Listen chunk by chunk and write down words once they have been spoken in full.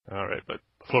All right, but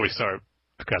before we start,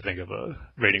 I gotta think of a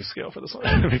rating scale for this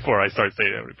one before I start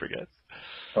saying it. We forget.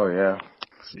 Oh yeah.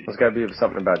 There's got to be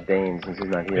something about Dane since he's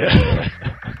not here. Yeah.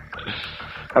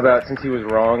 How about since he was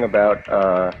wrong about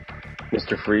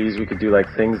Mr. Freeze, we could do like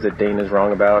things that Dane is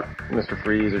wrong about Mr.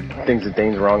 Freeze, or things that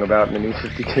Dane's wrong about in the New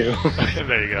 52.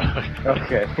 There you go.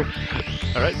 Okay.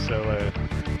 All right, so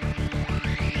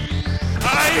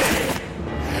I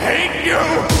hate you!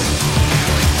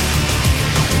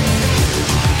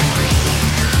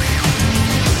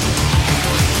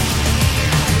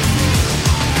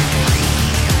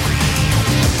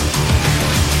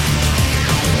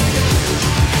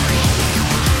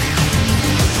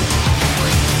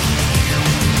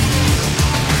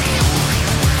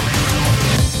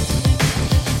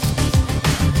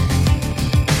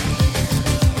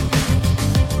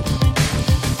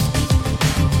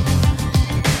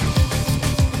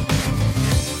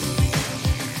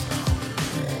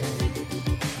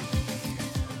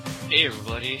 Hey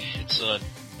everybody, it's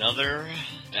another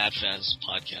Bad Fans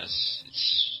podcast.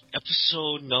 It's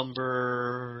episode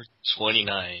number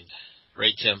 29.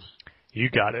 Right, Tim? you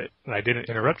got it. I didn't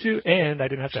interrupt you, and I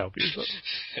didn't have to help you. So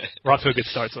we're off to a good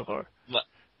start so far.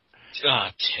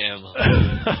 Tim,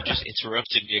 you just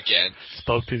interrupted me again.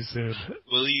 Spoke too soon.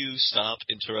 Will you stop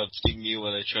interrupting me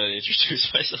when I try to introduce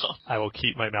myself? I will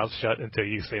keep my mouth shut until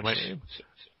you say my name.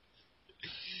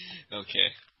 Okay.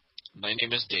 My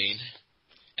name is Dane,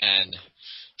 and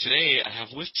today I have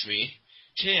with me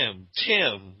Tim.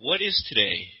 Tim, what is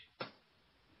today?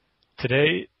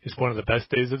 Today is one of the best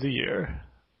days of the year.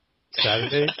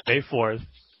 Saturday, May 4th.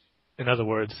 In other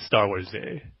words, Star Wars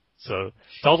Day. So,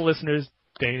 to all the listeners,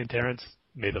 Dane and Terrence,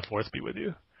 may the 4th be with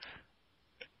you.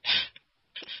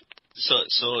 So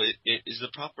is the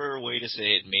proper way to say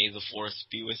it, may the 4th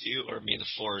be with you, or may the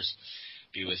 4th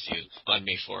be with you on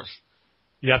May 4th?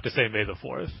 You have to say May the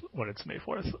 4th when it's May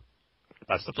 4th.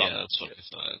 That's the problem. Yeah, that's what I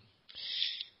thought.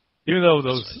 Even though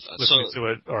those listening to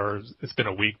it it's been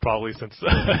a week probably since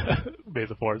May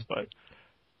the 4th, but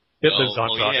it lives on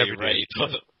throughout every day.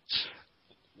 Right.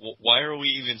 Why are we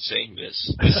even saying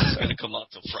this? This is going to come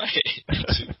out till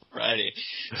Friday.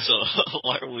 So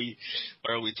why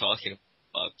are we talking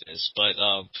about this? But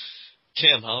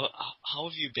Tim, how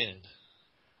have you been?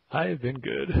 I have been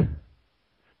good.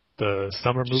 The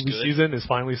summer movie good? season is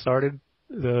finally started.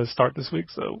 Start this week,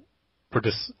 so we're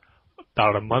just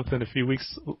about a month and a few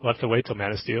weeks left to wait till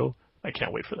Man of Steel. I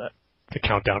can't wait for that. The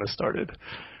countdown has started.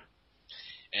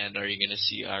 And are you going to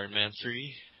see Iron Man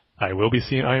 3? I will be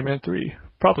seeing Iron Man 3,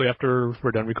 probably after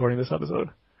we're done recording this episode.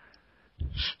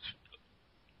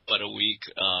 But a week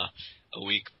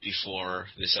before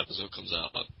this episode comes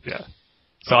out. Yeah.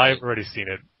 So I've already seen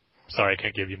it. Sorry, I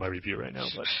can't give you my review right now,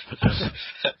 but.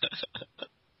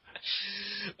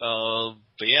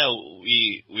 But yeah,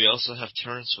 we also have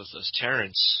Terrence with us.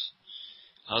 Terrence,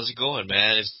 how's it going,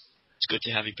 man? It's good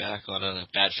to have you back on a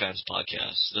Bad Fans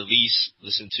podcast, the least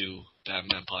listened to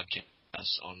Batman podcast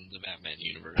on the Batman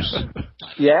universe.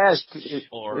 Yeah.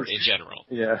 Or in general.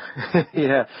 Yeah.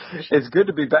 Yeah. It's good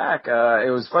to be back.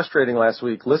 It was frustrating last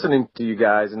week listening to you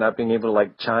guys and not being able to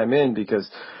chime in because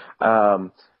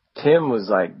Tim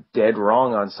was dead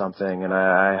wrong on something and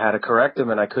I had to correct him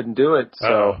and I couldn't do it.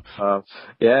 So,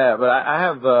 yeah, but I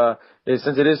have,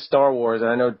 since it is Star Wars, and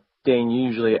I know Dane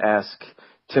usually asks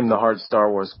Tim the hard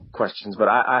Star Wars questions, but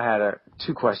I had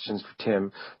two questions for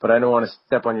Tim, but I don't want to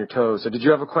step on your toes. So did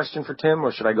you have a question for Tim,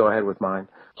 or should I go ahead with mine?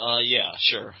 Yeah,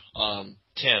 sure.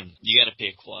 Tim, you gotta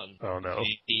pick one. Oh no.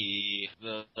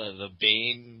 The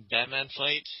Bane Batman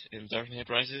fight in Dark Knight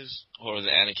Rises, or the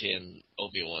Anakin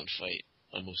Obi-Wan fight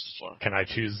on Mustafar? Can I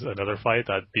choose another fight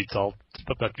that beats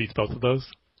both of those?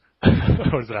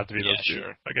 Or does it have to be those two?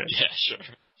 Sure. Okay. Yeah, sure.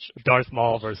 Darth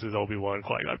Maul versus Obi-Wan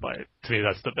Qui-Gon fight. To me,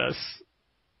 that's the best.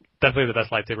 Definitely the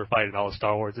best lightsaber fight in all of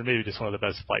Star Wars, and maybe just one of the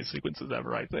best fight sequences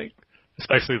ever, I think.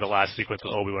 Especially the last sequence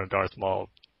with Obi-Wan and Darth Maul.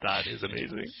 That is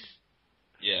amazing.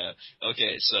 Yeah.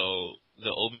 Okay, so the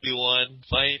Obi-Wan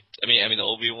fight, the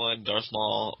Obi-Wan Darth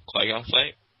Maul Qui-Gon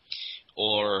fight,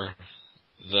 or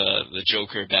the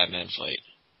Joker Batman fight?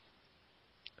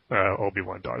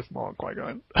 Obi-Wan Darth Maul and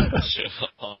Qui-Gon.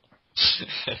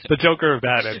 The Joker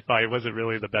Batman fight wasn't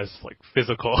really the best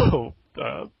physical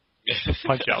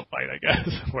punch out fight, I guess,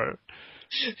 where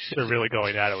they're really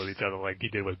going at it with each other like he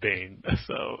did with Bane.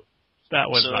 So that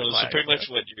was not my pretty much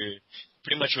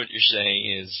what you're saying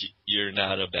is you're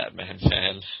not a Batman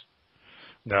fan.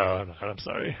 No, I'm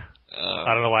sorry.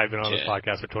 I don't know why I've been on this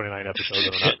podcast for 29 episodes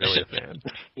and I'm not really a fan.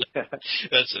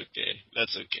 That's okay.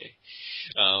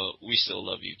 We still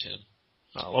love you, Tim.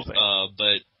 Oh, well,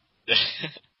 thanks.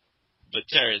 But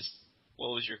Terrence, what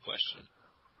was your question?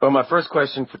 Well, my first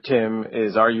question for Tim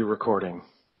is, are you recording?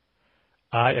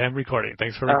 I am recording.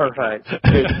 Thanks for All recording.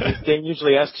 right. Dan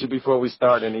usually asks you before we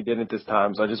start, and he didn't this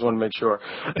time, so I just want to make sure.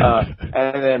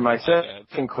 And then my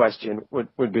second question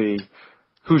would be,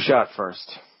 who shot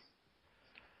first?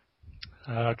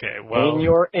 Okay, well...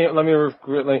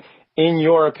 In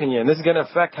your opinion, this is going to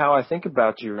affect how I think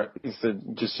about you.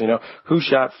 Just so you know, who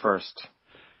shot first?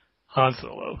 Han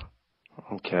Solo.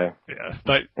 Okay. Yeah,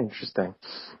 but... Interesting.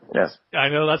 Yes. I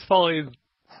know that's probably...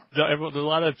 There's a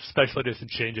lot of special edition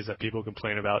changes that people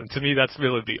complain about, and to me, that's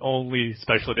really the only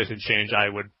special edition change I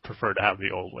would prefer to have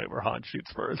the old way, where Han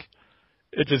shoots first.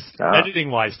 It just,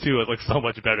 editing-wise, too, it looks so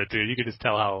much better, too. You can just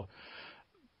tell how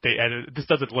they edit. It just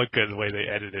doesn't look good the way they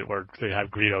edit it, where they have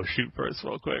Greedo shoot first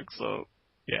real quick. So,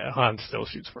 yeah, Han still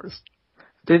shoots first.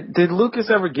 Did Lucas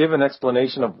ever give an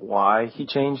explanation of why he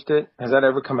changed it? Has that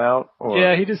ever come out? Or?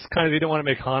 Yeah, he just he didn't want to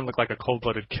make Han look like a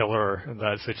cold-blooded killer in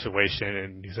that situation,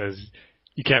 and he says,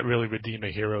 you can't really redeem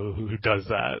a hero who does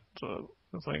that. So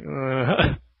it's like,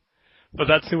 but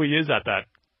that's who he is at that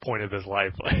point of his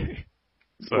life.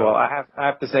 So, well, I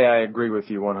have to say I agree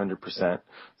with you 100%.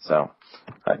 So,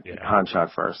 Han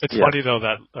shot first. It's funny though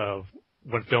that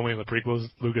when filming the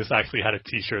prequels, Lucas actually had a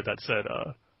T-shirt that said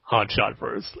Han shot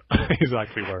first. He's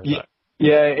actually wearing that.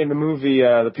 Yeah, in the movie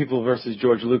The People versus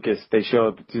George Lucas, they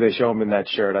show him in that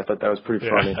shirt. I thought that was pretty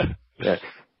funny. Yeah.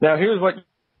 Now here's what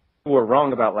were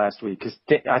wrong about last week, because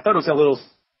I thought it was a little.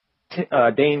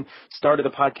 Dane started the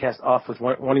podcast off with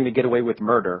wanting to get away with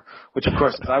murder, which of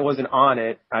course, if I wasn't on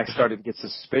it, I started to get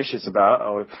suspicious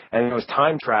about. And it was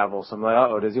time travel, so I'm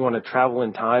like, does he want to travel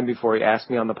in time before he asks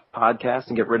me on the podcast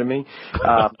and get rid of me?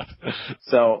 I'll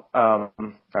start. All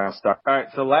right,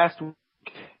 so last week,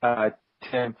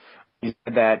 Tim, you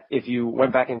said that if you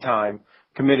went back in time,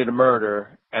 committed a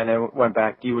murder, and then went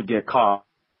back, you would get caught.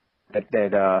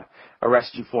 They'd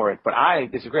arrest you for it. But I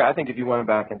disagree. I think if you went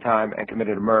back in time and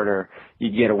committed a murder,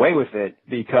 you'd get away with it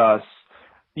because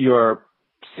your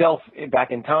self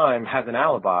back in time has an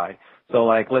alibi. So,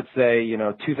 like, let's say,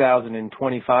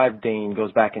 2025 Dane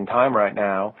goes back in time right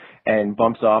now and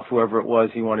bumps off whoever it was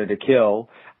he wanted to kill.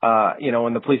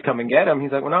 When the police come and get him,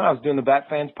 he's like, well, no, I was doing the Bat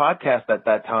Fans podcast at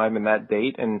that time and that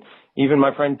date, and even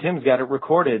my friend Tim's got it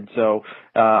recorded. So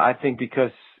I think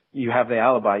because you have the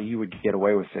alibi, you would get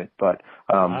away with it. But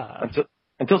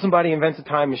until somebody invents a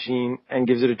time machine and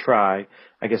gives it a try,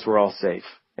 I guess we're all safe,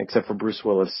 except for Bruce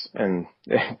Willis and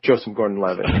Joseph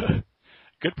Gordon-Levitt.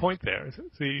 Good point there.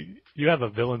 See, you have a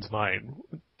villain's mind,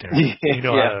 Darren. You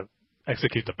know how to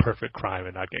execute the perfect crime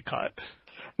and not get caught.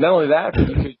 Not only that,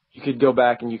 but you could go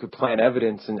back and you could plant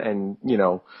evidence and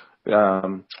do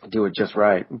it just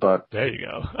right. But there you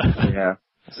go. Yeah.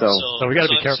 So we got to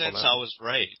be careful. In a sense, I was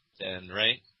right then,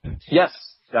 right? Yes,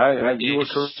 you were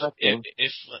correct.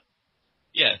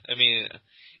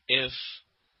 If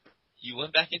you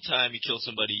went back in time, you killed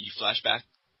somebody, you flash back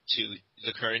to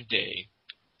the current day,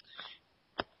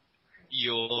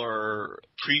 your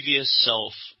previous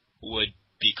self would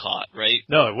be caught, right?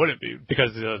 No, it wouldn't be,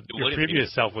 because your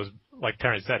previous self was, like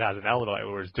Terrence said, has an alibi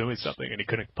or is doing something, and he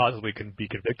couldn't possibly be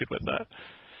convicted with that.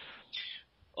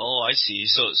 Oh, I see.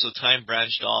 So time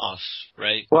branched off,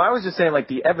 right? Well, I was just saying, like,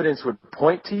 the evidence would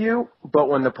point to you, but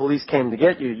when the police came to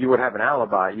get you, you would have an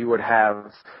alibi. You would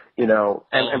have,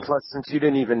 and plus, since you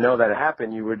didn't even know that it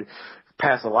happened, you would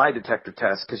pass a lie detector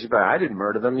test, because you'd be like, I didn't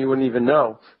murder them. You wouldn't even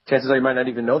know. Chances are you might not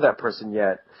even know that person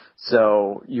yet,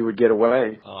 so you would get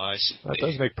away. Oh, I see. That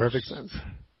does make perfect sense.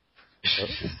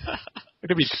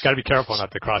 Gotta be careful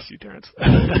not to cross you, Terrence.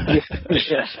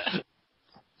 Yeah.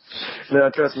 No,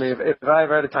 trust me. If I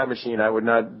ever had a time machine, I would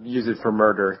not use it for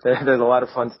murder. There's a lot of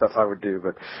fun stuff I would do,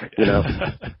 but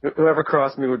whoever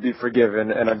crossed me would be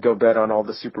forgiven, and I'd go bet on all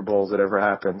the Super Bowls that ever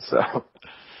happened. So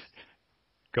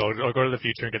go to the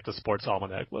future and get the sports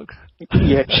almanac look.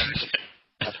 Yeah.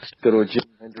 Go to a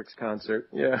Jimi Hendrix concert.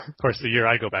 Yeah. Of course, the year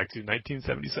I go back to,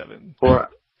 1977. Or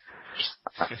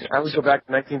I would go back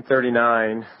to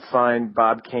 1939, find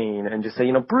Bob Kane, and just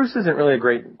say, Bruce isn't really a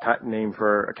great name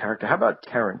for a character. How about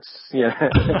Terrence? Yeah.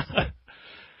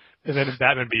 And then in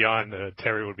Batman Beyond,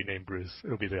 Terry would be named Bruce. It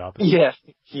would be the opposite.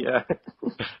 Yeah.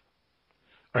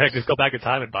 Or heck, just go back in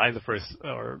time and buy the first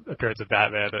appearance of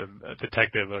Batman and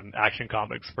Detective and Action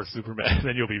Comics for Superman, and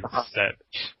then you'll be set.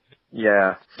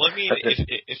 Yeah. Well, I mean,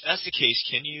 if that's the case,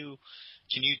 can you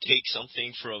take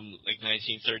something from like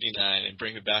 1939 and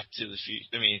bring it back to the future?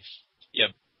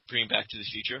 Bring it back to the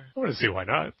future. I want to see why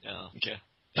not. Yeah. Okay.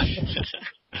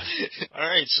 All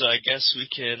right, so I guess we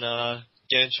can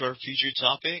get into our future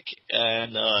topic.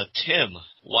 And Tim,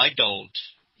 why don't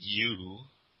you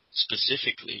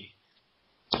specifically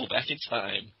go back in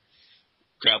time,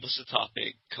 grab us a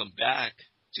topic, come back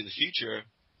to the future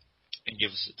and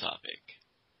give us a topic.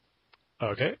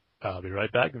 Okay, I'll be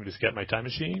right back. Let me just get my time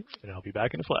machine, and I'll be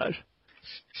back in a flash.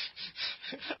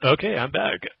 Okay, I'm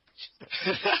back.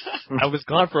 I was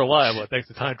gone for a while, but thanks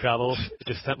to time travel, it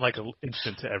just sent like an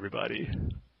instant to everybody.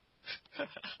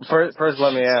 First,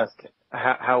 let me ask,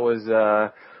 how was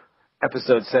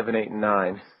episode 7, 8, and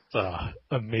 9?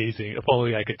 Amazing. If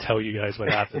only I could tell you guys what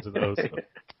happens in those.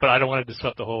 But I don't want to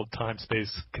disrupt the whole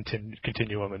time-space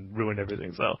continuum and ruin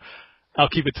everything, so I'll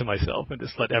keep it to myself and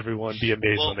just let everyone be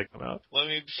amazed when they come out. Well, I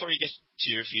mean, before you get to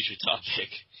your future topic,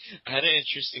 I had an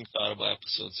interesting thought about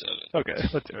episode 7. Okay,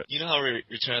 let's do it. You know how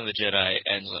Return of the Jedi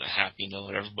ends on a happy note?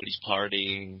 Everybody's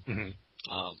partying. Mm-hmm.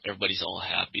 Everybody's all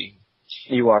happy.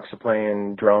 Ewoks are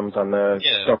playing drums on the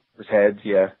Stormtroopers' heads,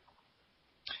 yeah.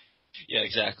 Yeah,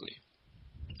 exactly.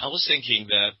 I was thinking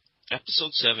that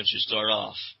episode 7 should start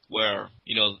off where,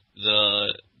 you know,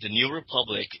 the New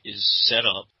Republic is set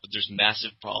up, but there's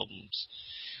massive problems.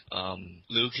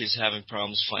 Luke is having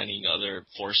problems finding other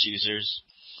Force users.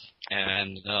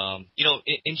 And, you know,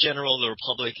 in general, the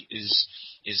Republic is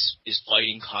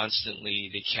fighting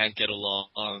constantly. They can't get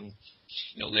along.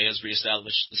 You know, Leia's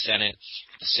reestablished the Senate.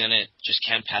 The Senate just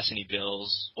can't pass any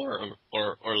bills or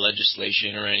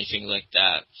legislation or anything like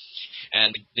that.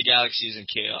 And the galaxy is in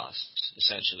chaos,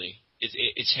 essentially.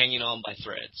 It's hanging on by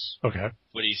threads. Okay.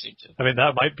 What do you think, Tim? I mean,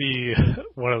 that might be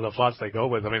one of the plots they go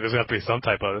with. I mean, there's going to have to be some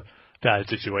type of bad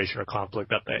situation or conflict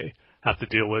that they have to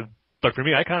deal with. But for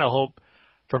me, I kind of hope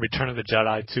from Return of the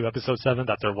Jedi to Episode 7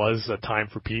 that there was a time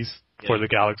for peace for the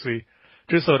galaxy,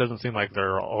 just so it doesn't seem like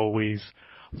they're always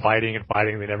fighting and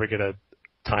fighting. They never get a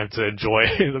time to enjoy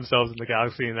themselves in the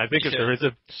galaxy. And I think if there is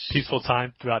a peaceful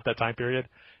time throughout that time period,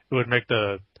 it would make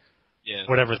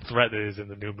whatever threat is in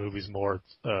the new movies more,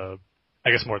 I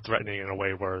guess, more threatening in a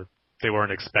way where they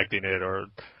weren't expecting it, or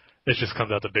it just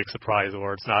comes out the big surprise,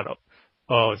 or it's not,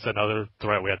 oh, it's another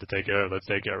threat we have to take care of, let's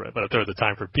take care of it. But if there was a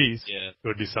time for peace, it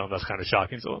would be something that's kind of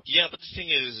shocking to them. Yeah, but the thing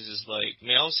is like, I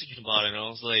mean, I was thinking about it, and I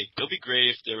was like, it would be great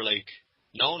if they were like,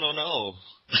 no.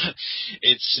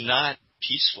 It's not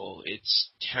peaceful.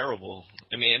 It's terrible.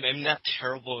 I mean, not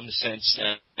terrible in the sense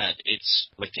that it's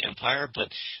like the Empire, but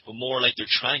more like they're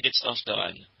trying to get stuff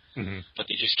done, but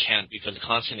they just can't because of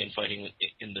constant infighting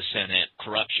in the Senate,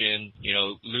 corruption. You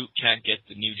know, Luke can't get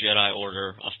the new Jedi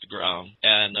Order off the ground,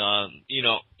 and you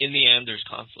know, in the end, there's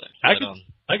conflict.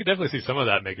 I could definitely see some of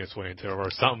that making its way into it, or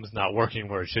something's not working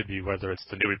where it should be, whether it's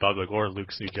the New Republic or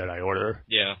Luke's new Jedi Order.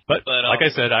 Yeah. But like I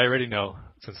said, I already know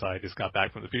since I just got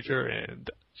back from the future,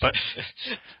 but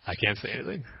I can't say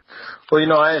anything. Well, you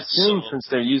know, I assume since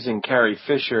they're using Carrie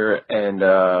Fisher and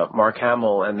Mark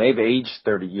Hamill, and they've aged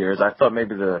 30 years, I thought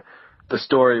maybe the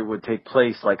story would take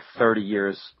place like 30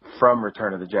 years from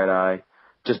Return of the Jedi,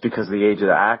 just because of the age of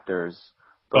the actors.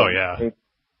 But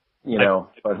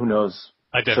but who knows?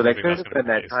 So they could have been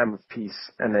that time of peace,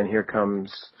 and then here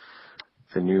comes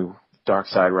the new dark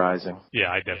side rising.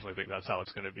 Yeah, I definitely think that's how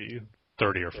it's going to be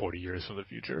 30 or 40 years from the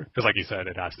future. Because like you said,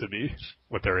 it has to be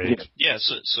with their age. Yeah,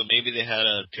 so maybe they had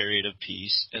a period of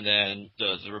peace, and then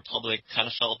the Republic kind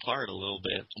of fell apart a little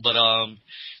bit. But,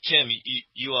 Tim,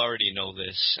 you already know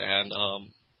this, and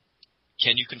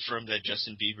can you confirm that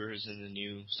Justin Bieber is in the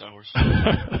new Star Wars film?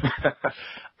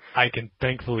 I can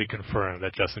thankfully confirm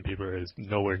that Justin Bieber is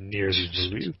nowhere near these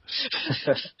movies.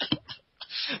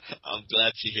 I'm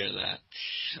glad to hear that.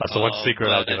 That's the one secret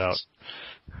I'll give out.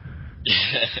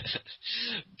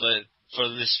 But for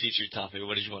this featured topic,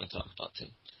 what did you want to talk about, Tim?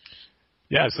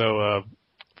 Yeah, so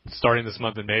starting this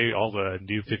month in May, all the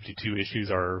new 52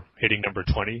 issues are hitting number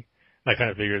 20. I kind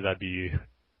of figured that'd be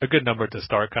a good number to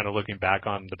start kind of looking back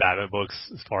on the Batman books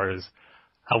as far as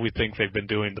how we think they've been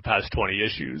doing the past 20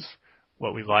 issues.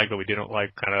 What we like, what we didn't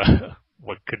like, kind of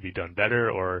what could be done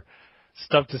better, or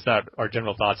stuff just that our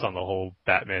general thoughts on the whole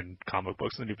Batman comic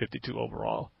books and the new 52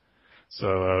 overall.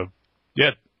 So,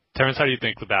 Terrence, how do you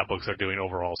think the Bat books are doing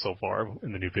overall so far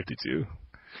in the new 52?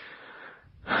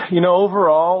 You know,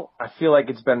 overall, I feel like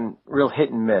it's been real hit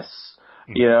and miss.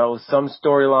 You know, some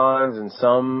storylines and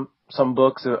some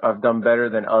books have done better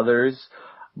than others,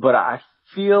 but I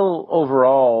feel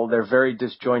overall they're very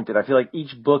disjointed. I feel like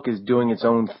each book is doing its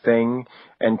own thing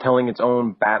and telling its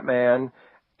own Batman,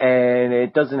 and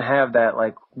it doesn't have that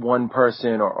like one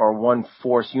person or one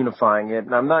force unifying it.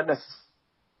 And I'm not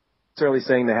necessarily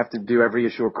saying they have to do every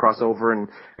issue a crossover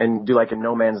and do like a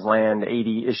No Man's Land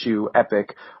 80 issue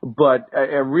epic, but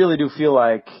I really do feel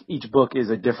like each book is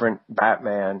a different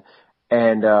Batman.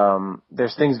 And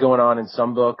there's things going on in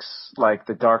some books, like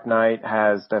The Dark Knight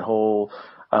has that whole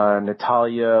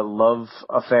Natalia love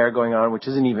affair going on, which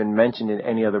isn't even mentioned in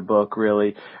any other book,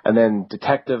 really. And then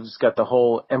Detectives got the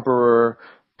whole Emperor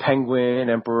Penguin,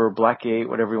 Emperor, Blackgate,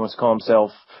 whatever he wants to call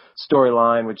himself,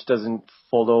 storyline, which doesn't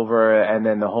fold over, and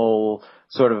then the whole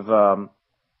sort of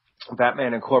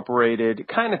Batman Incorporated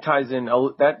kind of ties in.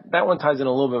 That one ties in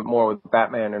a little bit more with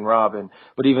Batman and Robin,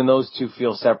 but even those two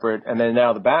feel separate. And then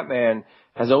now the Batman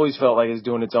has always felt like it's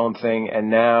doing its own thing, and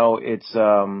now it's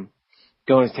going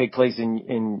to take place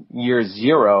in year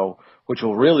 0, which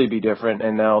will really be different.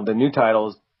 And now the new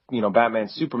titles, Batman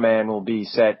Superman will be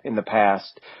set in the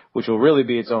past, which will really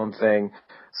be its own thing.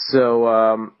 So,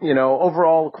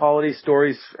 overall quality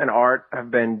stories and art have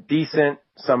been decent.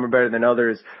 Some are better than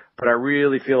others, but I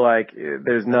really feel like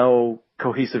there's no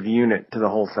cohesive unit to the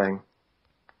whole thing.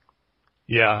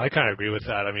 Yeah, I kind of agree with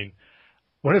that. I mean,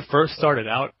 when it first started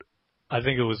out, I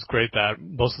think it was great that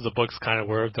most of the books kind of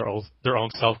were their own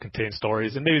self-contained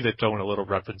stories, and maybe they throw in a little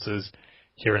references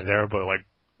here and there, but like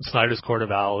Snyder's Court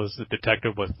of Owls, the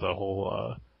detective with the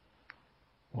whole,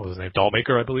 what was his name,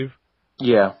 Dollmaker, I believe?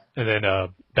 Yeah. And then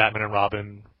Batman and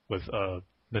Robin with the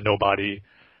Nobody.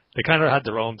 They kind of had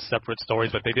their own separate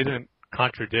stories, but they didn't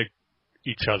contradict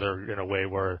each other in a way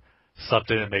where stuff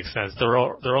didn't make sense. Their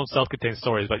own self-contained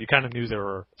stories, but you kind of knew they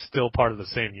were still part of the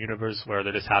same universe where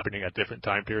they're just happening at different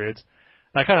time periods.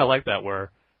 And I kind of like that,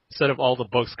 where instead of all the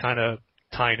books kind of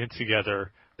tying in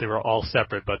together, they were all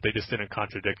separate, but they just didn't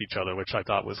contradict each other, which I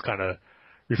thought was kind of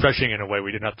refreshing in a way.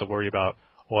 We didn't have to worry about,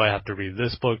 I have to read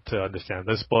this book to understand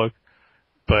this book.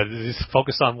 But just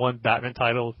focus on one Batman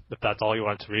title. If that's all you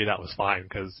wanted to read, that was fine,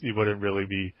 because you wouldn't really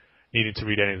be needing to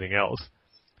read anything else.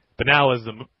 But now, as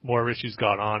the more issues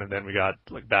got on, and then we got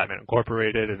like Batman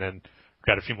Incorporated, and then we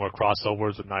got a few more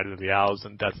crossovers with Night of the Owls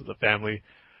and Death of the Family,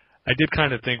 I did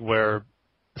kind of think where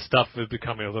stuff is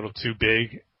becoming a little too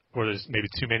big, where there's maybe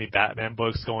too many Batman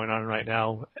books going on right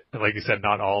now. And like you said,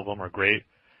 not all of them are great.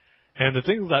 And the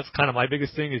thing that's kind of my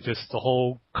biggest thing is just the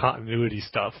whole continuity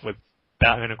stuff with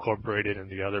Batman Incorporated and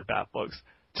the other Bat books.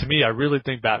 To me, I really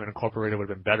think Batman Incorporated would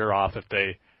have been better off if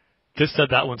they just said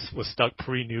that one was stuck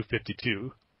pre-New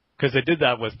 52. Because they did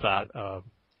that with that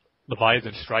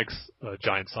Leviathan Strikes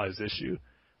giant-size issue,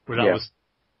 where that was,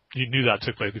 you knew that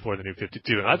took place before the New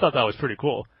 52. And I thought that was pretty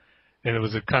cool. And it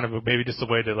was a kind of maybe just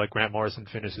a way to let Grant Morrison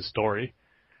finish his story.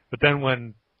 But then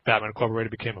when Batman Incorporated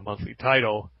became a monthly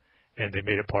title and they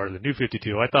made it part of the New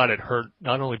 52, I thought it hurt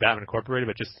not only Batman Incorporated,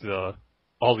 but just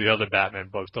all the other Batman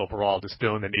books overall, just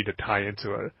feeling the need to tie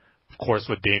into it, of course,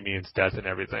 with Damian's death and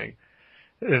everything.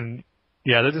 And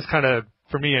yeah, that just kind of,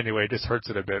 for me anyway, just hurts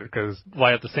it a bit, because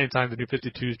why at the same time the New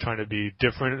 52 is trying to be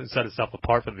different and set itself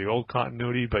apart from the old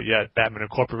continuity, but yet Batman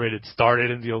Incorporated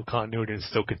started in the old continuity and is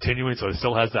still continuing, so it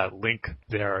still has that link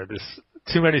there.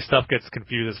 Too many stuff gets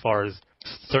confused as far as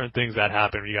certain things that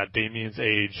happen. You got Damian's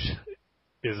age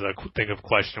is a thing of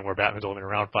question, where Batman's only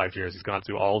around 5 years. He's gone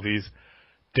through all these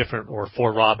different, or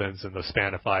 4 Robins in the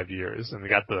span of 5 years. And we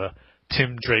got the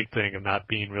Tim Drake thing of not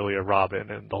being really a Robin,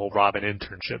 and the whole Robin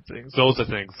internship things. Those are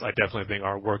things I definitely think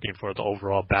aren't working for the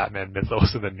overall Batman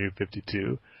mythos in the New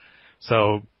 52.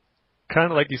 So, kind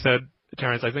of like you said,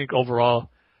 Terrence, I think overall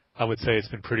I would say it's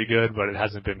been pretty good, but it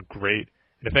hasn't been great.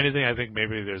 And if anything, I think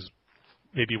maybe there's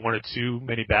maybe 1 or 2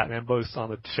 many Batman books on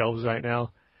the shelves right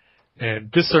now.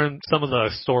 And just some of the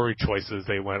story choices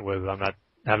they went with,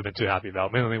 haven't been too happy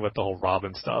about, mainly with the whole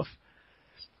Robin stuff.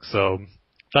 So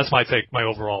that's my take, my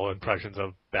overall impressions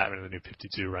of Batman in the New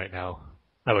 52 right now.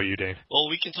 How about you, Dane? Well,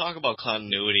 we can talk about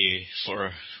continuity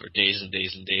for days and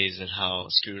days and days and how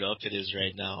screwed up it is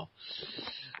right now.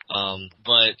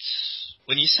 But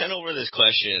when you sent over this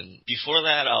question, before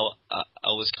that, I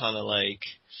was kind of like,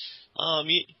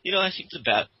 I think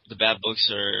the Bat books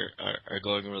are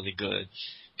going really good.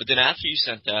 But then after you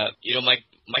sent that,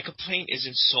 my complaint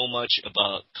isn't so much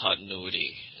about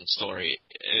continuity and story.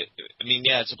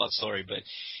 It's about story, but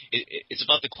it's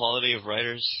about the quality of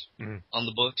writers on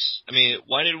the books.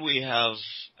 Why did we have?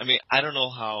 I don't know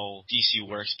how DC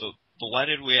works, but why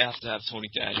did we have to have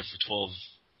Tony Thatcher for 12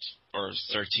 or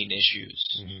 13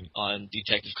 issues on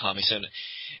Detective Comics,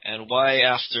 and why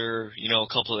after a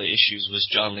couple of issues was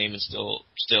John Layman still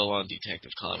on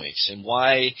Detective Comics, and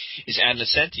why is Ann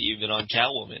Nocenti even on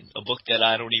Catwoman, a book that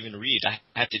I don't even read? I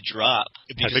had to drop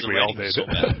because the writing was so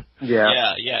bad.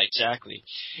 Yeah, exactly.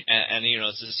 And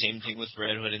it's the same thing with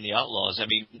Red Hood and the Outlaws.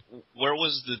 Where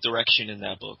was the direction in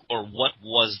that book, or what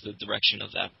was the direction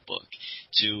of that book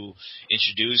to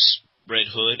introduce Red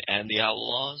Hood and the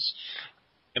Outlaws?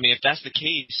 If that's the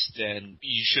case, then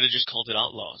you should have just called it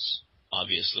Outlaws,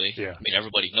 obviously. Yeah.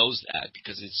 Everybody knows that,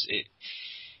 because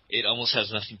it almost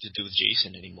has nothing to do with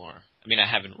Jason anymore. I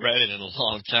haven't read it in a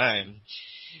long time,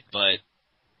 but...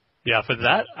 Yeah, for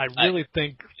that, I really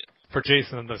think, for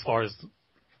Jason, as far as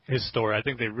his story, I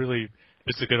think they really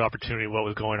just a good opportunity. What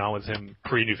was going on with him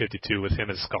pre-New 52 with him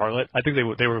and Scarlet? I think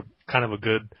they were kind of a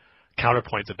good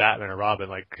counterpoint to Batman and Robin.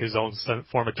 Like his own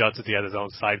form of justice, he had his own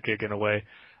sidekick in a way,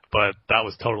 but that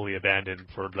was totally abandoned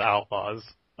for the Outlaws.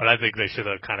 And I think they should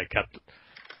have kind of kept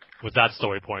with that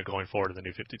story point going forward in the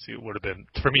New 52. Would have been,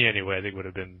 for me anyway, I think would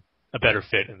have been a better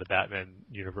fit in the Batman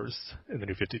universe in the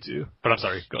New 52. But I'm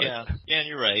sorry, go ahead. Yeah, and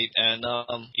you're right. And,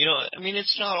 I mean,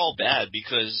 it's not all bad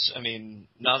because, I mean,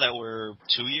 now that we're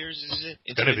 2 years, is it?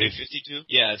 Into the New 52?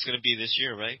 Yeah, it's going to be this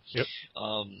year, right? Yep.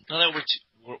 Now that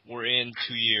we're in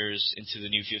 2 years into the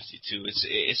New 52,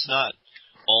 it's not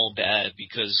all bad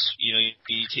because, you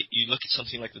look at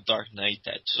something like The Dark Knight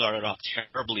that started off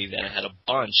terribly, that had a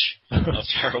bunch of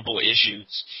terrible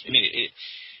issues. I mean,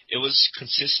 it was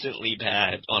consistently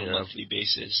bad on a monthly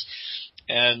basis.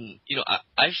 And,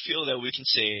 I feel that we can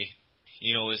say,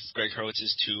 with Greg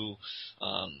Hurwitz's 2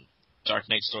 Dark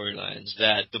Knight storylines,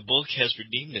 that the book has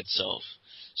redeemed itself.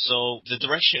 So the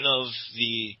direction of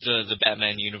the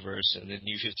Batman universe and the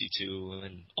New 52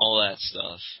 and all that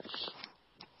stuff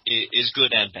is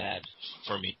good and bad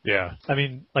for me. Yeah. I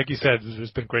mean, like you said,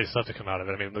 there's been great stuff to come out of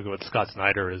it. I mean, look at what Scott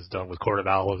Snyder has done with Court of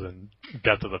Owls and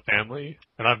Death of the Family.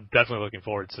 And I'm definitely looking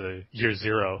forward to Year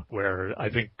Zero, where I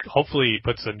think hopefully he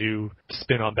puts a new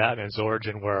spin on Batman's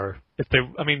origin where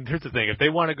here's the thing, if they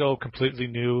want to go completely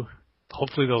new,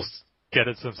 hopefully they'll get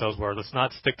it to themselves where let's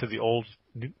not stick to the old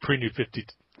pre-New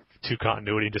 52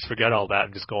 continuity and just forget all that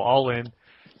and just go all in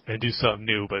and do something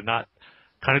new, but not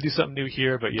kind of do something new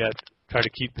here, but yet try to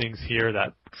keep things here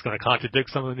that's going to contradict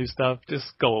some of the new stuff. Just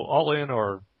go all in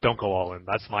or don't go all in.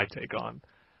 That's my take on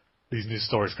these new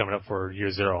stories coming up for Year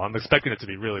Zero. I'm expecting it to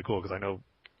be really cool because I know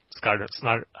Scott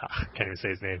Snyder, I can't even say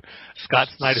his name. Scott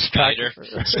Snyder's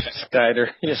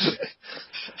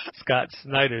Scott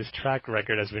Snyder's track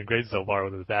record has been great so far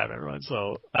with his Batman run,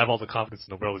 so I have all the confidence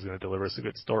in the world he's going to deliver us a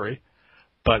good story.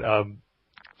 But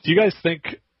do you guys think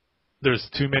there's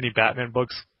too many Batman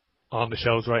books on the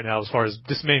shelves right now as far as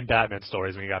just main Batman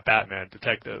stories? When you got Batman,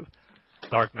 Detective,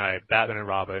 Dark Knight, Batman and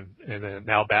Robin, and then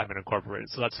now Batman Incorporated.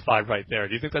 So that's 5 right there.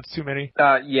 Do you think that's too many?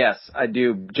 Yes, I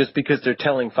do. Just because they're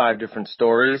telling 5 different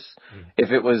stories.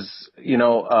 If it was, they're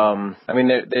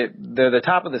the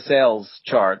top of the sales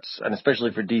charts, and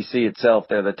especially for DC itself,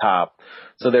 they're the top.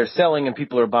 So they're selling and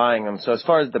people are buying them. So as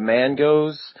far as demand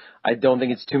goes, I don't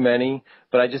think it's too many.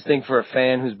 But I just think for a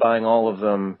fan who's buying all of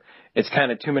them, it's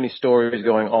kind of too many stories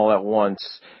going all at once.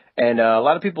 And a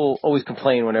lot of people always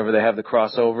complain whenever they have the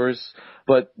crossovers,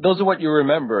 but those are what you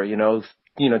remember,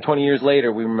 20 years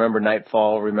later, we remember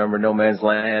Nightfall, remember No Man's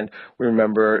Land, we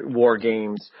remember War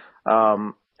Games.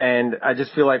 And I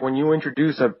just feel like when you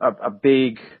introduce a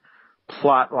big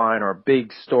plot line or a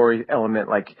big story element,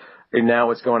 like now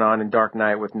what's going on in Dark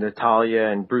Knight with Natalia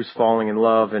and Bruce falling in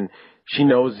love, and she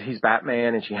knows he's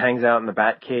Batman and she hangs out in the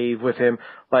Batcave with him.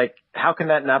 Like, how can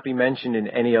that not be mentioned in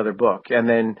any other book? And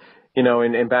then,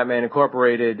 in Batman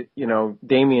Incorporated,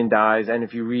 Damian dies. And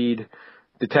if you read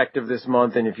Detective this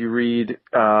month and if you read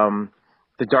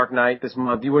The Dark Knight this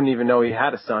month, you wouldn't even know he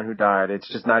had a son who died.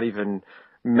 It's just not even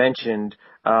mentioned.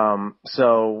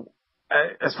 So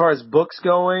as far as books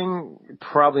going,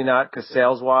 probably not, because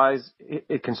sales-wise,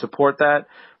 it can support that.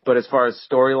 But as far as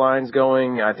storylines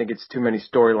going, I think it's too many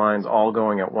storylines all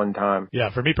going at one time.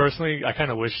 Yeah, for me personally, I kind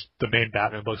of wish the main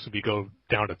Batman books would go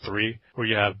down to 3, where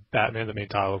you have Batman, the main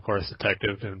title, of course,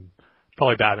 Detective, and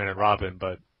probably Batman and Robin.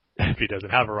 But if he doesn't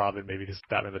have a Robin, maybe just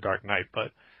Batman the Dark Knight. But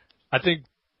I think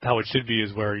how it should be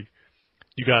is where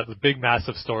you got the big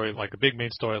massive story, like a big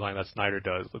main storyline that Snyder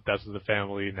does with Death of the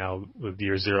Family, now with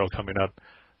Year Zero coming up.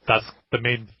 That's the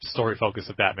main story focus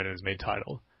of Batman in his main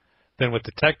title. Then with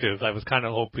Detective, I was kind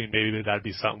of hoping maybe that'd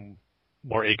be something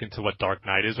more akin to what Dark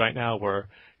Knight is right now, where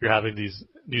you're having these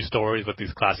new stories with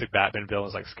these classic Batman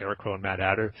villains like Scarecrow and Mad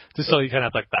Hatter, just so you kind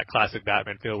of have like that classic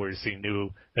Batman feel where you're seeing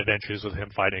new adventures with him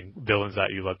fighting villains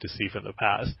that you love to see from the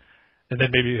past. And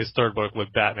then maybe his third book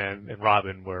with Batman and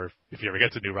Robin, where if you ever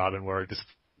get to New Robin, where it just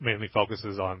mainly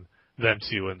focuses on them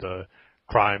two and the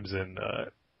crimes and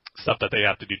stuff that they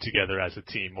have to do together as a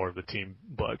team, more of a team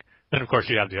book. Then, of course,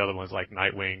 you have the other ones like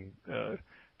Nightwing,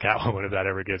 Catwoman, if that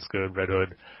ever gets good, Red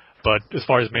Hood. But as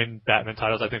far as main Batman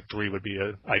titles, I think 3 would be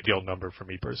an ideal number for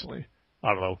me personally.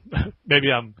 I don't know.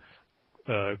 Maybe I'm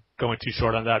going too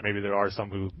short on that. Maybe there are some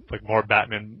who like more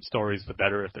Batman stories, the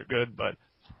better if they're good. But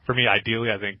for me, ideally,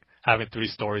 I think having 3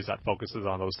 stories that focuses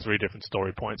on those 3 different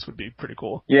story points would be pretty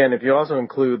cool. Yeah, and if you also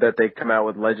include that they come out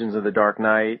with Legends of the Dark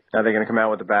Knight, now they're going to come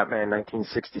out with the Batman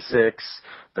 1966.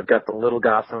 They've got the Little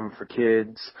Gotham for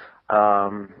kids,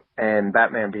 and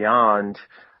Batman Beyond.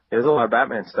 There's a lot of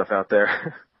Batman stuff out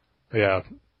there. Yeah.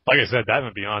 Like I said,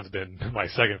 Batman Beyond's been my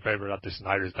second favorite after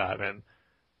Snyder's Batman.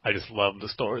 I just love the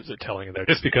stories they're telling in there,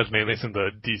 just because mainly it's in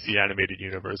the DC animated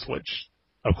universe, which,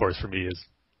 of course, for me is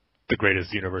the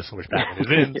greatest universe in which Batman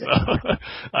is in. So,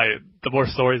 the more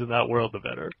stories in that world, the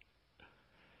better.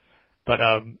 But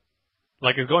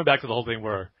like going back to the whole thing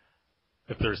where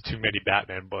if there's too many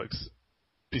Batman books,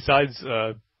 besides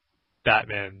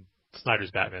Batman,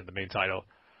 Snyder's Batman, the main title,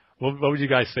 what would you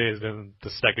guys say has been the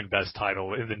second best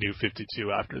title in the New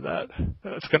 52 after that?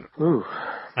 It's gonna,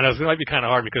 I know it's going to be kind of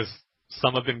hard because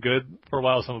some have been good for a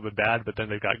while, some have been bad, but then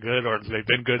they got good, or they've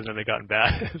been good and then they gotten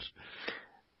bad.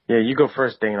 Yeah, you go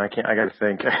first, Dane. I got to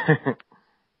think.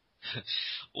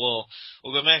 Well,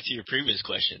 we'll go back to your previous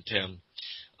question, Tim.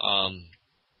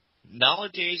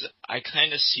 Nowadays, I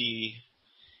kind of see,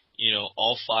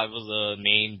 all 5 of the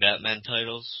main Batman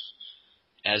titles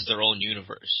as their own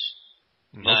universe,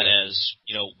 not as,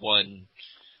 one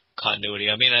continuity.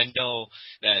 I mean, I know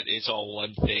that it's all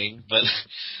one thing, but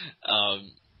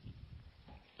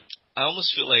I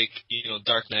almost feel like,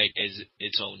 Dark Knight is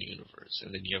its own universe,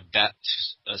 and then you have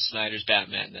Snyder's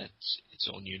Batman, that's its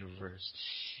own universe,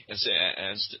 and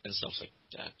stuff like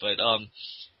that. But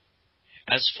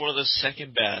as for the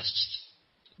second best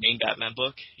main Batman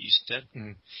book, you said,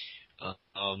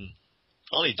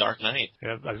 probably Dark Knight.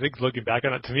 Yeah, I think looking back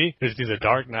on it, to me, it's either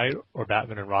Dark Knight or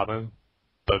Batman and Robin.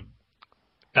 But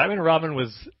Batman and Robin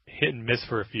was hit and miss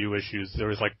for a few issues. There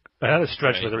was I had a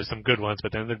stretch where there were some good ones,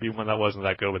 but then there'd be one that wasn't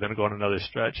that good, but then go on another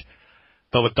stretch.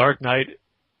 But with Dark Knight,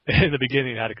 in the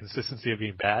beginning, it had a consistency of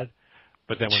being bad,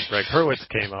 but then when Greg Hurwitz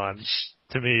came on,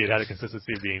 to me, it had a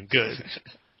consistency of being good.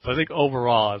 So I think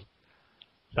overall,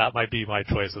 that might be my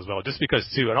choice as well, just because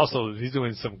too, and also he's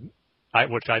doing some,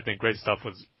 which I think great stuff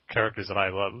with characters that I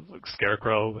love, like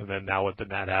Scarecrow, and then now with the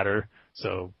Mad Hatter.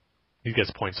 So he gets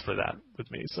points for that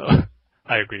with me. So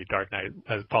I agree, Dark Knight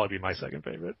would probably be my second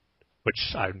favorite,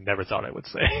 which I never thought I would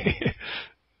say.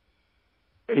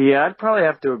 Yeah, I'd probably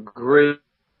have to agree.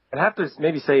 I'd have to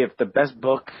maybe say if the best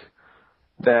book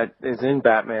that is in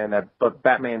Batman, but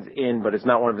Batman's in, but it's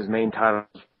not one of his main titles,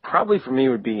 probably for me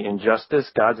would be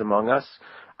Injustice, Gods Among Us.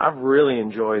 I've really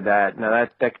enjoyed that. Now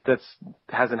that's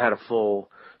hasn't had a full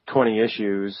 20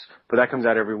 issues, but that comes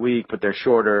out every week, but they're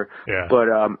shorter. Yeah. But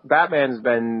Batman,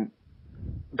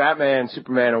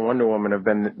 Superman, and Wonder Woman have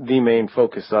been the main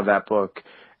focus of that book.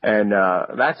 And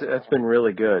that's been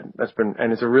really good.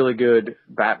 And it's a really good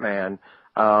Batman.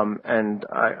 And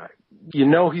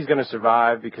he's going to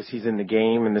survive because he's in the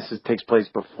game, and takes place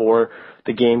before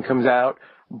the game comes out.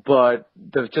 But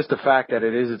just the fact that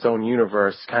it is its own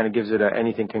universe kind of gives it a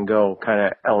anything can go kind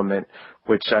of element,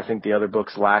 which I think the other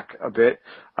books lack a bit.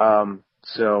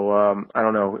 So I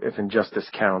don't know if Injustice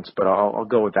counts, but I'll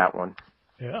go with that one.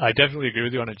 Yeah, I definitely agree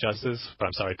with you on Injustice, but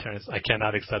I'm sorry, Terrence, I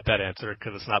cannot accept that answer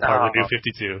because it's not part of the New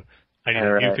 52. I need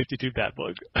a New 52 Bat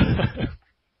book.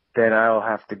 Then I'll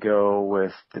have to go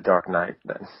with the Dark Knight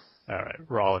then. All right,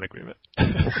 we're all in agreement.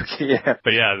 Yeah.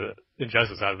 But yeah, the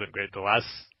Injustice has been great.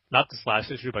 Not this last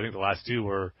issue, but I think the last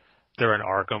two they're in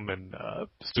Arkham and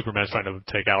Superman's trying to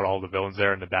take out all the villains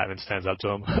there and the Batman stands up to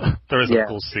him. There is some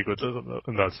cool sequences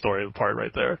in the story part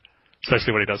right there,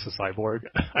 especially when he does the Cyborg.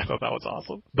 I thought that was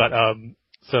awesome. But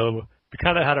so we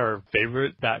kind of had our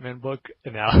favorite Batman book,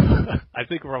 and now I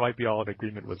think we might be all in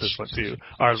agreement with this one too.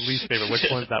 Our least favorite, which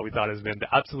one that we thought has been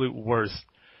the absolute worst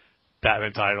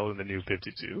Batman title in the New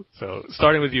 52. So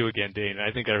starting with you again, Dane,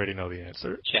 I think I already know the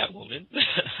answer. Catwoman.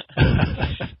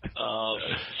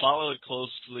 Followed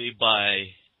closely by,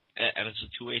 and it's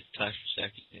a 2/8 times per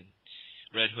second,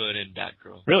 Red Hood and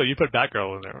Batgirl. Really? You put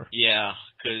Batgirl in there? Yeah,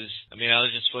 because, I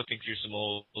was just flipping through some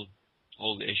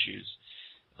old issues.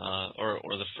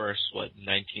 Or the first,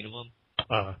 19 of them.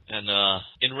 And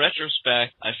in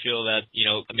retrospect, I feel that,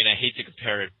 I hate to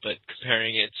compare it, but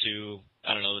comparing it to,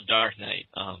 the Dark Knight,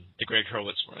 the Greg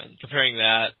Hurwitz run, comparing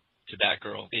that to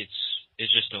Batgirl,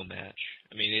 it's just no match.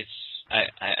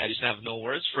 I just have no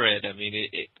words for it.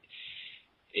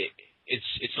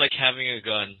 It's like having a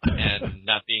gun and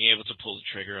not being able to pull the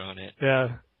trigger on it.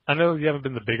 Yeah. I know you haven't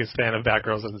been the biggest fan of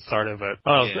Batgirl since it started, but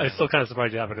I'm still kind of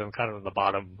surprised you haven't been kind of on the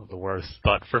bottom of the worst.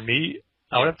 But for me,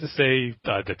 I would have to say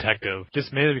Detective,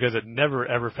 just mainly because it never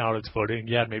ever found its footing.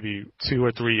 You had maybe 2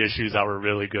 or 3 issues that were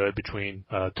really good between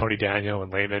Tony Daniel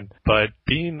and Layman. But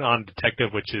being on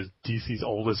Detective, which is DC's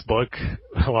oldest book,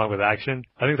 along with Action,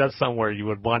 I think that's somewhere you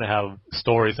would want to have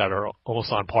stories that are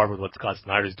almost on par with what Scott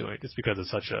Snyder's doing, just because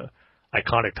it's such a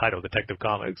iconic title, Detective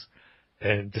Comics.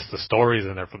 And just the stories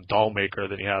in there from Dollmaker.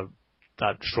 Then you have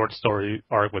that short story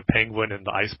arc with Penguin and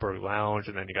the Iceberg Lounge,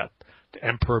 and then you got the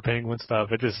Emperor Penguin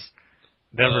stuff. It just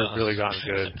never really gotten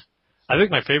good. I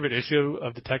think my favorite issue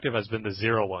of Detective has been the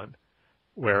 0 one,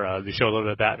 where they show a little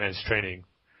bit of Batman's training,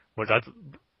 which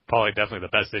probably definitely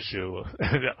the best issue.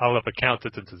 I don't know if it counts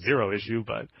since it's a zero issue,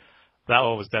 but that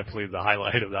one was definitely the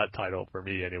highlight of that title for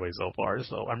me anyway so far.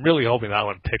 So I'm really hoping that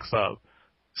one picks up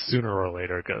sooner or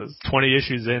later, because 20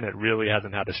 issues in, it really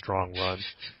hasn't had a strong run.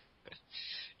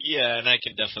 Yeah, and I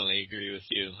can definitely agree with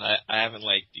you. I haven't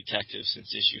liked Detective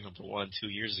since issue number 1 2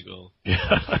 years ago.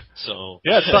 Yeah. So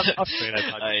yeah, it's not off great.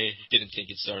 I didn't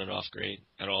think it started off great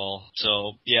at all.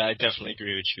 So yeah, I definitely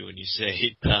agree with you when you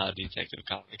say Detective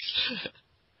Comics.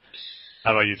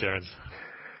 How about you, Terrence?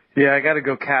 Yeah, I got to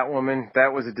go Catwoman.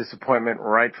 That was a disappointment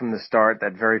right from the start.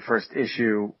 That very first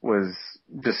issue was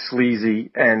just sleazy,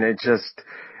 and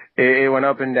it went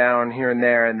up and down here and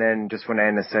there, and then just when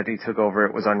Anicetti took over,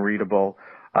 it was unreadable.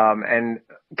 And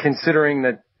considering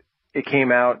that it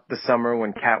came out the summer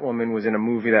when Catwoman was in a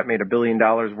movie that made $1 billion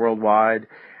worldwide,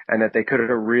 and that they could have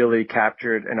really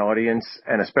captured an audience,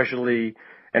 and especially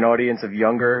an audience of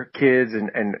younger kids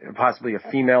and possibly a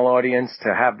female audience,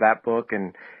 to have that book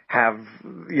and have,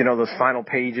 those final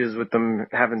pages with them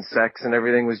having sex and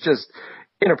everything was just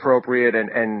inappropriate,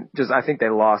 and just, I think they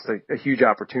lost a huge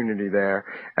opportunity there,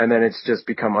 and then it's just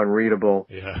become unreadable.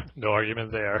 Yeah, no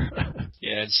argument there.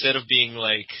 Yeah, instead of being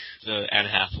like the Anne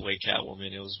Hathaway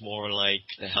Catwoman, it was more like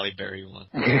the Halle Berry one.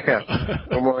 Yeah,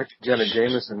 or more like the Jenna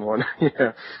Jameson one.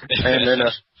 Yeah, and then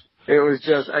it was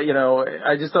just,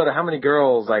 I just thought of how many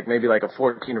girls, like maybe like a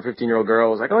 14 or 15-year-old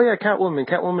girl was like, oh yeah, Catwoman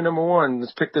 #1,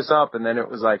 let's pick this up, and then it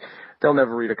was like they'll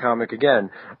never read a comic again,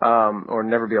 or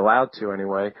never be allowed to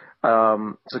anyway.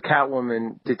 So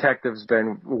Catwoman, Detective's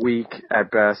been weak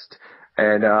at best,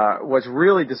 and what's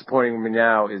really disappointing me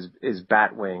now is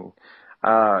Batwing.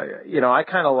 I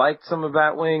kind of liked some of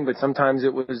Batwing, but sometimes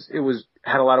it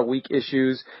had a lot of weak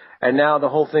issues. And now the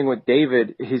whole thing with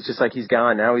David, he's just like, he's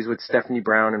gone. Now he's with Stephanie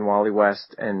Brown and Wally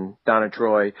West and Donna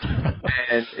Troy,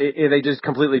 and they just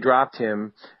completely dropped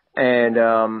him. And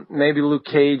maybe Luke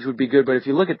Cage would be good, but if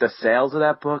you look at the sales of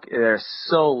that book, they're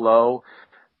so low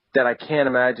that I can't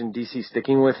imagine DC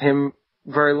sticking with him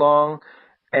very long.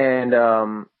 And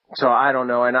so I don't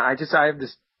know. And I have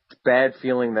this bad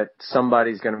feeling that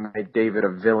somebody's going to make David a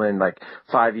villain. Like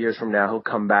 5 years from now, he'll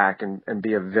come back and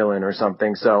be a villain or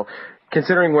something. So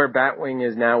considering where Batwing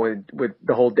is now with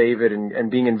the whole David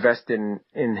and being invested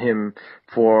in him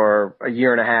for a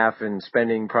year and a half and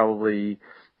spending probably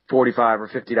 $45 or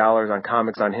 $50 on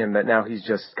comics on him, that now he's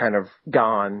just kind of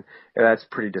gone, that's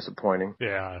pretty disappointing.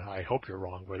 Yeah, I hope you're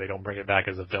wrong where they don't bring it back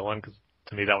as a villain, because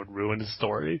to me that would ruin his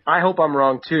story. I hope I'm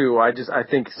wrong too. I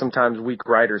think sometimes weak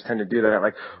writers tend to do that.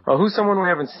 Like, oh, who's someone we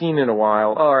haven't seen in a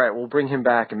while? All right, we'll bring him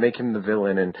back and make him the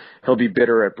villain, and he'll be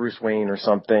bitter at Bruce Wayne or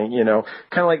something.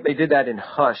 Kind of like they did that in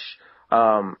Hush.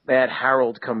 They had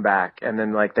Harold come back, and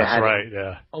then they had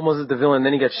yeah, almost as the villain.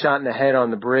 Then he gets shot in the head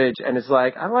on the bridge, and it's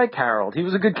like, I like Harold. He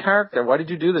was a good character. Why did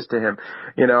you do this to him?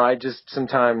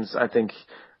 Sometimes I think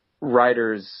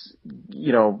writers,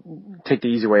 take the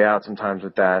easy way out sometimes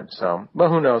with that. So, but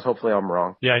who knows? Hopefully I'm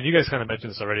wrong. Yeah, and you guys kind of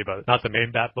mentioned this already, but not the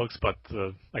main Bat books, but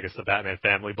the Batman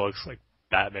family books, like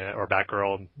Batman or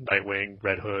Batgirl, Nightwing,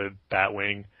 Red Hood,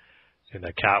 Batwing, and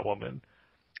the Catwoman.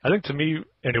 I think to me,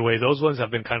 anyway, those ones have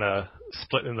been kind of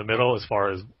split in the middle as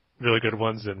far as really good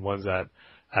ones and ones that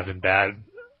have been bad.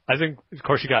 I think, of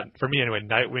course, for me anyway,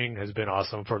 Nightwing has been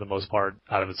awesome for the most part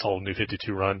out of its whole New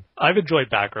 52 run. I've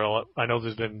enjoyed Batgirl. I know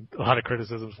there's been a lot of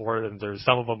criticisms for it, and there's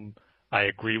some of them I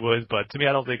agree with, but to me,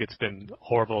 I don't think it's been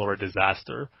horrible or a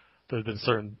disaster. There's been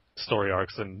certain story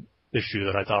arcs and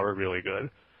issues that I thought were really good.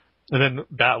 And then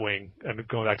Batwing, and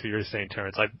going back to your saying,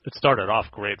 Terrence, it started off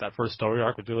great. That first story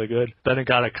arc was really good. Then it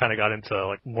kind of got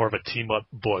into more of a team-up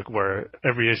book where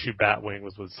every issue Batwing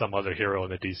was with some other hero in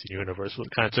the DC universe, which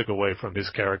kind of took away from his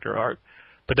character arc.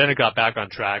 But then it got back on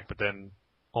track, but then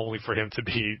only for him to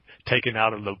be taken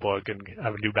out of the book and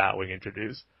have a new Batwing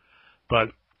introduced. But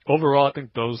overall, I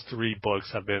think those three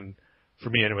books have been, for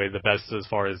me anyway, the best as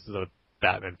far as the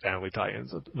Batman family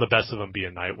tie-ins, the best of them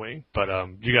being Nightwing. But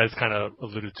you guys kind of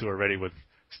alluded to already with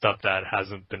stuff that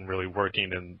hasn't been really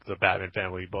working in the Batman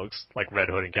family books, like Red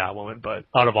Hood and Catwoman. But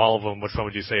out of all of them, which one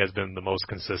would you say has been the most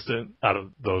consistent out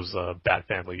of those Bat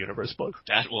Family Universe books?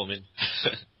 Batwoman.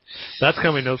 That's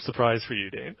coming no surprise for you,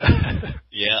 Dane.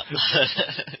 Yeah.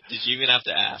 Did you even have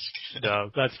to ask? No,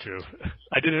 that's true.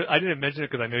 I didn't mention it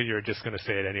because I knew you were just going to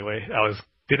say it anyway.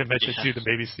 Didn't mention it too to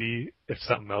maybe see if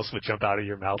something else would jump out of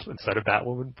your mouth instead of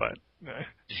Batwoman, but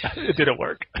it didn't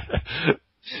work.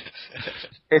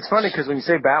 It's funny because when you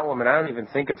say Batwoman, I don't even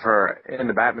think of her in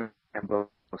the Batman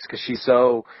books because she's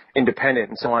so independent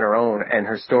and so on her own, and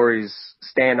her stories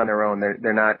stand on their own.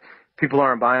 They're not people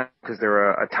aren't buying because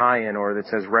they're a tie-in or that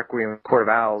says Requiem Court of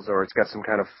Owls or it's got some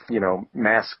kind of,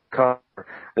 mask cover.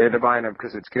 They're buying them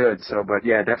because it's good. So, but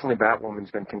yeah, definitely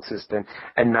Batwoman's been consistent.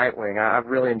 And Nightwing, I've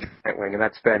really enjoyed Nightwing, and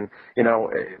that's been,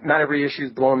 not every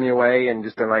issue's blown me away and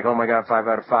just been like, oh my God, 5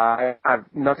 out of 5.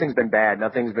 Nothing's been bad.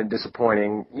 Nothing's been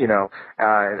disappointing.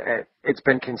 It's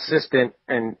been consistent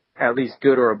and at least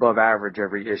good or above average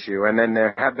every issue. And then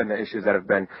there have been the issues that have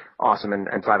been awesome and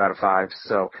 5 out of 5.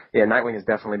 So, yeah, Nightwing has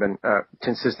definitely been a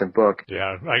consistent book.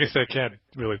 Yeah, I guess I can't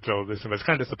really throw this in, but it's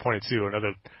kind of disappointing, too.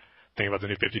 Another thing about the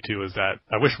New 52 is that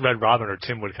I wish Red Robin or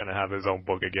Tim would kind of have his own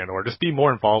book again or just be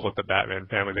more involved with the Batman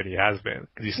family than he has been.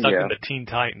 Because he's stuck in the Teen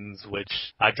Titans, which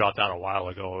I dropped out a while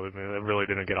ago. I mean, it really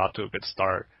didn't get off to a good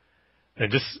start.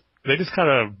 And they just kind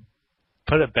of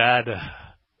put a bad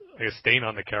stain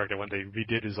on the character when they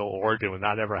redid his whole origin with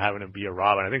not ever having him be a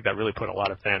Robin. I think that really put a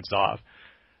lot of fans off.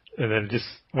 And then just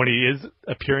when he is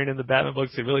appearing in the Batman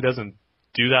books, it really doesn't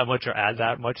do that much or add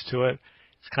that much to it.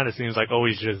 It kind of seems like,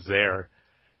 he's just there.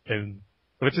 And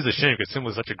which is a shame because Tim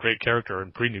was such a great character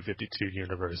in pre-New 52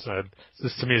 universe.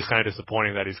 This to me is kind of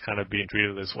disappointing that he's kind of being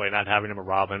treated this way, not having him a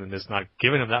Robin and just not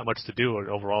giving him that much to do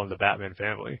overall in the Batman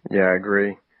family. Yeah, I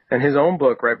agree. And his own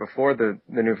book right before the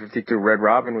New 52, Red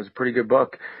Robin, was a pretty good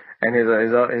book. And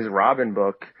his Robin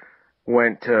book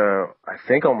went to, I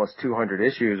think, almost 200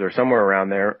 issues or somewhere around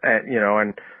there.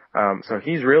 And so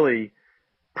he's really,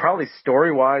 probably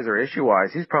story-wise or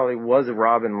issue-wise, he's probably was a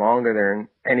Robin longer than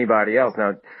anybody else.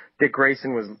 Now, Dick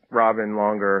Grayson was Robin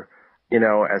longer,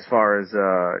 as far as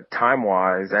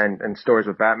time-wise and stories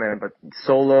with Batman. But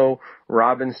solo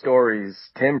Robin stories,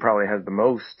 Tim probably has the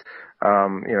most.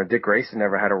 Dick Grayson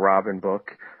never had a Robin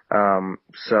book.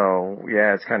 So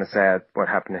yeah, it's kind of sad what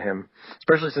happened to him,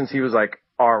 especially since he was like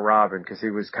our Robin, because he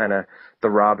was kind of the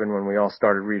Robin when we all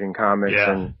started reading comics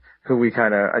and who we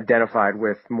kind of identified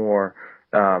with more.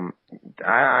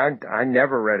 I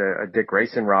never read a Dick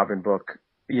Grayson Robin book,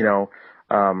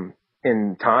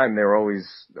 in time. They were always,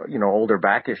 older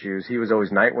back issues. He was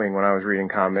always Nightwing when I was reading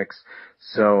comics.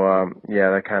 So,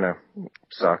 that kind of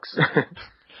sucks.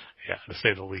 Yeah, to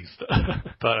say the least.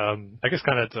 But I guess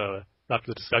kind of to wrap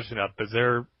the discussion up, is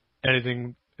there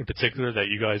anything in particular that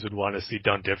you guys would want to see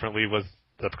done differently with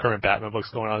the current Batman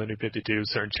books going on in the New 52?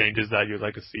 Certain changes that you'd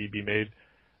like to see be made?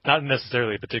 Not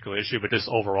necessarily a particular issue, but just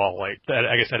overall, like,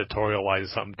 I guess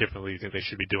editorial-wise, something differently you think they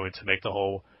should be doing to make the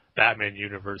whole Batman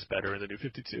universe better in the New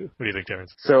 52? What do you think,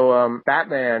 Terrence? So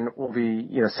Batman will be,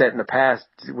 set in the past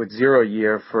with 0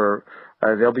 year for,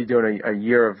 they'll be doing a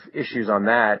year of issues on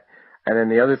that. And then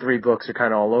the other 3 books are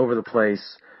kind of all over the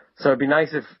place. So it'd be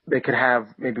nice if they could have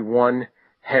maybe one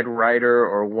head writer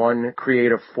or one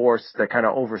creative force that kind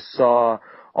of oversaw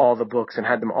all the books and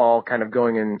had them all kind of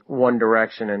going in one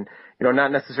direction. And,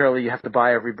 not necessarily you have to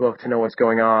buy every book to know what's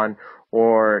going on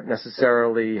or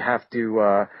necessarily have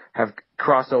to have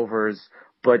crossovers,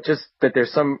 but just that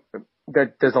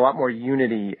there's a lot more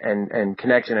unity and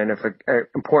connection. And if an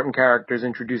important character is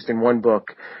introduced in one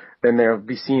book, then they'll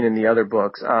be seen in the other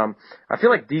books. I feel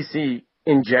like DC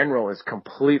in general is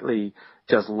completely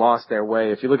just lost their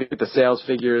way. If you look at the sales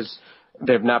figures,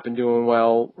 they've not been doing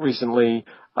well recently.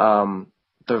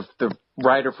 The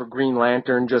writer for Green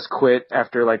Lantern just quit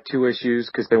after like 2 issues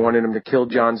because they wanted him to kill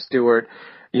Jon Stewart.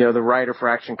 The writer for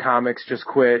Action Comics just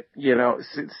quit,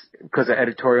 because of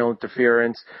editorial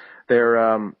interference.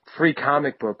 Their Free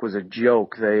Comic Book was a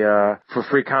joke. For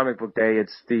Free Comic Book Day,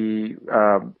 it's the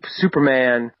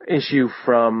Superman issue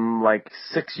from like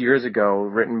 6 years ago,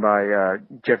 written by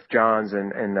Jeff Johns,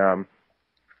 and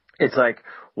it's like,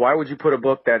 why would you put a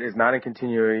book that is not in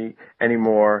continuity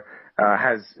anymore?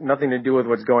 Has nothing to do with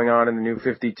what's going on in the New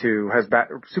 52, has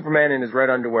Superman in his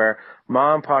red underwear,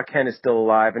 Ma and Pa Kent is still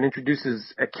alive, and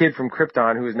introduces a kid from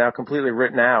Krypton who is now completely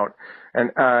written out.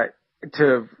 And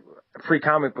to Free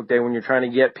Comic Book Day, when you're trying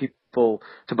to get people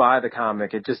to buy the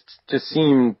comic, it just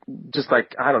seemed just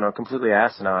like, I don't know, completely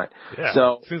asinine. Yeah,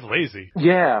 so, it seems lazy.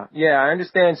 Yeah, I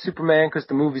understand Superman because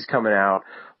the movie's coming out.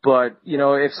 But,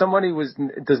 if somebody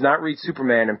does not read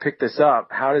Superman and pick this up,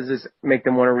 how does this make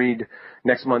them want to read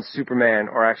next month's Superman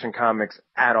or Action Comics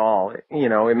at all?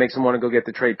 It makes them want to go get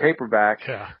the trade paperback.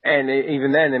 Yeah. And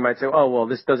even then they might say, oh, well,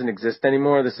 this doesn't exist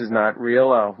anymore. This is not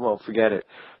real. Oh, well, forget it.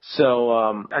 So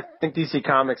I think DC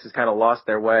Comics has kind of lost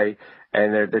their way,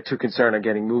 and they're too concerned on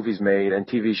getting movies made and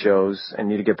TV shows and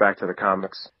need to get back to the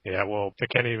comics. Yeah, well, they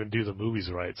can't even do the movies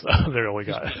right, so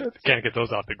they can't get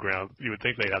those off the ground. You would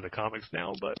think they'd have the comics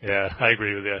now, but yeah, I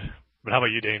agree with you. But how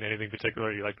about you, Dane? Anything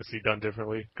particular you'd like to see done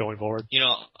differently going forward?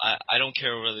 I don't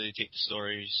care whether they take the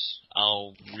stories.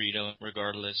 I'll read them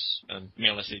regardless.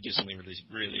 Unless they do something really,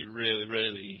 really, really,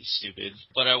 really stupid.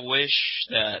 But I wish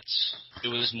that it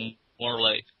was more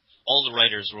like all the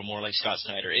writers were more like Scott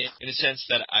Snyder in a sense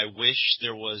that I wish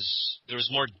there was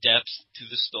more depth to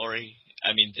the story.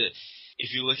 I mean,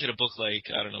 if you look at a book like,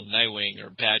 I don't know, Nightwing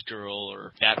or Batgirl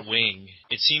or Batwing,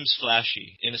 it seems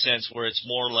flashy in a sense where it's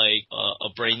more like a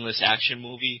brainless action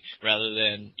movie rather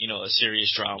than, a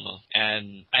serious drama.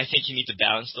 And I think you need to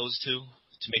balance those two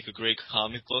to make a great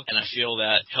comic book. And I feel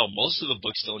that, most of the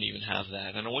books don't even have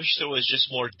that. And I wish there was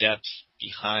just more depth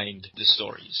behind the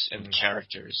stories and the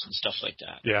characters and stuff like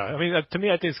that. Yeah, I mean, to me,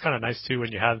 I think it's kind of nice, too,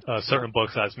 when you have certain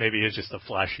books that maybe is just a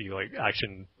flashy,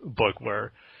 action book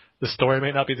where the story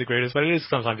may not be the greatest, but it is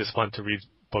sometimes just fun to read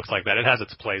books like that. It has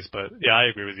its place, but, yeah, I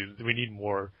agree with you. We need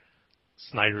more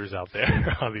Snyders out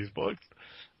there on these books.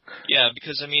 Yeah,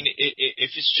 because, I mean, if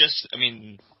it's just, I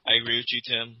mean, I agree with you,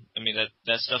 Tim. I mean,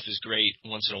 that stuff is great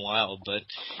once in a while, but,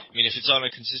 I mean, if it's on a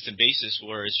consistent basis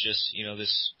where it's just,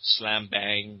 this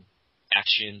slam-bang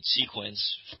action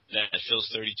sequence that fills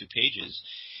 32 pages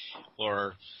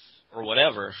or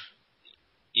whatever,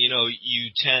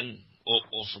 you tend,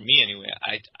 well, for me anyway,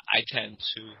 I tend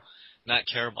to not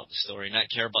care about the story, not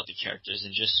care about the characters,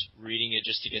 and just reading it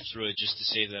just to get through it, just to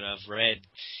say that I've read,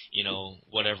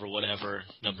 whatever,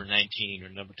 number 19 or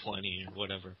number 20 or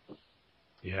whatever.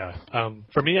 Yeah.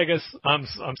 For me, I guess I'm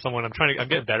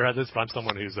getting better at this, but I'm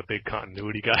someone who's a big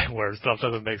continuity guy where stuff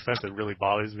doesn't make sense. It really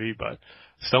bothers me, but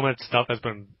so much stuff has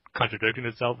been contradicting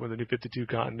itself with the New 52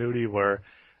 continuity where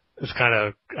it's kind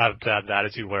of, I have that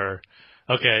attitude where,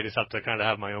 okay, I just have to kind of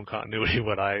have my own continuity,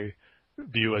 what I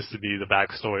view as to be the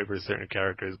backstory for certain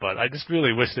characters, but I just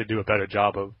really wish they'd do a better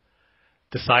job of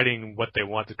deciding what they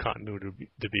want the continuity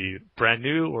to be brand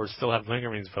new or still have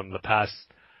lingerings from the past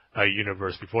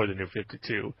universe before the New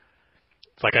 52.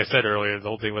 It's like I said earlier, the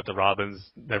whole thing with the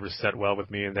Robins never set well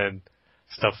with me, and then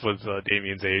stuff with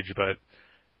Damian's Age,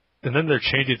 and then they're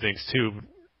changing things too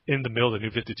in the middle of the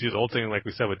New 52. The whole thing, like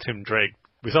we said with Tim Drake,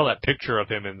 we saw that picture of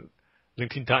him in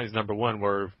Teen Titans #1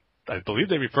 where I believe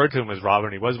they referred to him as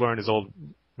Robin. He was wearing his old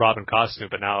Robin costume,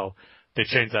 but now they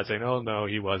changed that, saying, oh, no,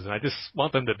 he wasn't. I just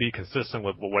want them to be consistent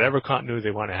with whatever continuity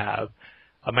they want to have.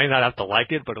 I may not have to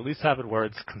like it, but at least have it where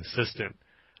it's consistent,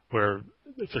 where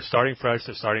if they're starting fresh,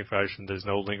 and there's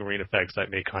no lingering effects that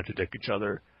may contradict each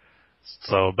other.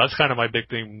 So that's kind of my big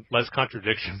thing, less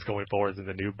contradictions going forward in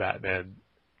the new Batman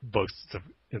books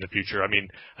in the future. I mean,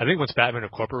 I think once Batman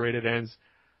Incorporated ends,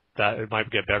 that it might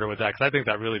get better with that, because I think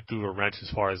that really threw a wrench as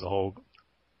far as the whole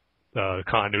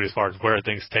continuity, as far as where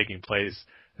things taking place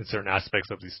in certain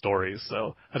aspects of these stories.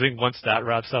 So I think once that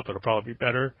wraps up, it'll probably be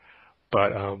better.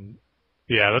 But,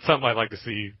 yeah, that's something I'd like to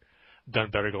see done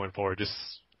better going forward. Just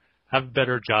have a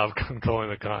better job controlling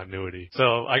the continuity.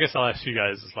 So I guess I'll ask you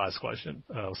guys this last question.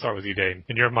 I'll start with you, Dane.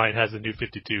 In your mind, has the New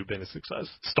 52 been a success,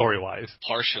 story-wise?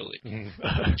 Partially.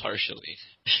 Partially.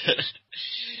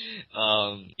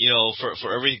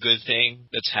 For every good thing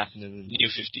that's happened in the New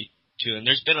 52, and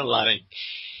there's been a lot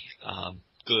of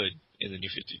good in the New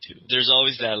 52, there's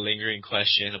always that lingering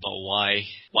question about why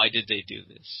did they do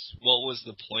this? What was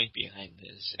the point behind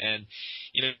this? And,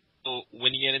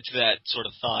 when you get into that sort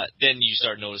of thought, then you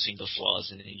start noticing the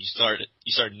flaws in it. You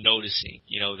start noticing,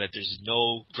 that there's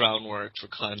no groundwork for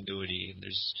continuity, and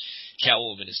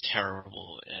Catwoman is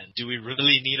terrible, and do we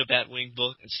really need a Batwing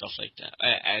book and stuff like that?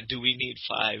 And do we need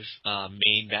 5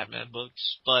 main Batman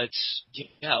books? But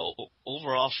yeah,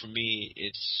 overall for me,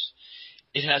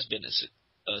 it has been a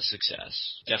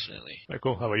success, definitely. Right,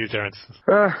 cool. How about you, Terrence?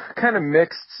 Kind of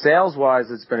mixed. Sales-wise,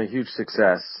 it's been a huge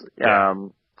success. Yeah.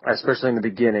 Especially in the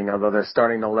beginning, although they're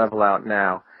starting to level out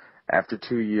now after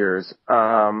 2 years.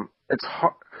 It's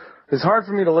hard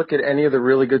for me to look at any of the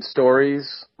really good stories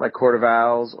like Court of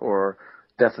Owls or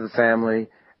Death of the Family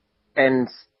and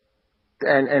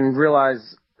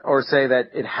realize or say that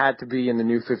it had to be in the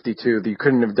New 52, that you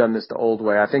couldn't have done this the old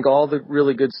way. I think all the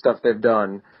really good stuff they've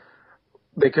done,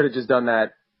 they could have just done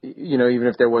that, even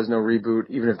if there was no reboot,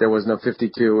 even if there was no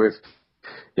 52, if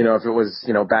it was,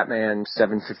 Batman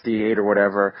 758 or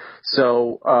whatever.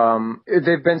 So,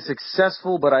 they've been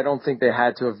successful, but I don't think they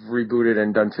had to have rebooted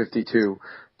and done 52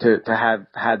 to have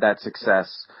had that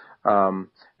success.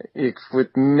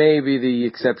 With maybe the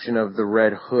exception of the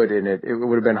Red Hood in it, it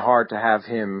would have been hard to have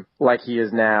him like he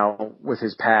is now with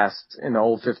his past in the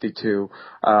old 52.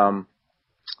 I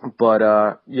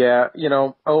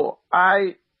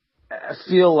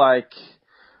feel like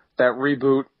that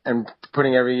reboot and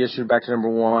putting every issue back to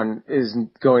 #1 is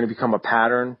going to become a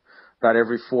pattern. About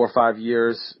every 4 or 5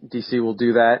 years, DC will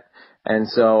do that. And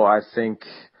so I think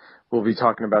we'll be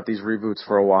talking about these reboots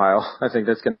for a while. I think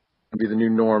that's going be the new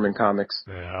norm in comics.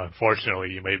 Yeah, unfortunately,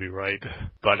 you may be right.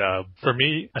 But for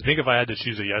me, I think if I had to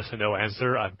choose a yes or no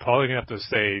answer, I'm probably going to have to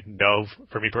say no.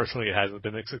 For me personally, it hasn't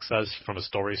been a success from a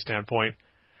story standpoint.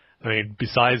 I mean,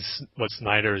 besides what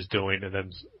Snyder is doing and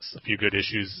then a few good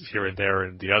issues here and there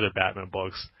in the other Batman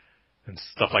books, and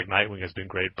stuff like Nightwing has been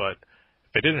great, but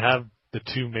if they didn't have the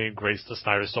two main great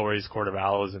Snyder stories, Court of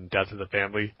Owls and Death of the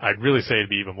Family, I'd really say it'd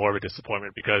be even more of a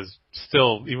disappointment because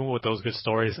still, even with those good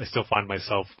stories, I still find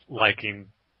myself liking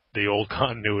the old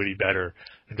continuity better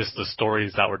and just the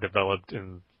stories that were developed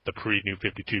in the pre-New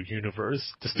 52 universe.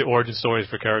 Just the origin stories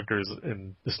for characters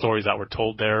and the stories that were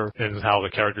told there and how the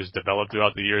characters developed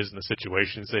throughout the years and the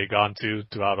situations they got into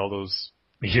throughout all those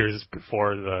years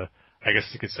before the, I guess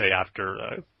you could say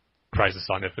after Crisis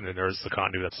on Infinite Earths, the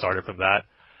continuity that started from that.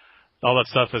 All that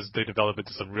stuff as they develop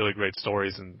into some really great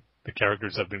stories and the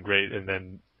characters have been great. And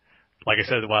then, like I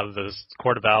said, while the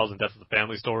Court of Owls and Death of the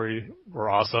Family story were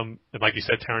awesome, and like you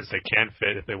said, Terrence, they can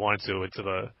fit if they wanted to into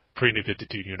the pre-New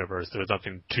 52 universe. There was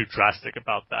nothing too drastic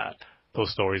about that.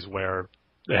 Those stories where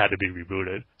they had to be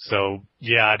rebooted. So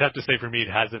yeah, I'd have to say for me,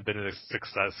 it hasn't been a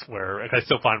success where I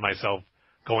still find myself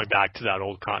going back to that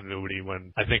old continuity.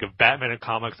 When I think of Batman in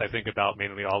comics, I think about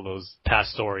mainly all those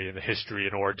past story and the history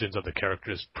and origins of the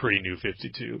characters pre-New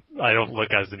 52. I don't look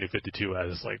at the New 52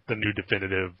 as like the new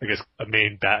definitive, I guess, a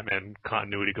main Batman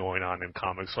continuity going on in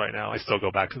comics right now. I still go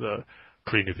back to the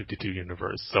pre-New 52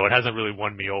 universe. So it hasn't really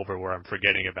won me over where I'm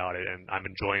forgetting about it and I'm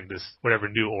enjoying this, whatever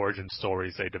new origin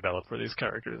stories they develop for these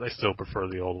characters. I still prefer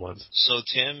the old ones. So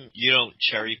Tim, you don't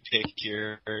cherry pick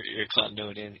your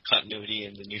continuity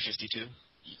in the New 52?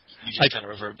 You just kind of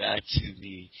revert back to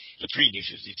the pre-New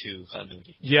 52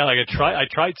 continuity. Yeah, like I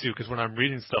try to, because when I'm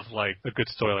reading stuff like a good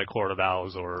story like Court of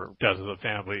Owls or Death of the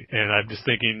Family, and I'm just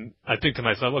thinking, I think to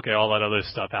myself, okay, all that other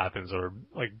stuff happens, or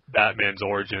like Batman's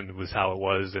origin was how it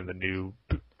was in the new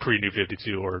pre-New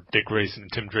 52, or Dick Grayson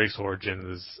and Tim Drake's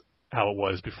origin is how it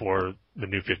was before the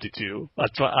New 52.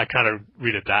 That's why I kind of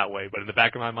read it that way, but in the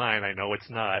back of my mind, I know it's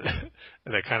not,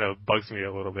 and that kind of bugs me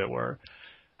a little bit where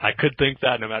I could think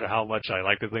that no matter how much I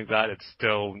like to think that, it's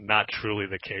still not truly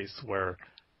the case where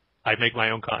I make my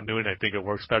own continuity and I think it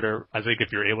works better. I think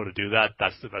if you're able to do that,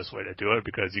 that's the best way to do it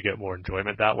because you get more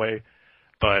enjoyment that way.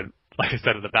 But like I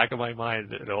said, in the back of my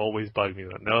mind, it'll always bug me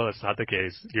that, no, that's not the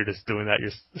case. You're just doing that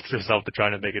yourself to try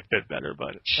to make it fit better,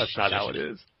 but that's not how it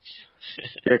is.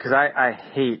 Yeah, because I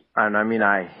hate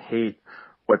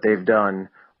what they've done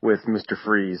with Mr.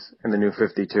 Freeze in the New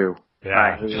 52. Yeah.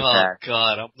 I hate that.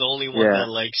 God, I'm the only one that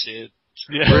likes it.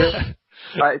 Yeah.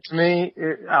 To me,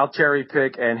 I'll cherry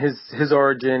pick, and his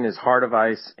origin is Heart of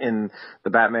Ice in the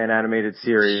Batman animated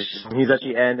series. He's at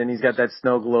the end, and he's got that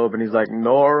snow globe, and he's like,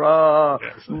 Nora,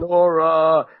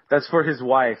 Nora. That's for his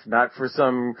wife, not for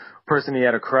some person he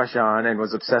had a crush on and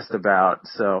was obsessed about.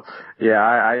 So, yeah,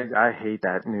 I hate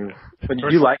that new. But do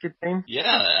you like it, Dane? Yeah,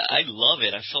 I love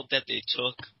it. I felt that they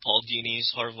took Paul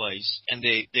Dini's Heart of Ice and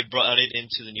they brought it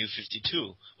into the New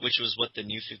 52, which was what the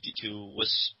New 52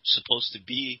 was supposed to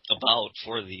be about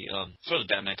for the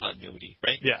Batman continuity,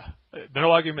 right? Yeah.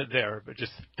 No argument there, but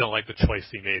just don't like the choice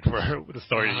he made for the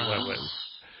story he went with.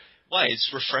 Why? It's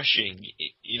refreshing.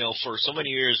 For so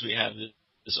many years we have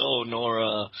this, oh,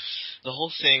 Nora. The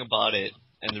whole thing about it,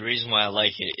 and the reason why I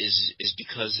like it is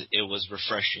because it was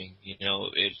refreshing.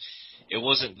 It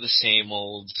wasn't the same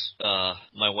old,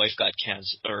 my wife got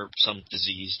cancer or some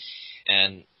disease,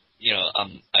 and,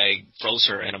 I froze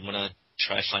her and I'm going to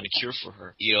try to find a cure for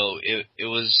her. It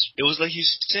was like you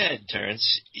said,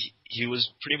 Terrence. He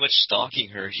was pretty much stalking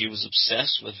her. He was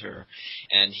obsessed with her.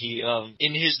 And he,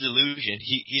 in his delusion,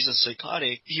 he's a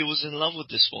psychotic. He was in love with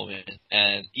this woman.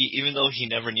 And even though he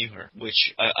never knew her,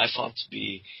 which I found to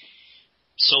be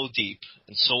so deep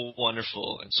and so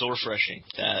wonderful and so refreshing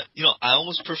that, I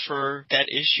almost prefer that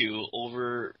issue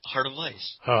over Heart of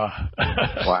Ice. Wow.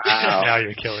 Now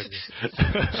you're killing me.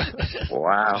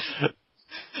 Wow.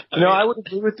 I would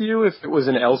agree with you if it was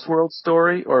an Elseworld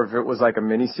story or if it was like a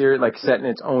miniseries, like set in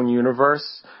its own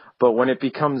universe. But when it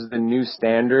becomes the new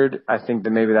standard, I think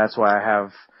that maybe that's why I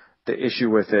have the issue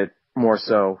with it more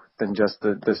so than just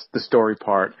the story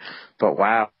part. But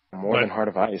wow, more than Heart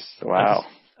of Ice. Wow.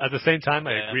 At the same time,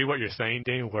 I agree what you're saying,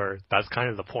 Dane, where that's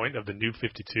kind of the point of the New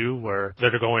 52, where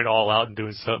they're going all out and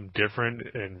doing something different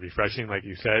and refreshing, like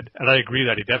you said. And I agree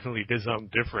that he definitely did something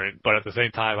different, but at the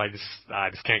same time, I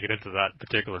just can't get into that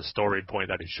particular story point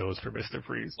that he shows for Mr.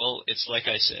 Freeze. Well, it's like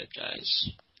I said,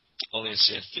 guys. Only a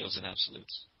Sith deals in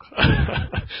absolutes.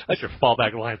 That's your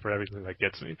fallback line for everything that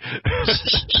gets me.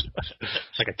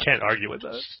 Like, I can't argue with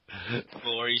that.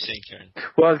 Well, what are you saying, Karen?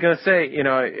 Well, I was going to say, you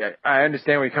know, I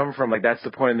understand where you're coming from. Like, that's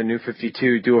the point of the New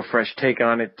 52. Do a fresh take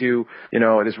on it. Do, you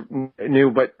know, this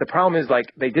new. But the problem is,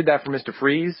 like, they did that for Mr.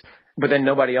 Freeze, but then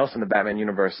nobody else in the Batman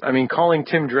universe. I mean, calling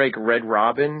Tim Drake Red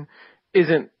Robin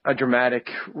isn't a dramatic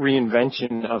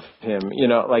reinvention of him. You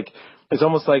know, like, it's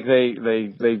almost like they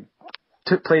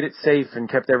played it safe and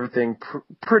kept everything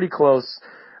pretty close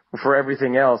for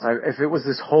everything else. If it was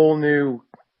this whole new,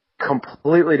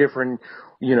 completely different,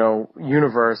 you know,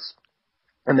 universe,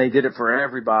 and they did it for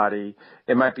everybody,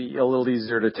 it might be a little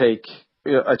easier to take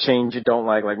a change you don't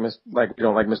like you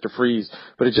don't like Mr. Freeze.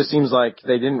 But it just seems like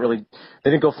they didn't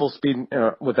go full speed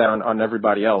with that on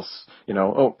everybody else. You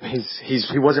know, oh,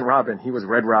 he wasn't Robin, he was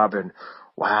Red Robin.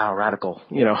 Wow, radical,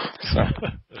 you know.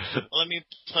 Well, I mean,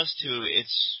 plus too,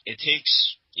 it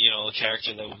takes, you know, a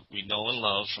character that we know and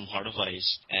love from Heart of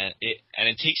Ice, and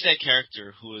it takes that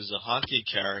character who is a haunted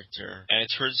character, and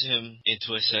it turns him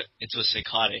into a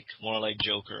psychotic, more like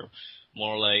Joker,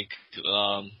 more like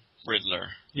Riddler.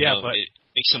 Yeah, you know, but it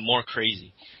makes him more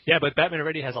crazy. Yeah, but Batman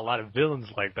already has a lot of villains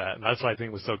like that, and that's what I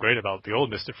think was so great about the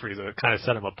old Mr. Freeze. It kind of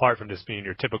set him apart from just being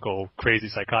your typical crazy,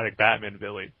 psychotic Batman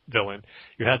villain.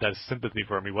 You had that sympathy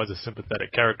for him. He was a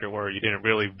sympathetic character where you didn't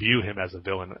really view him as a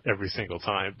villain every single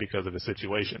time because of the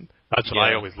situation. That's what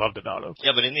I always loved about him.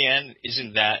 Yeah, but in the end,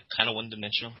 isn't that kind of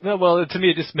one-dimensional? No, well, to me,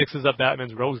 it just mixes up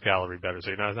Batman's rogues gallery better, so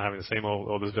you're not having the same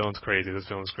old, this villain's crazy, just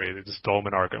stole him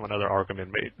an Arkham, another Arkham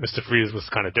inmate. Mr. Freeze was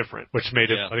kind of different, which made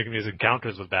it, I think, his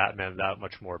encounters with Batman that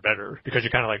much more better, because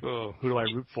you're kind of like, oh, who do I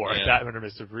root for, Batman or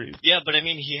Mr. Freeze? Yeah, but I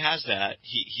mean, he has that.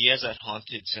 He has that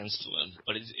haunted sense to him,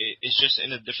 but it's just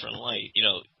in a different light. You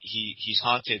know, he's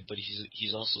haunted, but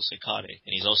he's also psychotic,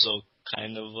 and he's also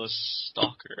kind of a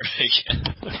stalker, I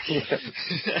guess.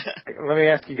 Let me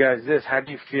ask you guys this. How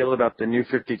do you feel about the New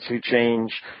 52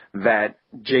 change that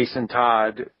Jason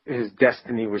Todd, his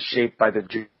destiny was shaped by the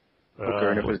Joker,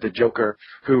 and it was the Joker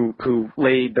who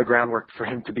laid the groundwork for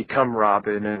him to become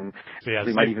Robin, and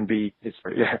he might even be his...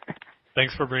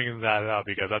 Thanks for bringing that up,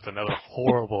 because that's another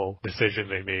horrible decision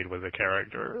they made with the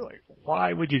character. Like,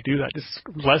 why would you do that? It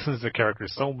just lessens the character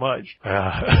so much.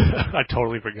 I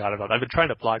totally forgot about it. I've been trying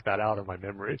to block that out of my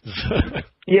memory.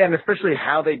 Yeah, and especially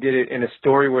how they did it in a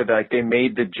story where they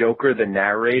made the Joker the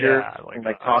narrator, and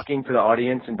talking to the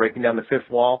audience and breaking down the fifth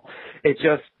wall. It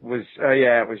just was,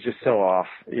 it was just so off.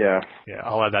 Yeah. Yeah,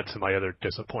 I'll add that to my other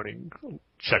disappointing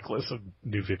checklist of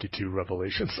New 52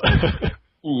 revelations.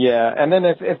 Yeah, and then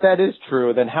if that is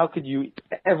true, then how could you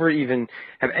ever even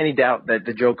have any doubt that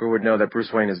the Joker would know that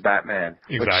Bruce Wayne is Batman?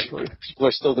 Exactly. People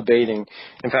are still debating.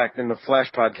 In fact, in the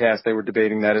Flash podcast, they were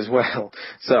debating that as well.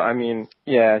 So, I mean,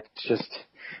 yeah, it just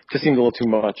seemed a little too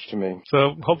much to me.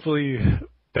 So, hopefully,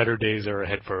 better days are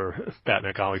ahead for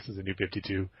Batman Comics in the New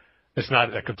 52. It's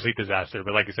not a complete disaster,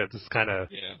 but like I said, it's kind of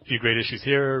a few great issues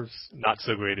here, not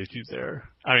so great issues there.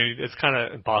 I mean, it's kind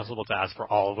of impossible to ask for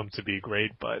all of them to be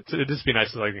great, but it'd just be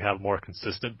nice to have more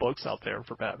consistent books out there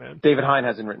for Batman. David Hine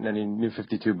hasn't written any New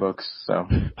 52 books, so.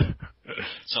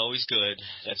 It's always good.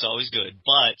 That's always good.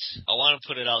 But I want to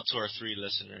put it out to our three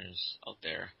listeners out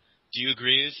there. Do you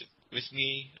agree with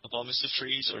me about Mr.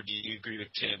 Freeze, or do you agree with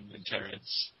Tim and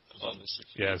Terrence?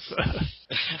 Yes.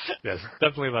 Yes,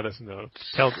 definitely let us know.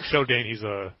 Show Dane he's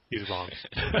wrong.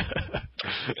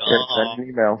 Send an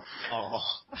email.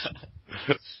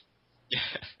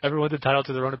 Everyone's entitled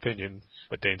to their own opinion,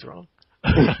 but Dane's wrong.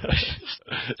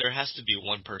 There has to be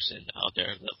one person out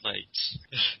there that likes.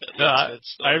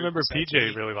 I remember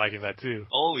PJ really liking that too.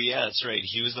 Oh yeah, that's right.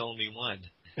 He was the only one.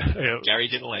 Gary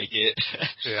didn't like it.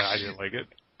 Yeah, I didn't like it.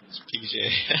 PJ.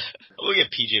 We'll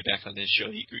get PJ back on this show.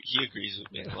 He agrees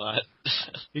with me a lot.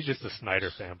 He's just a Snyder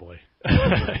fanboy.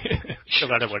 No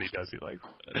matter what he does, he likes.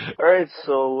 Alright,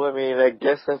 so, I mean, I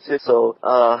guess that's it. So,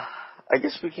 I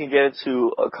guess we can get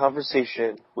into a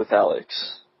conversation with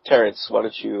Alex. Terrence, why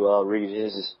don't you read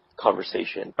his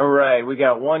conversation? All right, we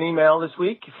got one email this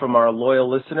week from our loyal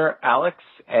listener, Alex,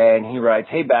 and he writes,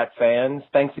 "Hey, Bat fans,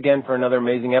 thanks again for another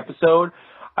amazing episode.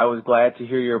 I was glad to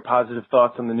hear your positive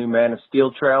thoughts on the new Man of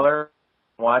Steel trailer.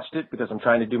 I watched it because I'm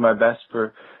trying to do my best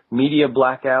for media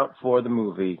blackout for the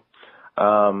movie.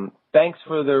 Thanks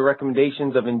for the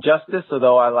recommendations of Injustice.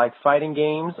 Although I like fighting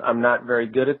games, I'm not very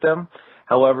good at them.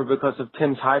 However, because of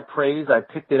Tim's high praise, I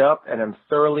picked it up and am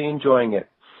thoroughly enjoying it.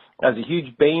 As a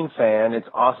huge Bane fan, it's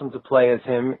awesome to play as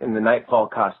him in the Nightfall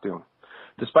costume.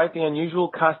 Despite the unusual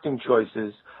costume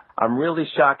choices, I'm really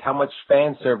shocked how much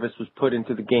fan service was put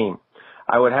into the game.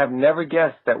 I would have never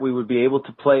guessed that we would be able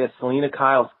to play as Selena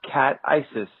Kyle's cat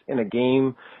Isis in a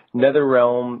game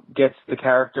NetherRealm gets the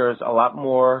characters a lot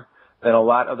more than a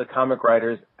lot of the comic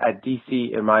writers at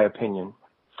DC, in my opinion.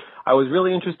 I was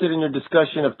really interested in your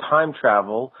discussion of time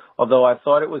travel, although I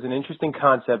thought it was an interesting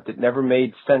concept that never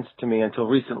made sense to me until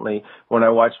recently when I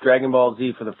watched Dragon Ball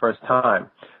Z for the first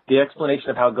time. The explanation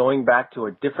of how going back to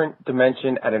a different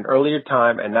dimension at an earlier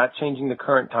time and not changing the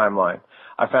current timeline,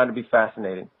 I found to be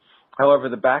fascinating. However,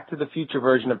 the Back to the Future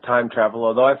version of time travel,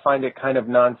 although I find it kind of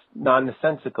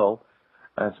nonsensical,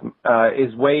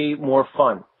 is way more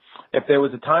fun. If there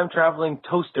was a time-traveling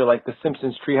toaster like The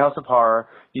Simpsons Treehouse of Horror,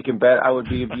 you can bet I would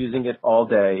be abusing it all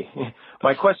day.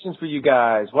 My questions for you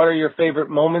guys. What are your favorite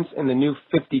moments in the New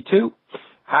 52?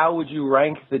 How would you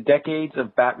rank the decades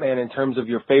of Batman in terms of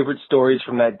your favorite stories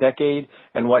from that decade?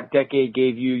 And what decade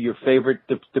gave you your favorite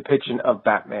depiction of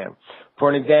Batman? For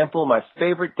an example, my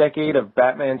favorite decade of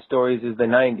Batman stories is the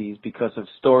 90s because of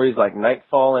stories like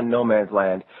Nightfall and No Man's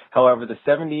Land. However, the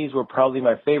 70s were probably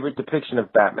my favorite depiction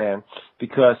of Batman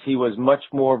because he was much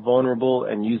more vulnerable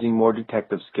and using more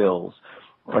detective skills.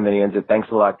 And then he ends it, thanks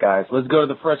a lot, guys. Let's go to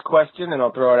the first question, and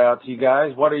I'll throw it out to you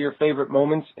guys. What are your favorite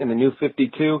moments in the New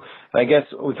 52? And I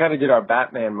guess we kind of did our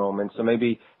Batman moments, so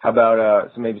maybe how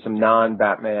about some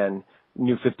non-Batman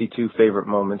New 52 favorite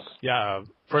moments? Yeah,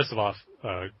 first of all,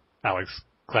 Alex,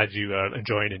 glad you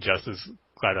enjoyed Injustice.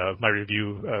 Glad my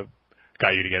review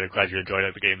got you together. Glad you enjoyed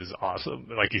it. The game is awesome.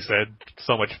 Like you said,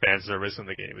 so much fan service in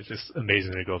the game. It's just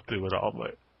amazing to go through it all,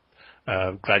 but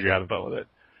glad you're having fun with it.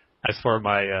 As for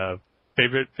my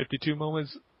favorite 52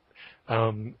 moments,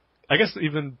 I guess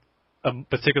even a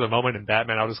particular moment in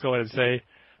Batman, I'll just go ahead and say,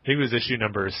 I think it was issue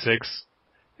number 6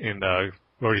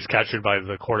 where he's captured by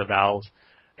the Court of Owls,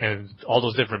 and all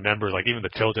those different members, like even the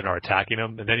children, are attacking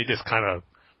him, and then he just kind of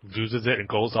loses it and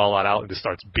goes all out and just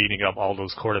starts beating up all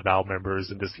those Court of Owl members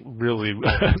and just really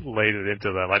laid it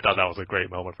into them. I thought that was a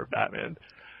great moment for Batman.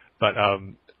 But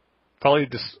probably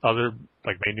just other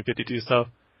like main New 52 stuff.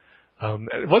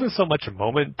 It wasn't so much a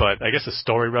moment, but I guess a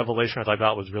story revelation I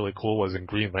thought was really cool was in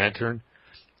Green Lantern,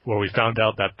 where we found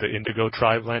out that the Indigo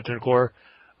Tribe Lantern Corps,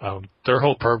 their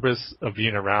whole purpose of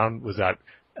being around was that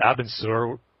Abin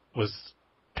Sur was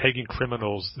taking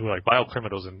criminals who were like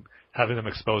biocriminals and having them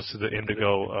exposed to the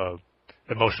Indigo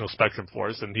emotional spectrum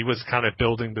force, and he was kind of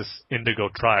building this Indigo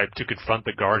Tribe to confront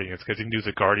the Guardians because he knew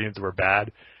the Guardians were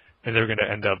bad and they were going to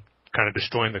end up kind of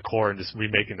destroying the core and just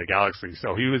remaking the galaxy.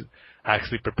 So he was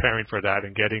actually preparing for that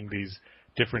and getting these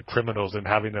different criminals and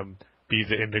having them be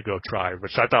the Indigo Tribe,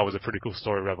 which I thought was a pretty cool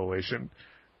story revelation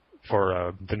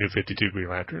for the New 52 Green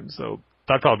Lantern. So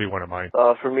that'd probably be one of mine.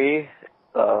 For me,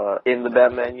 in the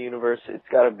Batman universe, it's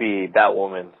got to be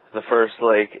Batwoman. The first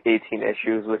 18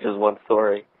 issues, which is one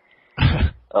story.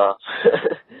 That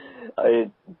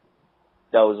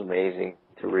was amazing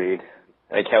to read.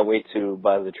 I can't wait to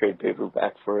buy the trade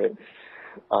paperback for it.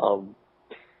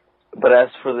 But as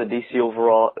for the DC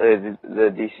overall, the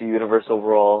DC universe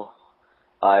overall,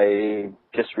 I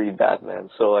just read Batman,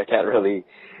 so I can't really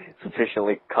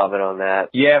sufficiently comment on that.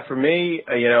 Yeah, for me,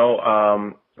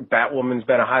 Batwoman's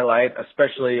been a highlight,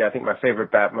 especially I think my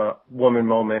favorite Batwoman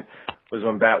moment was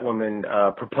when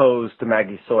Batwoman proposed to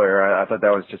Maggie Sawyer. I thought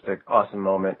that was just an awesome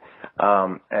moment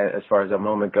as far as that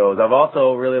moment goes. I've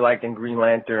also really liked in Green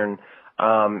Lantern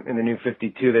in the New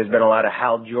 52, there's been a lot of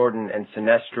Hal Jordan and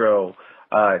Sinestro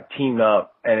teamed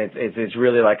up, and it's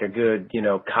really like a good,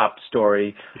 cop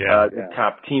story.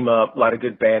 Cop team up, a lot of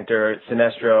good banter.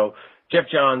 Sinestro, Jeff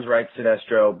Johns writes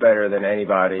Sinestro better than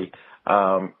anybody.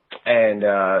 And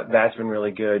that's been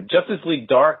really good. Justice League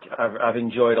Dark, I've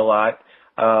enjoyed a lot,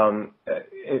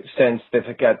 since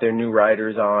they've got their new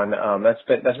writers on.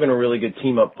 That's been a really good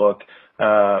team up book.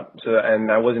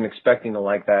 And I wasn't expecting to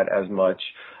like that as much.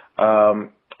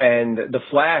 And The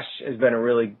Flash has been a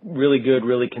really, really good,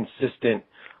 really consistent,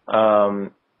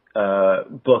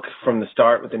 book from the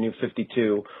start with the New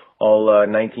 52, all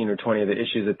 19 or 20 of the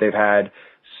issues that they've had.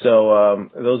 So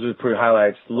those were pretty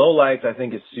highlights. Lowlights, I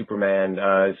think, is Superman.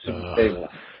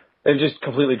 They've just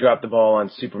completely dropped the ball on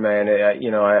Superman.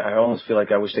 I almost feel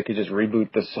like I wish they could just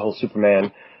reboot this whole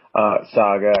Superman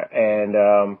saga. And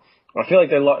I feel like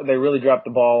they really dropped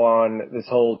the ball on this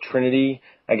whole Trinity.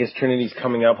 I guess Trinity's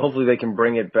coming up. Hopefully they can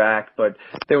bring it back. But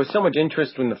there was so much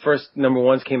interest when the first number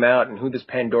ones came out and who this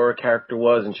Pandora character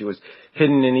was, and she was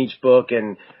hidden in each book.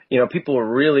 And, people were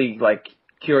really,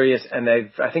 curious, and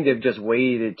I think they've just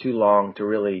waited too long to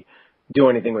really do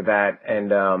anything with that. And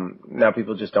now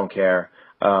people just don't care.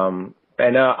 And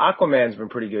Aquaman's been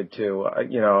pretty good, too.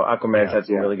 Aquaman's had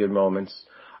some really good moments.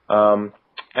 And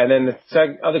then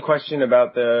the other question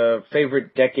about the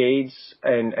favorite decades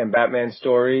and Batman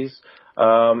stories.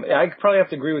 I probably have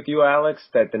to agree with you, Alex,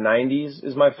 that the 90s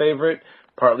is my favorite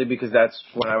partly because that's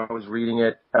when I was reading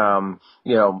it,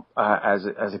 as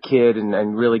a kid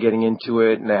and really getting into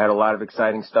it. And they had a lot of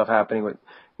exciting stuff happening with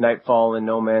Nightfall and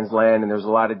No Man's Land, and there's a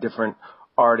lot of different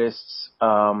artists.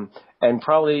 And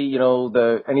probably,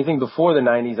 anything before the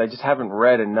 90s, I just haven't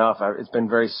read enough. It's been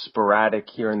very sporadic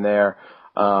here and there.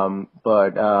 I'll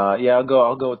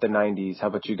go with the 90s. How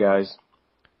about you guys?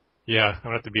 Yeah, I'm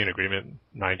gonna have to be in agreement.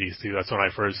 90s too. That's when I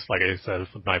first, like I said,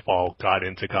 with Nightfall, got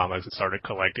into comics and started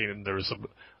collecting, and there was some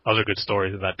other good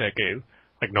stories in that decade,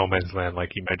 like No Man's Land,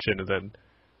 like you mentioned, and then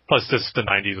plus just the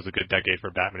 90s was a good decade for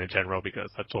Batman in general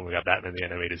because that's when we got Batman the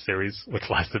Animated Series, which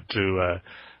lasted to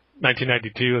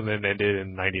 1992 and then ended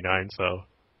in 99. So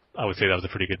I would say that was a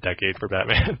pretty good decade for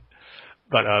Batman.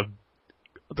 But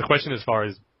the question as far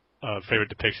as favorite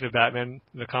depiction of Batman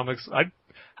in the comics, I'd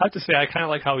have to say I kind of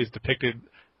like how he's depicted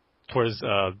towards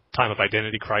time of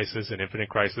Identity Crisis and Infinite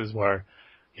Crisis, where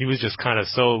he was just kind of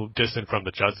so distant from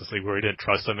the Justice League where he didn't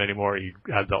trust them anymore. He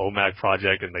had the OMAC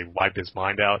project and they wiped his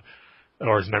mind out,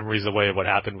 or his memories away of what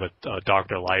happened with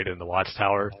Dr. Light and the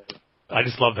Watchtower. I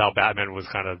just loved how Batman was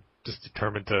kind of just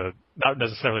determined to not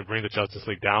necessarily bring the Justice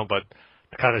League down, but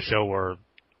to kind of show where,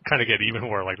 kind of get even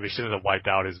where, like, they shouldn't have wiped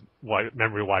out his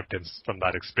memory wiped him from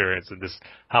that experience, and just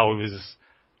how he was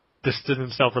distanced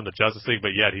himself from the Justice League,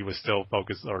 but yet he was still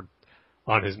focused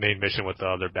on his main mission with the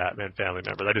other Batman family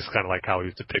members. I just kind of like how he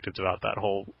was depicted throughout that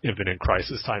whole Infinite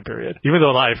Crisis time period. Even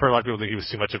though I've heard a lot of people think he was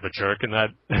too much of a jerk in that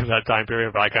time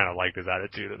period, but I kind of liked his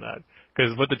attitude in that.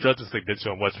 Because what the Justice League did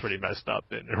to him was pretty messed up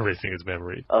in erasing his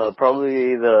memory.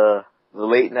 Probably the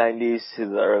late 90s to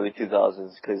the early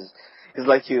 2000s, because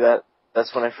like you,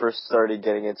 that's when I first started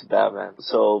getting into Batman.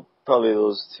 So probably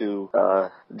those two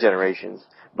generations.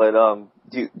 But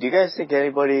do you guys think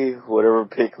anybody would ever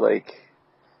pick like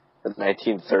the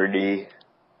 1930,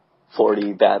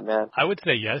 40 Batman? I would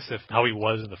say yes, if how he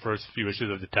was in the first few issues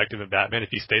of Detective and Batman, if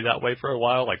he stayed that way for a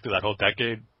while, like through that whole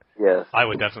decade, yes, I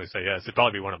would definitely say yes. It'd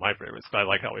probably be one of my favorites. I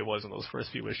like how he was in those first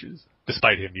few issues,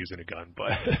 despite him using a gun.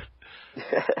 But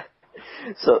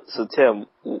so Tim,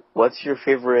 what's your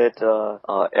favorite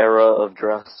era of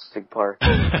Jurassic Park?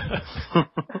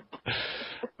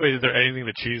 Wait, is there anything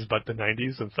to choose but the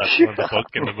 90s, since that's when the book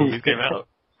and the movies came out?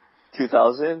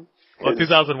 2000? Well,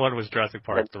 2001 was Jurassic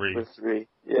Park 3.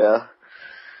 Yeah.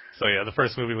 So yeah, the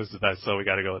first movie was the best, so we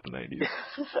gotta go with the 90s.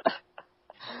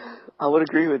 I would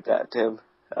agree with that, Tim.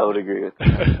 I would agree with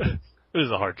that. It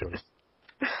was a hard choice.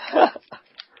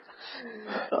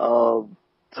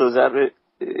 So is that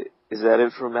it? Is that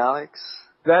it from Alex?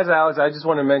 That's Alex. I just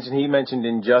want to mention, he mentioned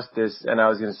Injustice, and I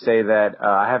was going to say that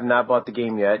I have not bought the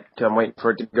game yet. I'm waiting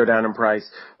for it to go down in price.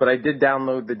 But I did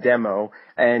download the demo,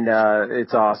 and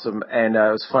it's awesome. And it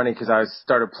was funny because I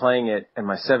started playing it, and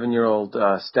my 7-year-old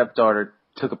stepdaughter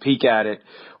took a peek at it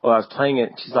while I was playing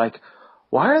it. She's like,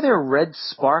 why are there red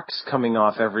sparks coming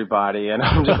off everybody? And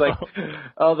I'm just like,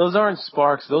 oh, those aren't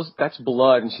sparks. That's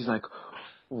blood. And she's like,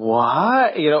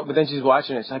 what? But then she's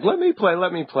watching it. She's like, let me play.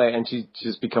 And she's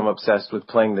just become obsessed with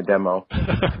playing the demo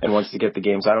and wants to get the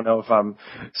game. So I don't know if I'm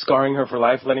scarring her for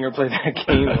life, letting her play that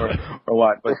game or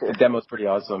what, but the demo's pretty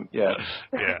awesome. Yeah.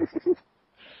 Yeah.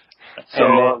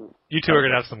 So you two are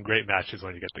going to have some great matches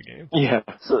when you get the game. Yeah.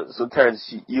 So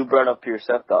Terrence, you brought up your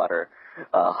stepdaughter.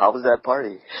 How was that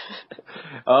party?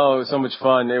 Oh, it was so much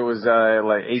fun. It was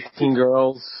like 18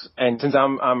 girls, and since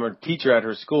I'm a teacher at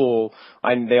her school,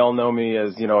 they all know me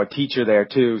as a teacher there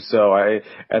too. So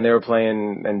they were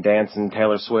playing and dancing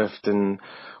Taylor Swift and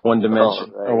One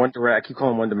Dimension, right. or One Direction. I keep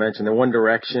calling One Dimension. They're One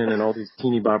Direction and all these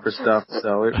teeny bopper stuff.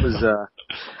 So it was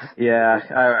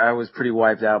I was pretty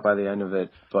wiped out by the end of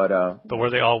it. But were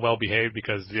they all well behaved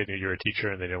because they knew you were a teacher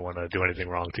and they didn't want to do anything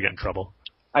wrong to get in trouble?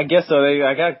 I guess so.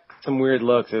 I got some weird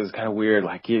looks. It was kind of weird,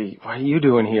 like, what are you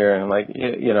doing here? And I'm like,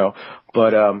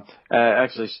 but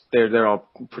actually, they're all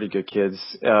pretty good kids.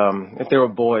 If they were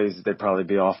boys, they'd probably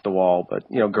be off the wall, but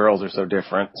girls are so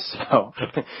different. So,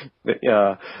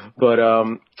 but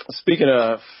speaking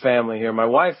of family here, my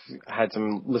wife had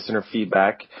some listener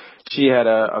feedback. She had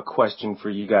a question for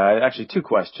you guys, actually 2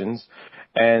 questions.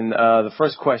 And the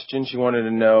first question, she wanted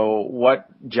to know, what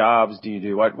jobs do you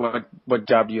do? What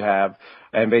job do you have?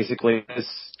 And basically, is this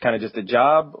kind of just a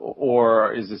job,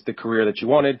 or is this the career that you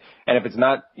wanted? And if it's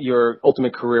not your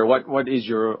ultimate career, what is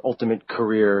your ultimate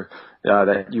career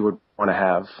that you would want to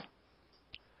have?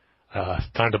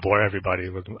 Time to bore everybody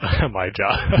with my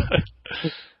job.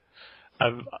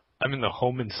 I'm in the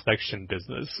home inspection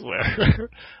business where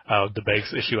the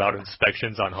banks issue out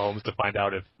inspections on homes to find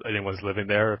out if anyone's living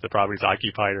there, if the property's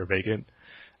occupied or vacant.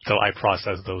 So I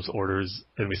process those orders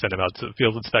and we send them out to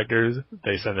field inspectors.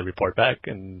 They send the report back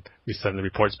and we send the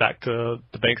reports back to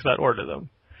the banks that order them.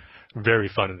 very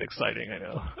fun and exciting, I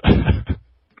know.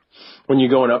 When you're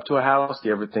going up to a house, do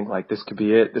you ever think like this could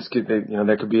be it? This could,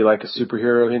 there could be like a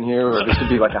superhero in here, or this could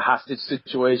be like a hostage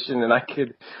situation, and I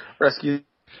could rescue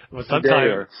Well, the day,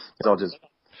 or it's all just.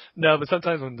 No, but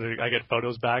sometimes when I get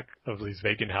photos back of these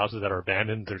vacant houses that are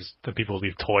abandoned, there's the people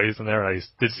leave toys in there. I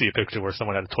did see a picture where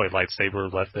someone had a toy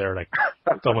lightsaber left there. Like,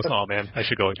 it's almost, oh man, I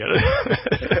should go and get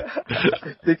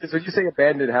it. Because when you say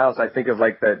abandoned house, I think of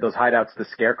like those hideouts the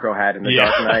Scarecrow had in the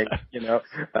Dark Knight.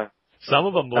 Some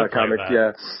of them look comic, like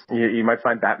that. Yeah. You might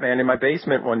find Batman in my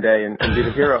basement one day and be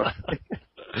the hero.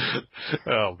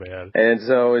 Oh man. And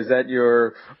so, is that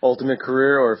your ultimate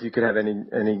career, or if you could have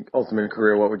any ultimate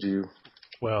career, what would you?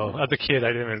 Well, as a kid, I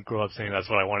didn't even grow up saying that's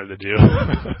what I wanted to do.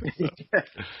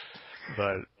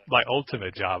 But my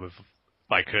ultimate job, if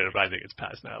I could, but I think it's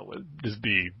past now, would just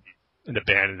be in the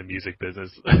band in the music business.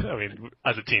 I mean,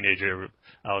 as a teenager,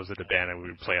 I was in the band and we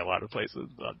would play a lot of places.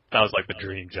 That was like the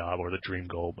dream job or the dream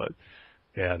goal, but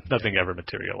yeah, nothing ever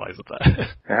materialized with that.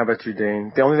 How about you,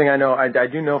 Dane? The only thing I know, I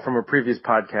do know from a previous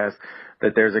podcast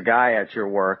that there's a guy at your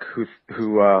work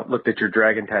who looked at your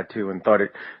dragon tattoo and told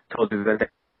you that they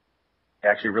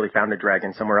actually really found a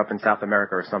dragon somewhere up in South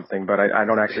America or something, but I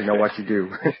don't actually know what you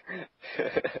do.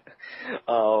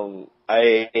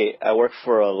 I work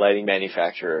for a lighting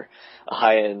manufacturer, a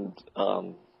high-end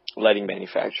lighting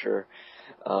manufacturer.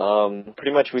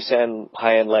 Pretty much we send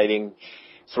high-end lighting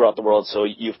throughout the world, so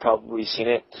you've probably seen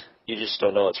it. You just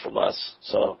don't know it's from us.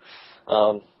 So,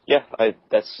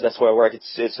 that's where I work.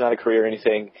 It's not a career or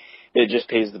anything. It just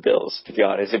pays the bills, to be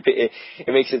honest. It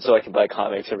makes it so I can buy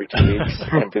comics every 2 weeks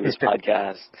and do this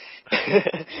podcast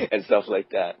and stuff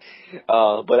like that.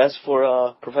 But as for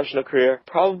a professional career,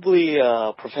 probably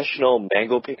a professional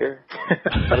mango picker.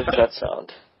 How does that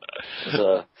sound?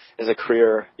 As a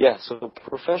career, yeah, so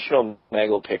professional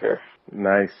mango picker.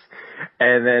 Nice.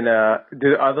 And then,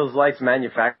 are those lights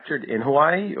manufactured in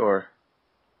Hawaii, or?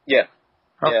 Yeah.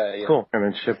 Oh, yeah. Cool. And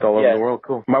then shipped all over the world.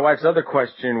 Cool. My wife's other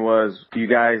question was, do you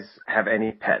guys have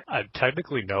any pets? I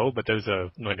technically no, but there's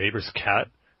my neighbor's cat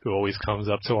who always comes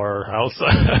up to our house.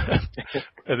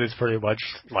 And it's pretty much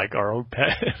like our own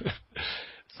pet.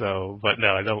 So, but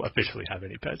no, I don't officially have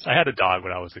any pets. I had a dog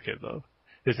when I was a kid, though.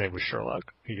 His name was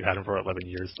Sherlock. He had him for 11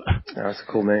 years. That's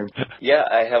a cool name. Yeah,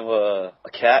 I have a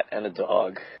cat and a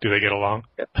dog. Do they get along?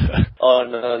 Oh,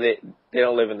 no, they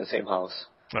don't live in the same house.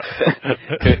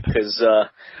 Because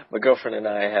my girlfriend and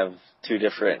I have two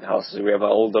different houses. We have an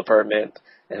old apartment,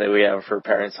 and then we have her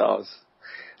parents' house.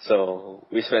 So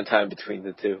we spend time between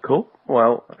the two. Cool.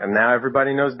 Well, and now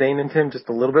everybody knows Dane and Tim just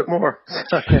a little bit more.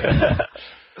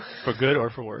 For good or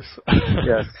for worse.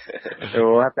 Yes.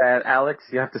 So we'll have to add Alex.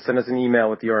 You have to send us an email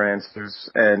with your answers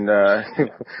and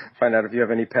find out if you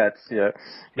have any pets. Yeah.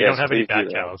 We don't have any bat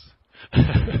cows.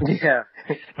 Yeah.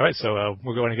 All right, so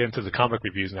we're going to get into the comic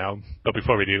reviews now. But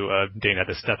before we do, Dane had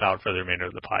to step out for the remainder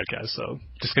of the podcast, so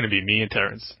just going to be me and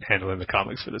Terrence handling the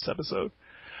comics for this episode.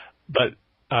 But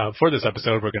for this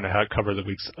episode, we're going to cover the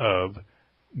weeks of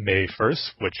May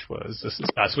 1st, which was this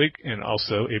past week, and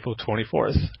also April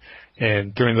 24th.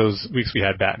 And during those weeks, we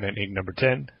had Batman Inc. number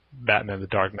 10, Batman The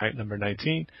Dark Knight number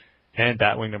 19, and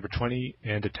Batwing number 20,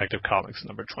 and Detective Comics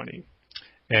number 20.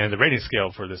 And the rating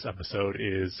scale for this episode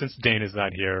is, since Dane is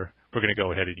not here, we're going to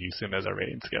go ahead and use him as our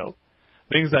rating scale.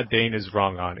 Things that Dane is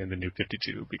wrong on in the New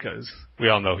 52, because we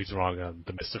all know he's wrong on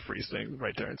the Mr. Freeze thing,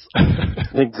 right, Terrence?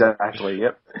 Exactly,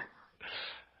 yep.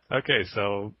 Okay,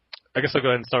 so I guess I'll go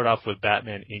ahead and start off with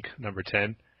Batman Inc. number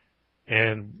 10.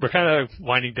 And we're kind of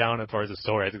winding down as far as the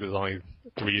story. I think there's only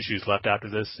 3 issues left after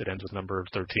this. It ends with number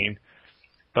 13.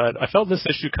 But I felt this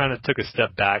issue kind of took a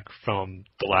step back from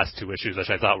the last 2 issues, which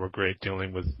I thought were great,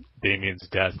 dealing with Damian's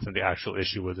death and the actual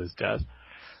issue with his death.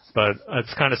 But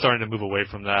it's kind of starting to move away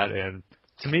from that. And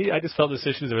to me, I just felt this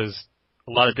issue, there was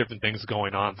a lot of different things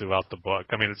going on throughout the book.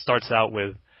 I mean, it starts out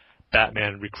with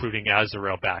Batman recruiting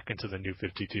Azrael back into the New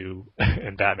 52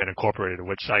 and Batman Incorporated,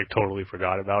 which I totally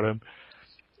forgot about him.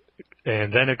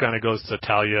 And then it kind of goes to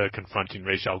Talia confronting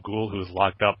Ra's al Ghul, who's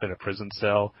locked up in a prison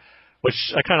cell, which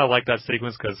I kind of like that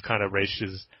sequence because kind of Ra's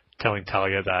is telling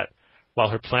Talia that while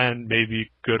her plan may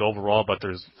be good overall, but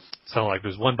there's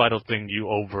one vital thing you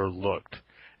overlooked,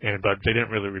 but they didn't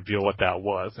really reveal what that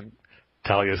was. And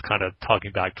Talia's kind of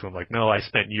talking back to him like, no, I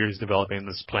spent years developing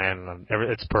this plan, and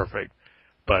it's perfect.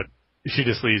 But she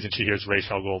just leaves and she hears Ra's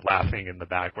al Ghul laughing in the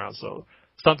background, so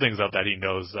something's up that he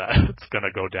knows that it's going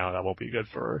to go down. That won't be good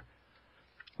for her.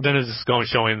 Then it's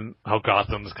just showing how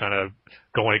Gotham's kind of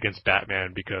going against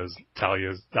Batman because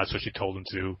that's what she told him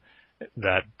to,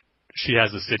 that she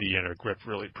has the city in her grip,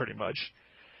 really, pretty much.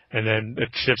 And then it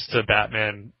shifts to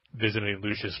Batman visiting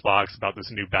Lucius Fox about this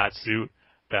new bat suit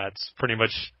that's pretty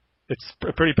much it's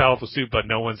a pretty powerful suit, but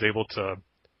no one's able to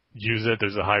use it.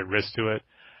 There's a high risk to it,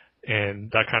 and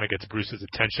that kind of gets Bruce's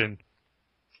attention.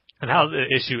 And how the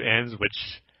issue ends,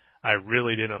 which I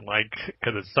really didn't like,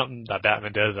 because it's something that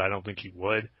Batman does that I don't think he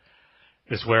would,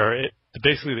 is where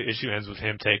basically the issue ends with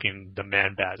him taking the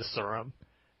Man-Bat serum.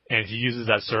 And he uses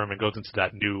that serum and goes into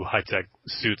that new high-tech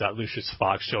suit that Lucius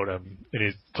Fox showed him.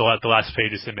 And the last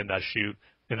page is him in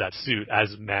that suit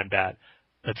as Man-Bat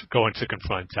that's going to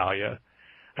confront Talia.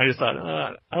 I just thought,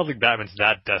 I don't think Batman's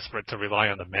that desperate to rely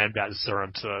on the Man-Bat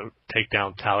serum to take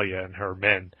down Talia and her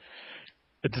men.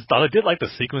 I did like the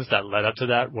sequence that led up to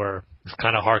that, where it's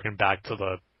kind of harkened back to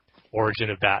the origin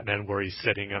of Batman, where he's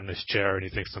sitting on this chair and he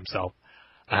thinks to himself,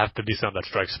 I have to be something that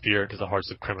strikes fear into the hearts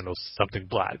of criminals, something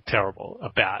black, terrible, a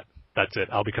bat. That's it.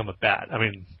 I'll become a bat. I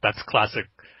mean, that's classic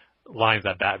lines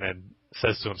that Batman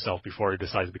says to himself before he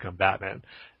decides to become Batman.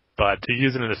 But to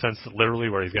use it in a sense literally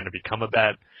where he's going to become a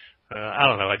bat, I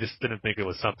don't know. I just didn't think it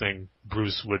was something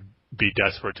Bruce would be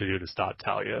desperate to do to stop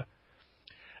Talia.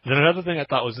 And then another thing I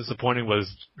thought was disappointing was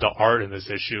the art in this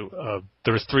issue.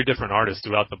 There was 3 different artists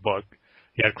throughout the book.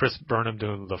 You had Chris Burnham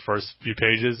doing the first few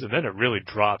pages, and then it really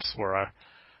drops where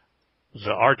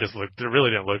the art really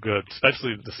didn't look good,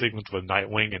 especially the sequence with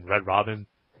Nightwing and Red Robin.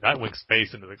 Nightwing's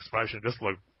face and his expression just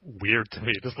looked weird to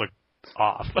me. It just looked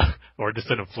off, or it just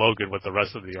didn't flow good with the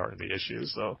rest of the art in the issue.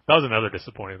 So that was another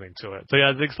disappointing thing to it. So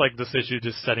yeah, I think like this issue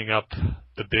just setting up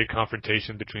the big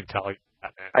confrontation between Talia and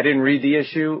Batman. I didn't read the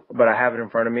issue, but I have it in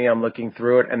front of me. I'm looking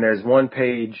through it, and there's one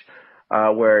page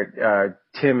where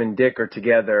Tim and Dick are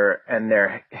together, and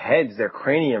their heads, their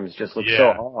craniums just look so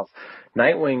off.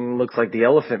 Nightwing looks like the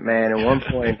Elephant Man at one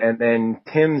point, and then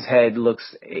Tim's head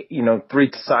looks,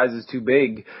 3 sizes too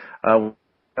big,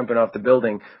 jumping off the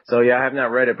building. So yeah, I have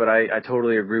not read it, but I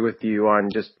totally agree with you on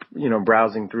just,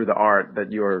 browsing through the art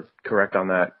that you're correct on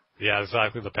that. Yeah,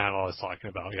 exactly the panel I was talking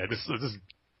about. Yeah, this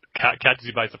catches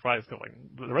you by surprise. Like,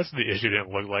 the rest of the issue didn't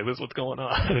look like this. What's going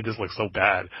on? It just looks so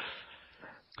bad.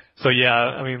 So yeah,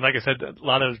 I mean, like I said, a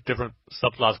lot of different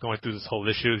subplots going through this whole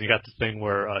issue. You got the thing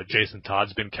where Jason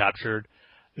Todd's been captured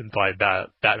by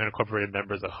Batman Incorporated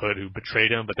members of Hood who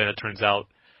betrayed him, but then it turns out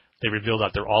they reveal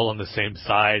that they're all on the same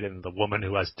side, and the woman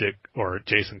who has Dick or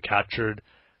Jason captured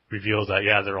reveals that,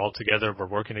 yeah, they're all together, we're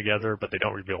working together, but they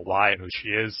don't reveal why and who she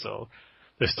is, so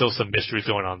there's still some mysteries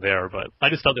going on there. But I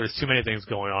just thought there was too many things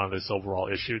going on in this overall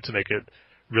issue to make it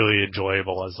really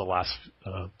enjoyable as the last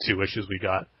 2 issues we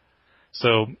got.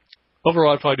 So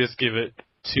overall, I'd probably just give it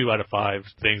 2 out of 5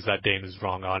 things that Dane is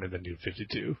wrong on in the New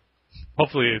 52.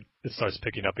 Hopefully it starts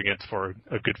picking up again for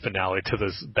a good finale to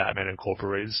this Batman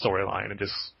Incorporated storyline and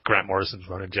just Grant Morrison's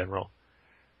run in general.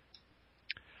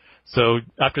 So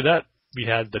after that, we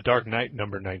had The Dark Knight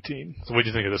number 19. So what did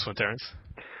you think of this one, Terrence?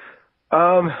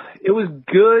 It was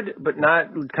good, but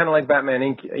not kind of like Batman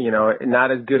Inc.,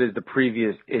 not as good as the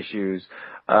previous issues.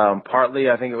 Partly,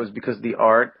 I think it was because of the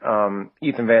art.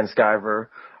 Ethan Van Sciver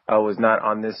was not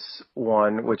on this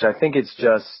one, which I think it's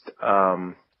just,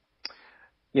 I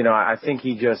think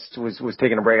he just was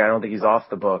taking a break. I don't think he's off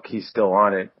the book. He's still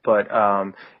on it. But,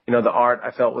 the art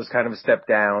I felt was kind of a step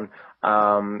down.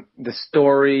 The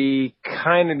story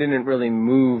kind of didn't really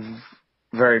move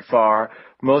very far.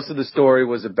 Most of the story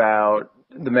was about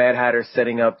the Mad Hatter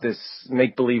setting up this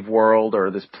make-believe world or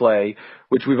this play,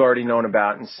 which we've already known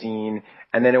about and seen.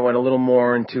 And then it went a little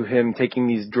more into him taking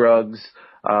these drugs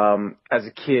as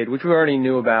a kid, which we already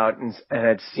knew about and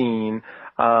had seen.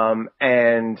 And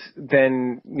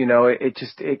then,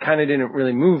 it kind of didn't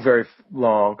really move very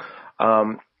long.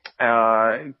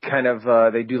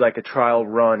 They do like a trial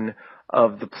run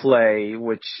of the play,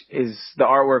 which is, the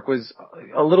artwork was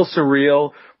a little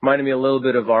surreal, reminded me a little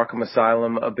bit of Arkham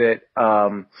Asylum a bit.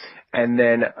 And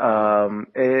then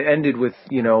it ended with,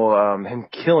 him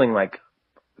killing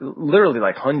literally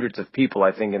hundreds of people,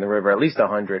 I think, in the river, at least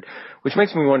 100, which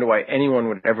makes me wonder why anyone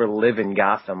would ever live in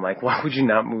Gotham. Like, why would you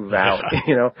not move out?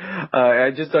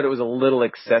 I just thought it was a little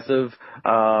excessive.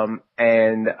 I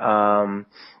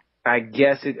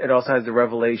guess it also has the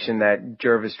revelation that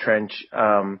Jervis Trench,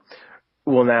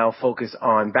 will now focus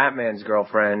on Batman's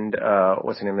girlfriend,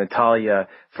 what's her name, Natalia,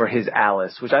 for his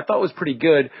Alice, which I thought was pretty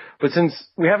good. But since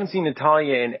we haven't seen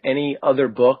Natalia in any other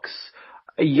books,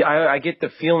 I get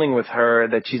the feeling with her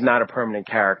that she's not a permanent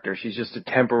character. She's just a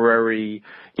temporary,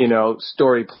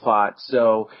 story plot.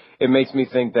 So it makes me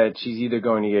think that she's either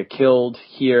going to get killed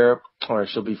here, or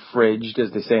she'll be fridged,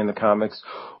 as they say in the comics,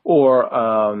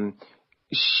 or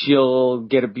she'll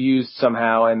get abused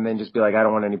somehow and then just be like, I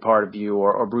don't want any part of you,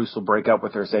 or Bruce will break up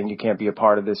with her saying you can't be a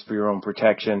part of this for your own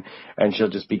protection, and she'll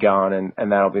just be gone,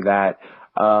 and that'll be that.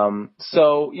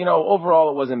 So, overall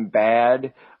it wasn't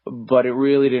bad. but it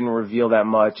really didn't reveal that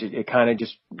much. It kind of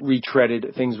just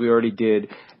retreaded things we already did,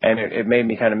 and it made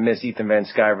me kind of miss Ethan Van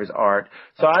Sciver's art.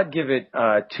 So I'd give it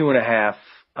 2.5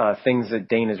 things that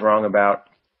Dane is wrong about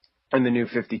in the New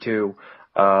 52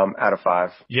 out of 5.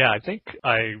 Yeah, I think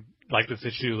I like this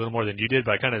issue a little more than you did,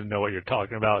 but I kind of know what you're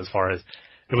talking about as far as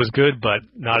it was good, but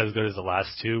not as good as the last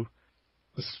two,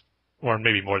 or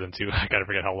maybe more than two. I kind of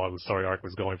forget how long the story arc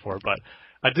was going for, but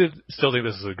I did still think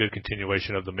this is a good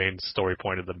continuation of the main story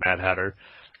point of the Mad Hatter.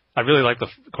 I really like the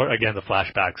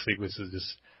flashback sequences.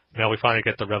 Just, we finally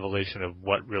get the revelation of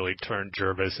what really turned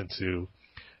Jervis into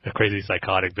a crazy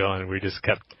psychotic villain. We just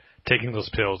kept taking those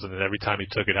pills, and then every time he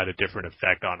took it had a different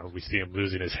effect on him. We see him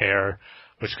losing his hair,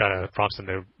 which kind of prompts him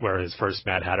to wear his first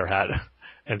Mad Hatter hat,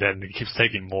 and then he keeps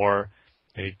taking more,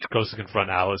 and he goes to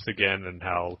confront Alice again, and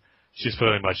how she's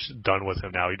pretty much done with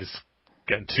him now. He just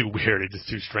getting too weird. He's just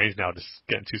too strange now, just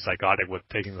getting too psychotic with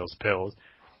taking those pills.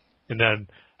 And then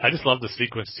I just love the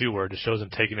sequence, too, where it just shows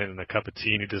him taking it in a cup of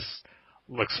tea, and he just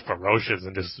looks ferocious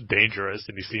and just dangerous,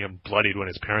 and you see him bloodied when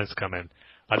his parents come in.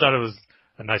 I thought it was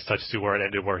a nice touch, too, where it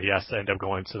ended, where he has to end up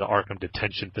going to the Arkham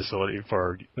detention facility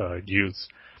for youths.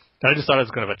 And I just thought it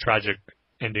was kind of a tragic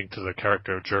ending to the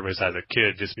character of Jervis as a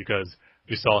kid, just because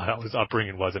we saw how his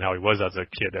upbringing was and how he was as a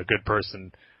kid, a good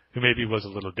person who maybe was a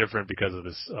little different because of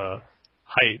his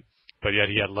height, but yet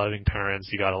he had loving parents,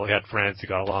 he had friends, he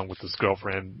got along with his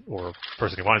girlfriend, or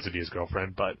person he wanted to be his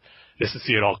girlfriend, but just to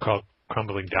see it all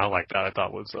crumbling down like that, I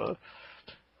thought was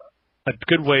a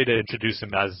good way to introduce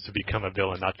him as to become a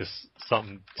villain, not just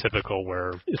something typical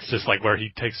where it's just like where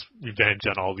he takes revenge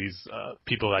on all these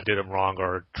people that did him wrong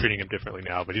or treating him differently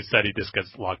now, but he said he just gets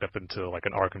locked up into like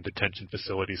an Arkham detention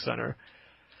facility center.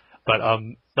 But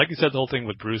like you said, the whole thing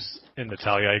with Bruce and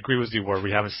Natalia, I agree with you where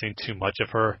we haven't seen too much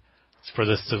of her. For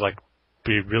this to like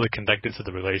be really connected to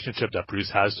the relationship that Bruce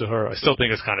has to her, I still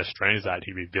think it's kind of strange that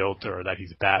he revealed to her that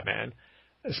he's Batman.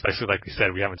 Especially like you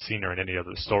said, we haven't seen her in any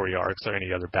other story arcs or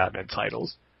any other Batman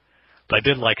titles. But I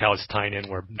did like how it's tying in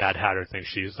where Mad Hatter thinks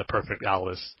she's the perfect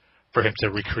Alice for him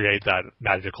to recreate that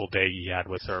magical day he had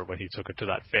with her when he took her to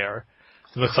that fair.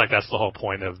 It looks like that's the whole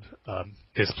point of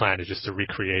his plan, is just to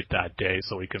recreate that day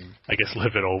so he can, I guess,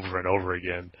 live it over and over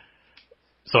again.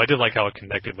 So I did like how it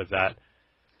connected with that.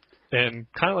 And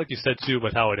kind of like you said, too,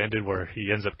 with how it ended where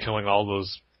he ends up killing all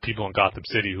those people in Gotham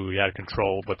City who he had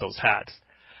control with those hats.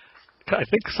 I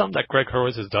think something that Greg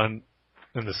Hurwitz has done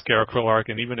in the Scarecrow arc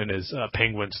and even in his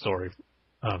Penguin story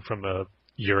from a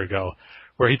year ago,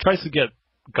 where he tries to get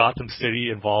Gotham City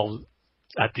involved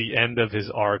at the end of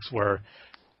his arcs where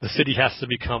the city has to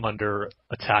become under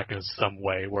attack in some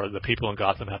way, where the people in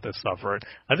Gotham have to suffer it.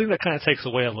 I think that kind of takes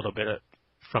away a little bit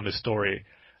from his story.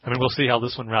 I mean, we'll see how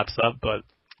this one wraps up, but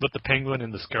with the Penguin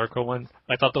and the Scarecrow one,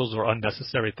 I thought those were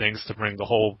unnecessary things to bring the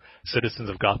whole citizens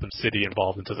of Gotham City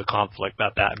involved into the conflict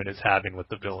that Batman is having with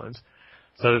the villains.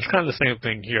 So it's kind of the same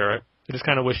thing here. I just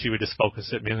kind of wish he would just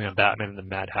focus it mainly on Batman and the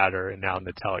Mad Hatter and now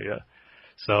Natalia.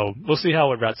 So we'll see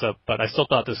how it wraps up, but I still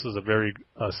thought this was a very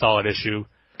solid issue.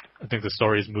 I think the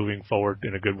story is moving forward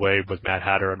in a good way with Mad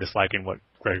Hatter. I'm just liking what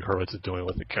Greg Hurwitz is doing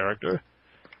with the character.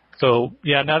 So,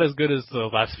 yeah, not as good as the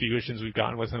last few issues we've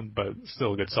gotten with him, but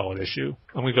still a good, solid issue.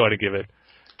 I'm going to go ahead and give it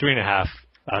 3.5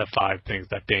 out of 5 things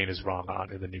that Dane is wrong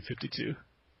on in the New 52.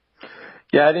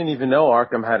 Yeah, I didn't even know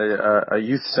Arkham had a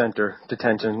youth center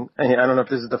detention. I don't know if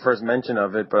this is the first mention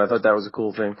of it, but I thought that was a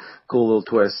cool thing, cool little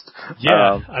twist.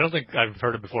 Yeah, I don't think I've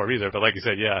heard it before either, but like you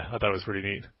said, yeah, I thought it was pretty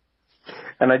neat.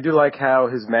 And I do like how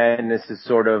his madness is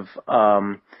sort of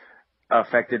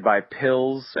affected by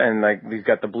pills, and like we've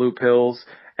got the blue pills.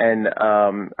 And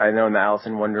I know in the Alice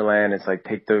in Wonderland, it's like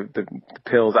take the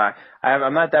pills.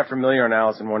 I'm not that familiar on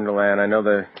Alice in Wonderland. I know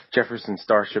the Jefferson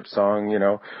Starship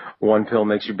song, one pill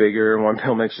makes you bigger, one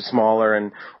pill makes you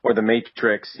smaller, or the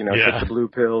Matrix, take the blue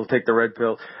pill, take the red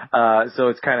pill. So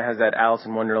it's kind of has that Alice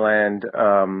in Wonderland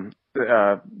kind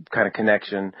of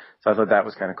connection. So I thought that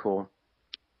was kind of cool.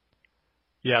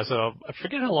 Yeah, so I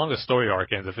forget how long the story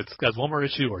arc ends, if it's got one more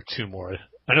issue or 2 more.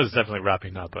 I know it's definitely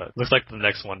wrapping up, but it looks like the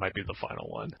next one might be the final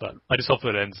one. But I just hope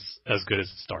it ends as good as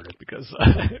it started because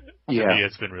to me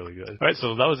it's been really good. All right,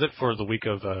 so that was it for the week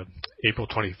of April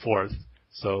 24th.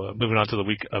 So moving on to the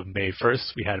week of May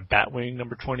 1st, we had Batwing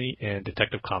number 20 and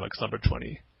Detective Comics number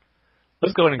 20.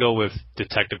 Let's go ahead and go with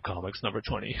Detective Comics number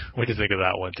 20. What do you think of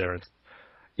that one, Terrence?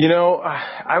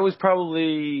 I was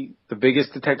probably the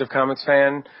biggest Detective Comics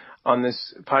fan on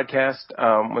this podcast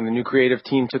when the new creative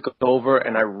team took over,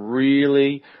 and I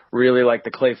really, really like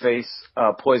the Clayface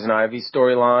Poison Ivy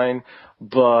storyline,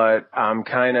 but I'm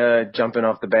kind of jumping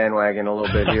off the bandwagon a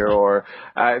little bit here.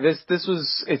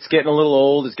 It's getting a little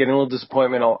old. It's getting a little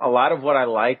disappointment. A lot of what I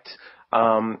liked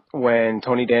when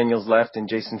Tony Daniels left and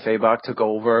Jason Fabok took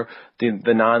over,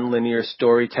 the non-linear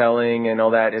storytelling and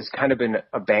all that has kind of been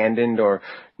abandoned or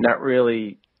not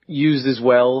really used as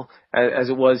well as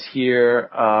it was here.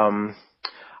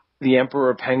 The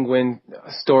Emperor Penguin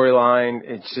storyline,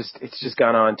 it's just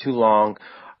gone on too long.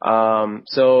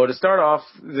 So to start off,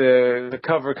 the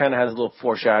cover kind of has a little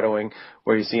foreshadowing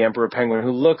where you see Emperor Penguin,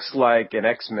 who looks like an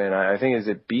X-Men. I think, is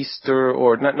it Beast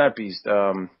or not Beast?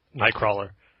 Nightcrawler.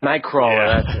 Nightcrawler,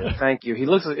 Yeah. that's it. Thank you. He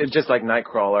looks just like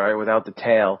Nightcrawler, right, without the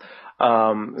tail. So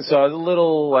I was a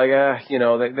little like,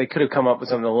 they could have come up with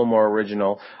something a little more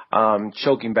original,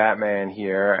 choking Batman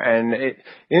here. And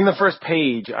in the first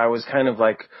page, I was kind of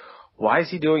like, why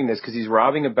is he doing this? Because he's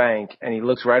robbing a bank, and he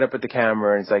looks right up at the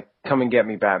camera, and he's like, come and get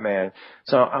me, Batman.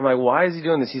 So I'm like, why is he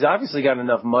doing this? He's obviously got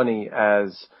enough money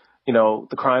as,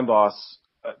 the crime boss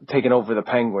taking over the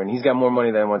Penguin. He's got more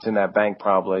money than what's in that bank,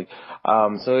 probably.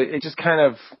 So it just kind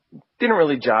of didn't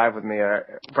really jive with me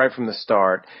right from the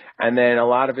start. And then a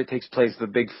lot of it takes place, the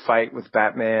big fight with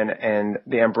Batman and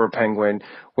the Emperor Penguin,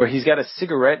 where he's got a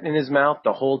cigarette in his mouth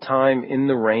the whole time in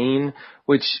the rain,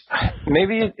 which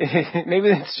maybe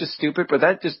it's just stupid, but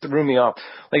that just threw me off.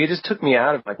 Like, it just took me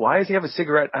out of, like, why does he have a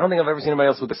cigarette? I don't think I've ever seen anybody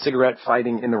else with a cigarette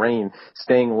fighting in the rain,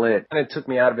 staying lit. And it took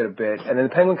me out of it a bit. And then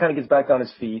the Penguin kind of gets back on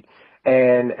his feet,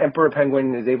 and Emperor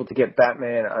Penguin is able to get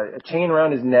Batman a chain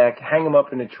around his neck, hang him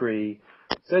up in a tree,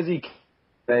 says he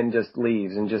then just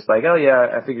leaves and just like, oh yeah,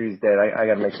 I figure he's dead. I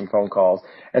got to make some phone calls.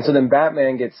 And so then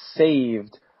Batman gets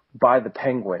saved by the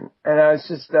Penguin. And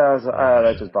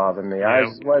that just bothered me.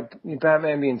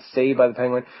 Batman being saved by the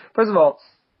Penguin? First of all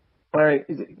right,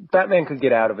 Batman could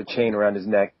get out of a chain around his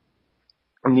neck.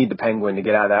 I need the Penguin to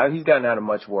get out of that. He's gotten out of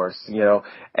much worse,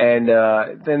 And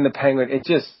then the Penguin,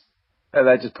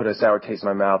 that just put a sour taste in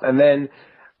my mouth. And then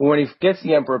when he gets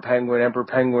the Emperor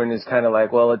Penguin is kind of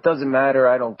like, well, it doesn't matter.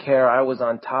 I don't care. I was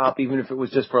on top, even if it was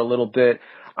just for a little bit.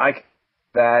 And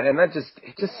it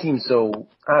just seems so,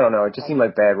 I don't know. It just seemed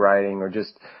like bad writing, or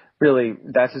just really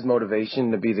that's his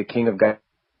motivation, to be the king of guys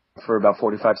for about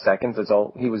 45 seconds. That's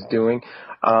all he was doing.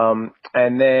 And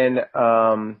then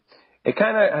it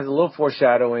kind of has a little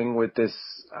foreshadowing with this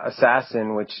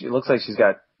assassin, which it looks like she's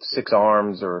got 6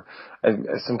 arms or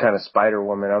some kind of Spider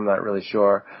Woman. I'm not really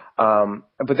sure.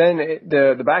 But then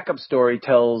the backup story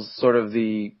tells sort of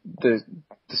the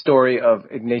story of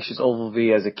Ignatius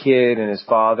Ogilvy as a kid and his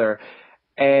father.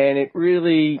 And it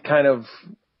really kind of,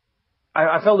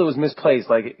 I felt it was misplaced.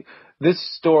 Like, this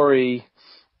story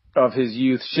of his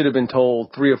youth should have been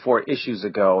told 3 or 4 issues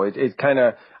ago. It kind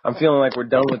of, I'm feeling like we're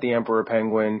done with the Emperor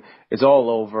Penguin. It's all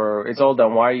over. It's all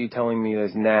done. Why are you telling me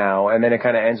this now? And then it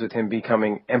kind of ends with him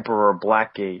becoming Emperor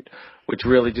Blackgate, which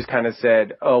really just kind of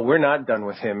said, oh, we're not done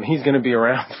with him. He's going to be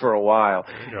around for a while,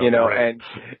 right. And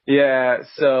yeah,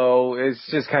 so it's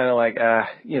just kind of like,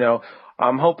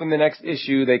 I'm hoping the next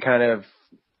issue they kind of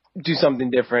do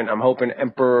something different. I'm hoping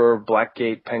Emperor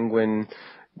Blackgate Penguin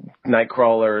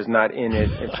Nightcrawler is not in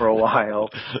it for a while.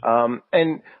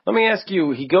 And let me ask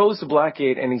you, he goes to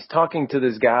Blackgate and he's talking to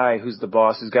this guy who's the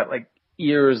boss, who's got like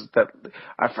ears that,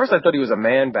 at first I thought he was a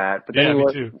man bat, but then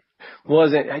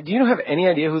wasn't. Do you have any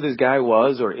idea who this guy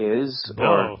was or is?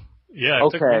 No. Yeah,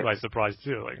 it took me by surprise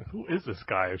too. Like, who is this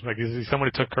guy? Like, is he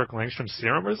someone who took Kirk Langstrom's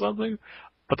serum or something?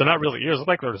 But they're not really ears. They look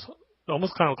like they're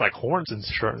almost kind of look like horns and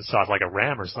stuff, like a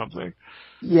ram or something.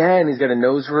 Yeah, and he's got a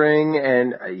nose ring,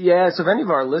 and so if any of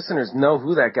our listeners know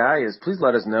who that guy is, please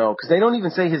let us know, because they don't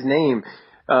even say his name.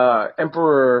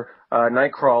 Emperor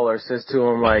Nightcrawler says to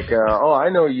him, like, oh, I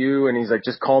know you, and he's like,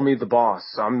 just call me the boss.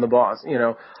 I'm the boss,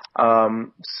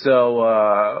 So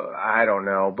I don't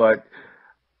know, but,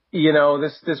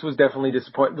 this was definitely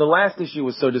disappointing. The last issue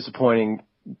was so disappointing,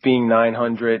 being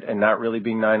 900 and not really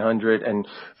being 900, and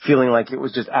feeling like it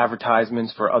was just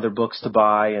advertisements for other books to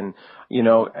buy. And,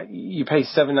 you pay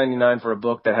 $7.99 for a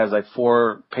book that has like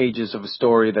 4 pages of a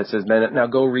story that says, now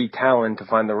go read Talon to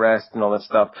find the rest and all that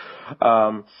stuff.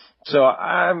 So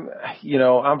I'm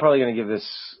probably going to give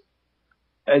this,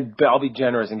 I'll be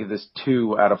generous and give this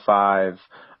 2 out of 5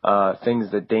 things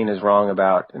that Dana's wrong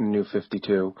about in the New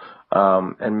 52.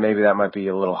 And maybe that might be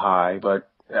a little high, but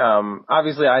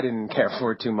obviously I didn't care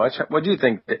for it too much. What do you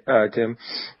think, Tim?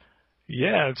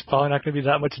 Yeah, it's probably not going to be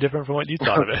that much different from what you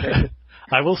thought of it.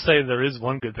 I will say there is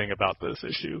one good thing about this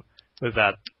issue, is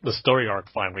that the story arc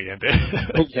finally ended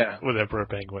with Emperor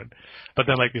Penguin. But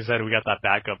then, like you said, we got that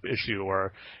backup issue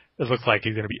where it looks like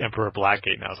he's going to be Emperor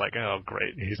Blackgate, and I was like, oh,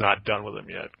 great, he's not done with him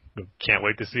yet. Can't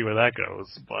wait to see where that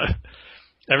goes. But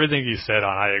everything you said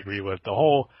I agree with. The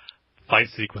whole fight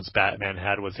sequence Batman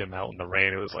had was him out in the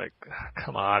rain. It was like,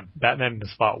 come on, Batman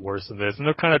has fought worse than this. And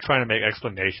they're kind of trying to make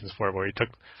explanations for it, where he took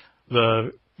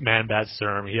the Man-Bat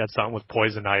serum. He had something with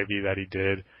Poison Ivy that he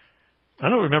did. I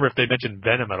don't remember if they mentioned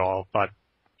Venom at all, but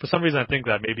for some reason I think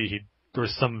that maybe there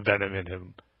was some Venom in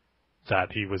him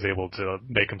that he was able to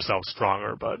make himself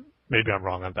stronger, but maybe I'm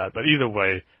wrong on that. But either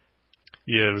way,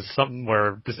 yeah, it was something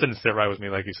where this didn't sit right with me,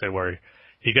 like you said, where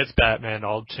he gets Batman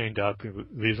all chained up, he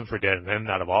leaves him for dead, and then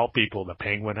out of all people, the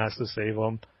Penguin has to save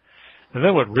him. And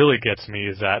then what really gets me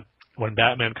is that when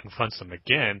Batman confronts him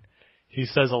again, he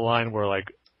says a line where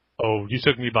like, "Oh, you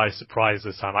took me by surprise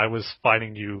this time. I was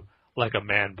fighting you like a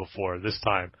man before. This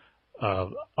time,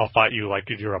 I'll fight you like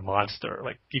you're a monster."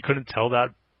 Like, you couldn't tell that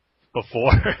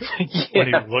before when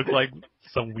he looked like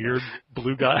some weird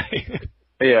blue guy.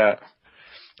 Yeah.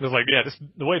 It was like, yeah,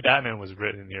 the way Batman was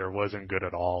written here wasn't good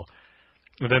at all.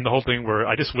 And then the whole thing where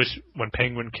I just wish when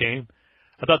Penguin came,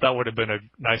 I thought that would have been a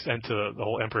nice end to the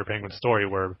whole Emperor Penguin story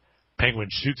where Penguin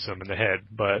shoots him in the head,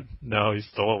 but no, he's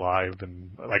still alive.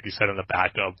 And like you said in the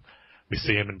backup, we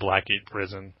see him in Blackgate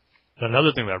Prison. And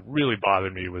another thing that really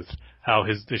bothered me was how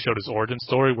they showed his origin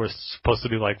story was supposed to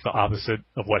be like the opposite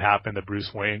of what happened to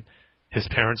Bruce Wayne. His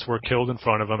parents were killed in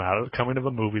front of him coming to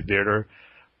a movie theater,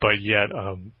 but yet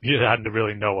he had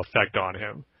really no effect on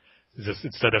him. Just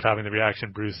instead of having the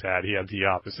reaction Bruce had, he had the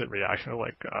opposite reaction.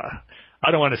 Like,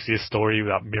 I don't want to see a story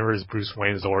that mirrors Bruce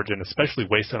Wayne's origin, especially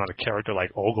wasted on a character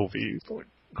like Ogilvy.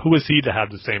 Who is he to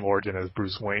have the same origin as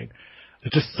Bruce Wayne?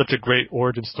 It's just such a great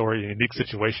origin story, a unique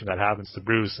situation that happens to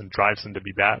Bruce and drives him to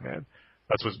be Batman.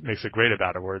 That's what makes it great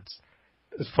about it, where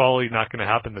it's probably not going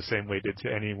to happen the same way it did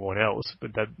to anyone else,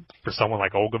 but that for someone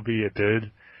like Ogilvy, it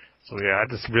did. So yeah, I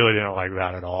just really didn't like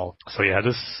that at all. So yeah,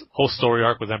 this whole story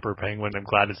arc with Emperor Penguin, I'm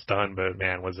glad it's done, but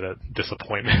man, was it a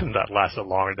disappointment that lasted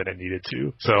longer than it needed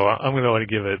to. So I'm going to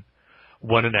give it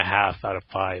 1.5 out of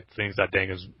 5 things that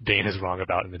Dane is wrong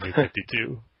about in the New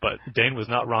 52. But Dane was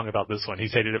not wrong about this one.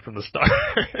 He's hated it from the start.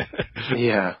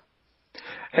 Yeah.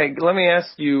 Hey, let me ask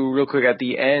you real quick. At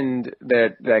the end,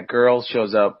 that girl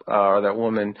shows up, or that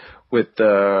woman with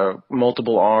the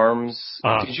multiple arms.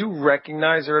 Did you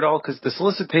recognize her at all? Because the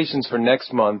solicitations for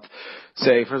next month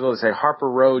say, first of all, they say Harper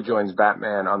Row joins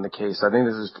Batman on the case. I think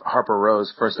this is Harper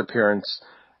Row's first appearance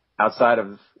outside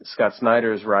of Scott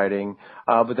Snyder's writing.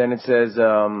 But then it says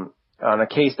on a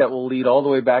case that will lead all the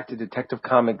way back to Detective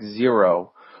Comics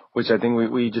 0, which I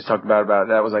think we just talked about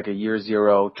that was like a year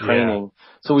 0 training. Yeah.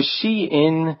 So was she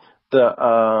in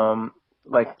the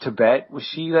like Tibet? Was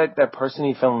she that person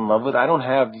he fell in love with? I don't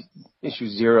have issue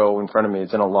 0 in front of me.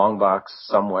 It's in a long box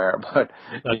somewhere, but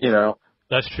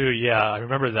That's true, yeah. I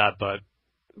remember that, but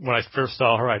when I first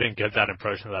saw her, I didn't get that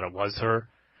impression that it was her.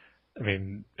 I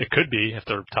mean, it could be if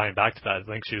they're tying back to that. I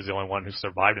think she was the only one who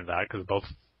survived in that because both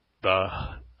the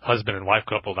husband and wife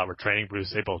couple that were training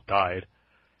Bruce, they both died.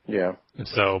 Yeah. And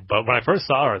so, but when I first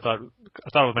saw her, I thought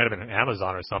it might have been an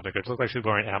Amazon or something. It looked like she was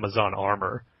wearing Amazon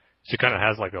armor. She kind of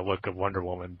has like a look of Wonder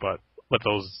Woman, but with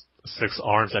those 6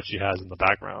 arms that she has in the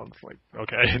background, it's like,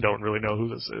 okay, I don't really know who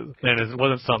this is. And it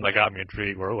wasn't something that got me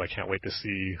intrigued where, I can't wait to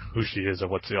see who she is or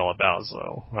what's she all about.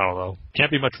 So, I don't know.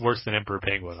 Can't be much worse than Emperor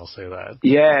Penguin, I'll say that.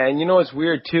 Yeah, and what's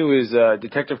weird too is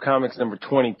Detective Comics number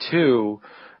 22,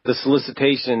 the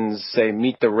solicitations say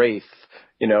Meet the Wraith.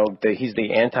 He's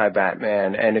the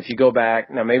anti-Batman. And if you go back,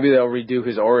 now maybe they'll redo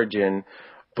his origin,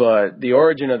 but the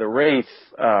origin of the Wraith,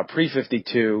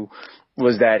 pre-52,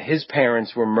 was that his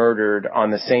parents were murdered on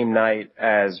the same night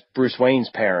as Bruce Wayne's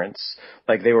parents.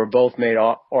 Like, they were both made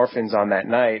orphans on that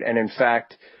night. And in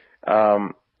fact,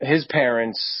 his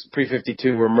parents,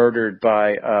 pre-52, were murdered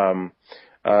by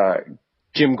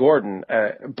Jim Gordon,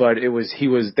 but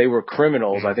they were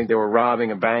criminals. I think they were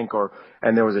robbing a bank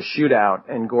and there was a shootout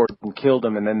and Gordon killed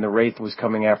them, and then the Wraith was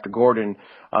coming after Gordon,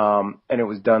 and it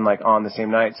was done like on the same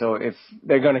night. So if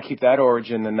they're going to keep that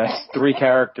origin, then that's 3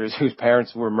 characters whose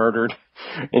parents were murdered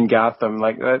in Gotham.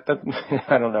 Like that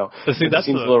I don't know. But see, that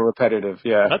seems a little repetitive.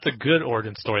 Yeah. That's a good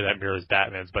origin story that mirrors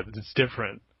Batman's, but it's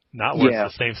different. Not where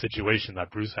it's the same situation that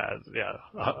Bruce has. Yeah.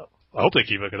 I hope they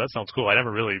keep it because that sounds cool. I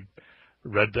never really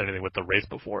read anything with the Wraith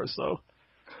before, so.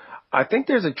 I think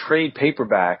there's a trade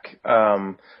paperback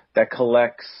that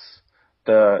collects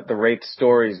the Wraith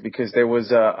stories, because there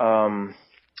was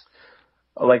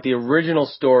like the original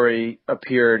story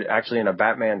appeared actually in a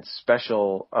Batman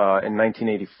special in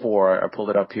 1984. I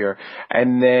pulled it up here,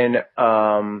 and then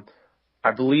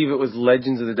I believe it was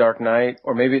Legends of the Dark Knight,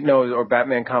 or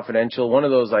Batman Confidential, one of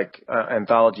those like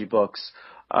anthology books.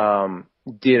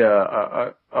 Did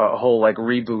a whole like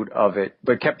reboot of it,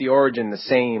 but kept the origin the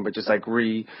same, but just like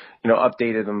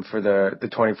updated them for the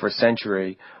 21st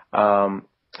century.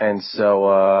 And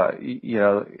so,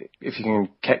 if you can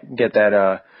get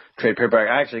that trade paperback.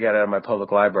 I actually got it out of my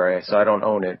public library, so I don't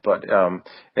own it, but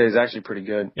it is actually pretty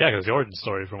good. Yeah, because the origin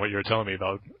story, from what you were telling me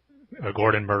about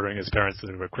Gordon murdering his parents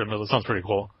who were criminals, it sounds pretty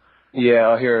cool.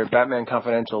 Yeah, here, Batman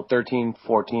Confidential 13,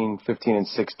 14, 15, and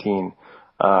 16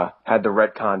 had the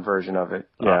retcon version of it.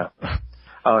 Yeah.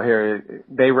 Here,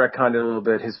 they retconned it a little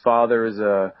bit. His father is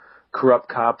a corrupt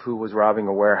cop who was robbing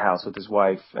a warehouse with his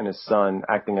wife and his son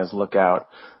acting as lookout.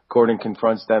 Gordon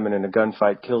confronts them and in a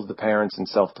gunfight kills the parents in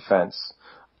self-defense.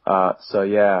 So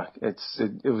yeah, it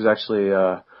was actually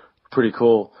pretty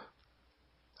cool.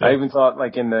 Yeah. I even thought,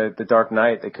 like, in the Dark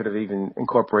Knight, they could have even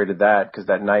incorporated that, because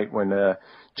that night when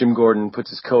Jim Gordon puts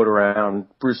his coat around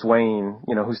Bruce Wayne,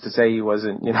 who's to say he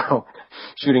wasn't,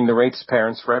 shooting the Wraith's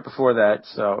parents right before that.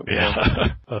 So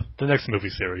yeah, the next movie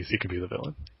series, he could be the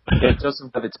villain. Yeah,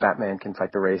 Joseph Levitt's Batman can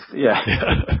fight the Wraith. Yeah.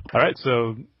 All right,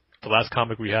 so the last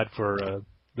comic we had for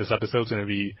this episode is going to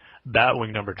be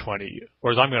Batwing number 20,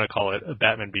 or as I'm going to call it,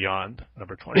 Batman Beyond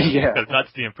number 20. Yeah. Because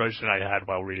that's the impression I had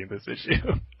while reading this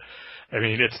issue. I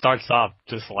mean, it starts off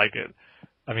just like it.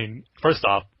 I mean, first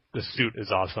off, the suit is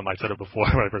awesome. I said it before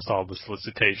when I first saw the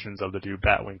solicitations of the new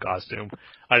Batwing costume.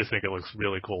 I just think it looks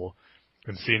really cool.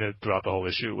 And seeing it throughout the whole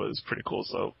issue was pretty cool.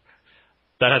 So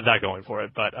that had that going for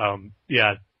it. But,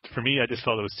 yeah, for me, I just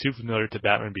felt it was too familiar to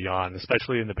Batman Beyond,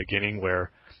 especially in the beginning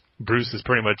where Bruce is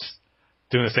pretty much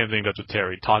doing the same thing he does with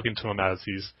Terry, talking to him as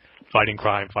he's fighting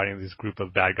crime, fighting this group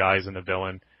of bad guys and the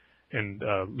villain. And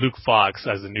Luke Fox,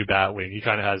 as the new Batwing, he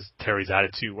kind of has Terry's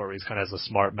attitude where he's kind of has a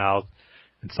smart mouth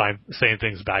and saying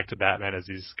things back to Batman as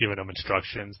he's giving him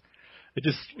instructions. It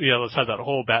just, let's have that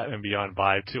whole Batman Beyond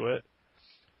vibe to it.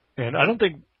 And I don't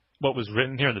think what was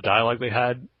written here in the dialogue they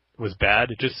had was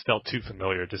bad. It just felt too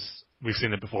familiar. We've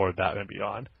seen it before with Batman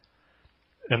Beyond.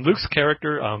 And Luke's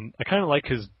character, I kind of like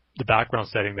the background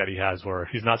setting that he has, where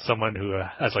he's not someone who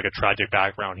has like a tragic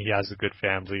background. He has a good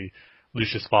family.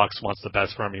 Lucius Fox wants the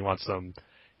best for him.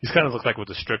 He's kind of looks like with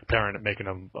a strict parent, making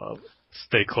him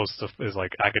stay close to his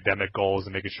like academic goals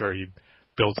and making sure he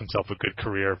builds himself a good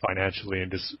career financially,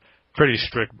 and just pretty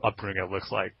strict upbringing it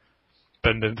looks like.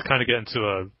 But then to kind of get into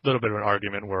a little bit of an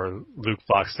argument where Luke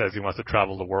Fox says he wants to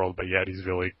travel the world, but yet he's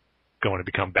really going to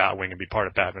become Batwing and be part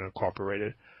of Batman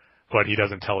Incorporated. But he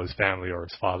doesn't tell his family or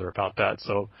his father about that.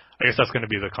 So I guess that's going to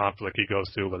be the conflict he goes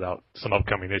through without some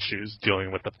upcoming issues,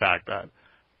 dealing with the fact that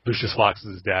Lucius Fox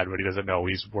is his dad, but he doesn't know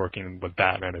he's working with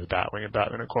Batman as Batwing and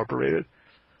Batman Incorporated.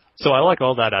 So I like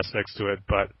all that aspects to it,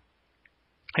 but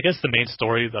I guess the main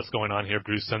story that's going on here,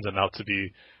 Bruce sends him out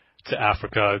to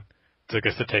Africa to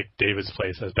take David's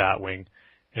place as Batwing,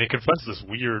 and he confronts this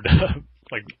weird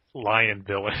like lion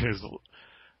villain.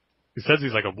 He says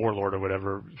he's like a warlord or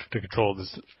whatever to control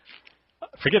this. I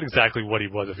forget exactly what he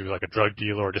was, if he was like a drug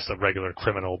dealer or just a regular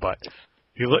criminal, but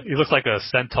he looks like a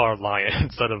centaur lion.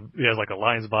 Instead of, he has like a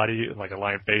lion's body and like a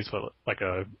lion face with like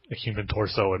a human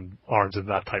torso and arms and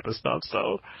that type of stuff.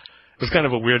 So it was kind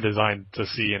of a weird design to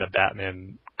see in a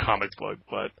Batman comic book,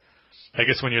 but I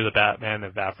guess when you're the Batman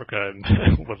of Africa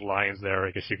and with lions there,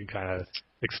 I guess you can kind of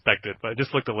expect it. But it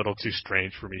just looked a little too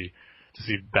strange for me to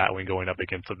see Batwing going up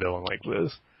against a villain like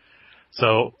this.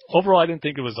 So overall, I didn't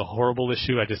think it was a horrible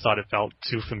issue. I just thought it felt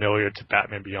too familiar to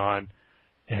Batman Beyond.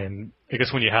 And I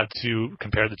guess when you have to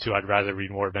compare the two, I'd rather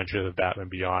read more Adventures of Batman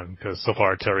Beyond, because so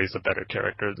far Terry's a better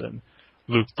character than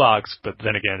Luke Fox. But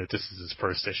then again, this is his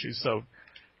first issue, so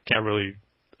can't really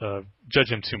judge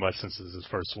him too much since this is his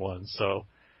first one. So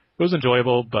it was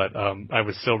enjoyable, but I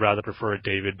would still rather prefer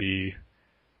David be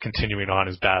continuing on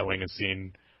as Batwing and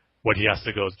seeing what he has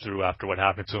to go through after what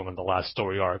happened to him in the last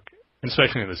story arc,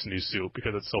 especially in this new suit,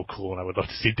 because it's so cool, and I would love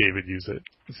to see David use it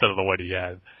instead of the one he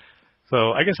had.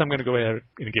 So I guess I'm going to go ahead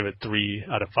and give it 3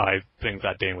 out of 5 things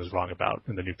that Dane was wrong about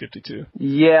in the New 52.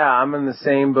 Yeah, I'm in the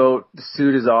same boat. The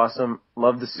suit is awesome.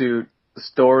 Love the suit. The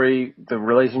story, the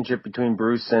relationship between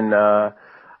Bruce and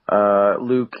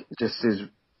Luke just is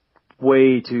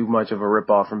way too much of a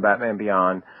ripoff from Batman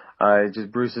Beyond.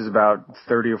 Just Bruce is about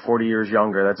 30 or 40 years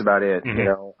younger. That's about it,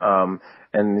 mm-hmm.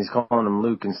 And he's calling him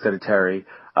Luke instead of Terry.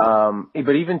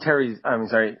 But even I'm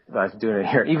doing it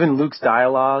here. Even Luke's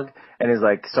dialogue and his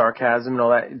like sarcasm and all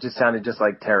that, it just sounded just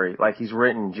like Terry. Like he's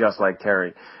written just like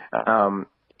Terry. And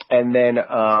then,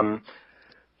 I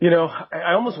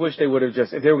almost wish they would have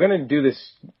if they were going to do this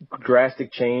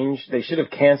drastic change, they should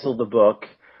have canceled the book,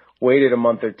 waited a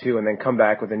month or two, and then come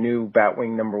back with a new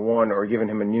Batwing #1 or given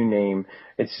him a new name.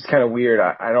 It's just kind of weird.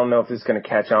 I don't know if this is going to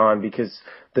catch on, because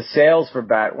the sales for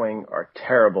Batwing are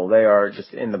terrible. They are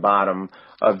just in the bottom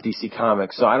of DC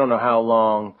Comics. So I don't know how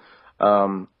long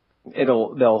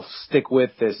they'll stick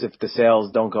with this if the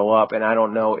sales don't go up, and I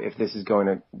don't know if this is going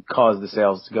to cause the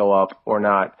sales to go up or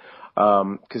not.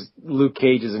 because Luke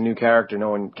Cage is a new character. No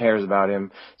one cares about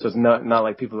him. So it's not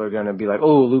like people are going to be like,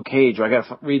 oh, Luke Cage, I got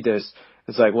to read this.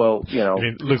 It's like, well, you know. I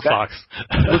mean, Luke Fox.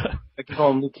 I can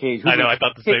call him Luke Cage. I know, I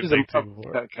thought the same thing too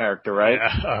before. That character, right?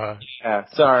 Yeah. Yeah.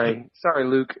 Sorry,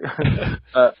 Luke.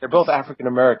 They're both African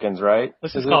Americans, right?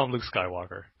 Let's just call him Luke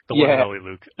Skywalker. The one and only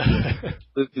Luke.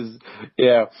 Luke is,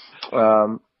 yeah.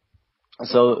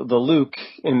 So the Luke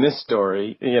in this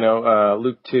story,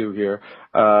 Luke 2 here,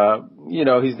 he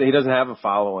doesn't have a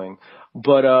following.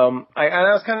 But I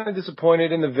was kind of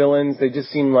disappointed in the villains. They just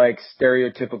seem like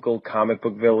stereotypical comic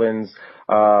book villains.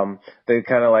 They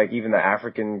kind of like, even the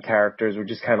African characters were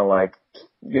just kind of like,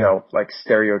 like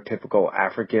stereotypical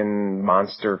African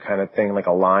monster kind of thing, like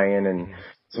a lion and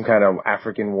some kind of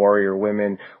African warrior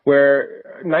women.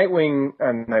 Where Batwing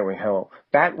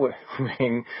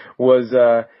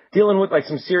was dealing with like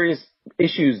some serious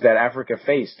issues that Africa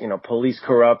faced, police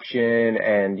corruption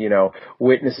and,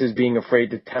 witnesses being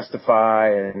afraid to testify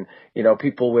and,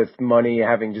 people with money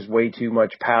having just way too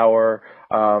much power,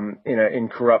 in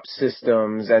corrupt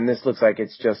systems. And this looks like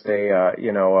it's just a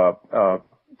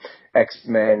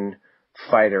X-Men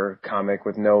fighter comic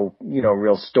with no,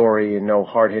 real story and no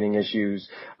hard-hitting issues.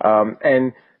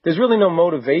 And there's really no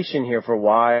motivation here for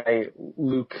why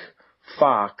Luke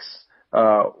Fox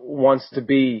wants to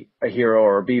be a hero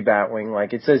or be Batwing.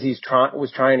 Like it says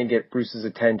was trying to get Bruce's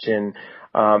attention.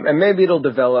 And maybe it'll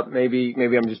develop. Maybe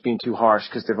I'm just being too harsh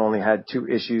because they've only had 2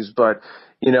 issues, but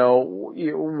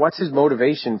what's his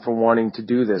motivation for wanting to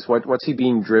do this? What's he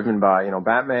being driven by?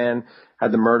 Batman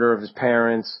had the murder of his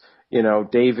parents.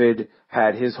 David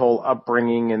had his whole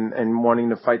upbringing and wanting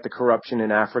to fight the corruption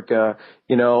in Africa.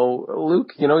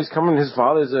 Luke, he's coming, his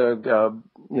father's a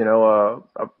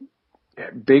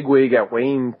bigwig at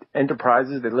Wayne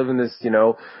Enterprises. They live in this,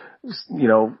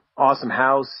 awesome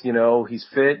house. He's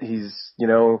fit. He's,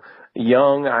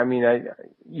 young. I mean,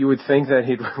 you would think that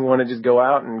he'd want to just go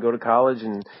out and go to college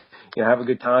and, have a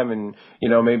good time and,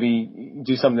 maybe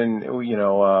do something,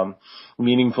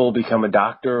 meaningful, become a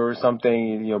doctor or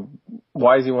something.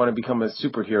 Why does he want to become a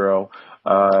superhero?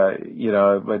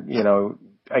 But,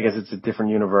 I guess it's a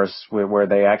different universe where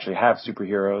they actually have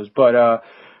superheroes. But,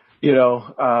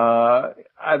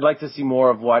 I'd like to see more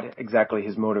of what exactly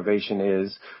his motivation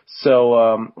is. So,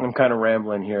 I'm kind of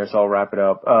rambling here, so I'll wrap it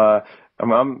up.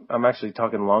 I'm actually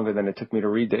talking longer than it took me to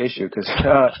read the issue because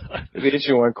the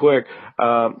issue went quick.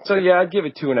 So yeah, I'd give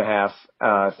it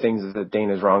 2.5 things that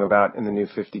Dana's wrong about in the New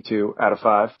 52 out of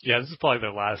 5. Yeah, this is probably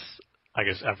their last, I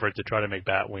guess, effort to try to make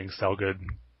Batwing sell good,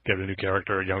 get a new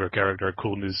character, a younger character, a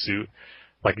cool new suit.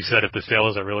 Like you said, if the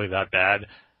sales are really that bad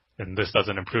and this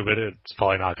doesn't improve it, it's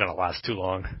probably not going to last too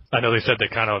long. I know they said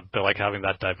they like having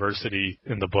that diversity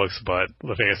in the books, but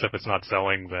I guess if it's not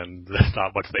selling, then there's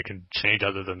not much they can change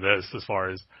other than this as far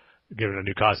as giving a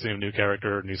new costume, new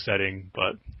character, new setting.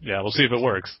 But yeah, we'll see if it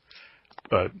works.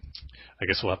 But I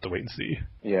guess we'll have to wait and see.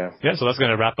 Yeah. Yeah, so that's going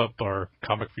to wrap up our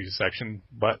comic review section.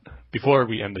 But before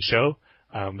we end the show,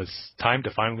 it's time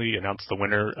to finally announce the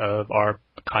winner of our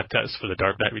contest for the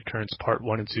Dark Knight Returns Part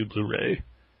 1 and 2 Blu-ray.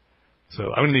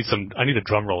 So I need a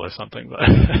drum roll or something but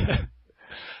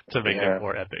to make it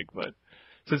more epic. But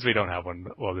since we don't have one,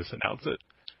 we'll just announce it.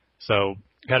 So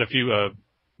we had a few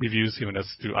reviews given us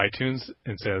through iTunes,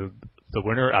 and so the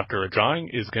winner after a drawing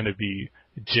is going to be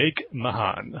Jake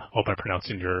Mahan. Hope I'm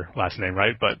pronouncing your last name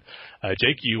right, but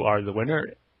Jake, you are the winner.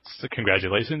 So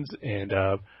congratulations, and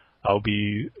I'll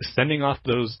be sending off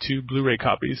those 2 Blu-ray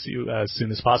copies to you as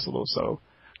soon as possible. So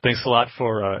thanks a lot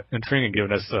for entering and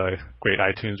giving us a great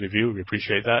iTunes review. We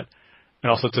appreciate that.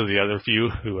 And also to the other few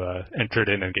who entered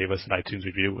in and gave us an iTunes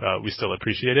review, we still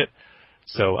appreciate it.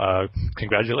 So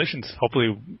congratulations.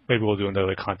 Hopefully, maybe we'll do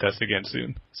another contest again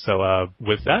soon. So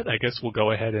with that, I guess we'll go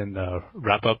ahead and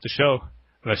wrap up the show.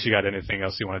 Unless you got anything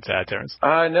else you wanted to add, Terrence.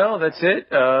 No, that's it.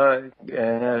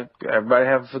 Everybody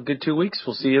have a good 2 weeks.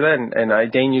 We'll see you then.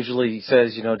 And Dane usually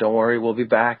says, don't worry, we'll be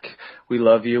back. We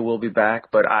love you. We'll be back.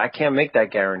 But I can't make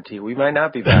that guarantee. We might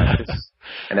not be back.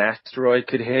 An asteroid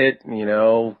could hit,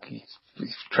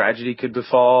 tragedy could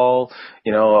befall,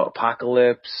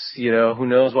 apocalypse, who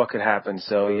knows what could happen.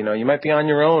 So, you might be on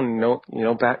your own. No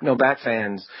Bat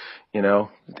fans,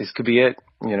 this could be it,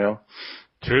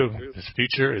 True. This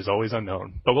future is always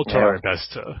unknown, but we'll try our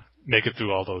best to make it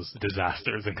through all those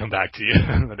disasters and come back to you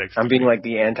in the next. I'm being like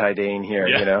the anti-Dane here,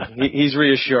 He's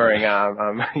reassuring.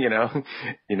 You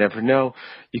never know.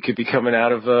 You could be coming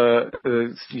out of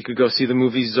you could go see the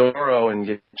movie Zorro and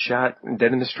get shot and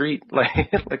dead in the street,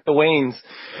 like the Waynes.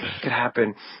 It could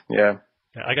happen. Yeah.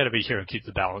 I got to be here and keep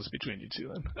the balance between you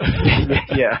two then.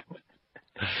 Yeah.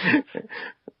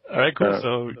 All right, cool.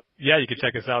 So yeah, you can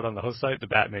check us out on the host site, The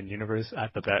Batman Universe,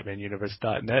 at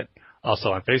thebatmanuniverse.net.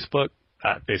 Also on Facebook,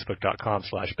 at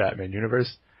facebook.com/Batman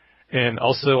Universe. And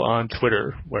also on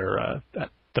Twitter, where at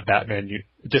the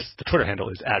Twitter handle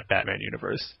is at Batman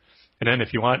Universe. And then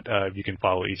if you want, you can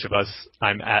follow each of us.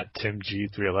 I'm at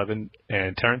TimG311.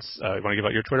 And Terrence, you want to give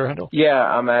out your Twitter handle? Yeah,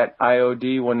 I'm at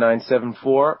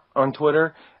IOD1974 on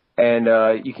Twitter. And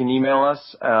you can email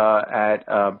us at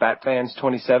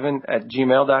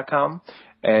batfans27@gmail.com.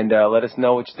 And let us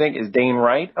know what you think. Is Dane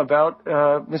right about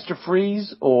Mr.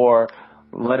 Freeze? Or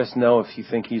let us know if you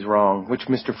think he's wrong. Which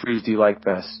Mr. Freeze do you like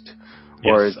best?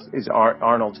 Or Yes. is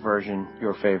Arnold's version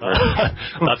your favorite?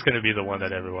 That's going to be the one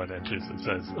that everyone enters and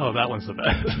says, oh, that one's the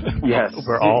best. Yes.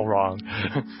 We're all wrong.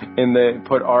 And they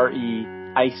put R-E,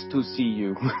 ice to see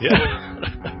you. Yeah.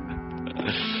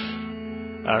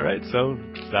 All right, so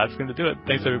that's going to do it.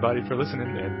 Thanks, everybody, for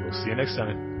listening, and we'll see you next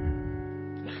time.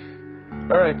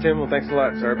 All right, Tim. Well, thanks a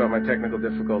lot. Sorry about my technical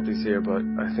difficulties here, but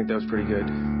I think that was pretty good.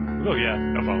 Oh, yeah,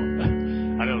 no problem.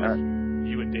 I know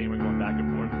you and Dane were going back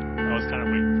and forth. I was kind of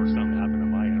waiting for something to happen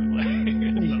on my end.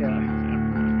 Yeah.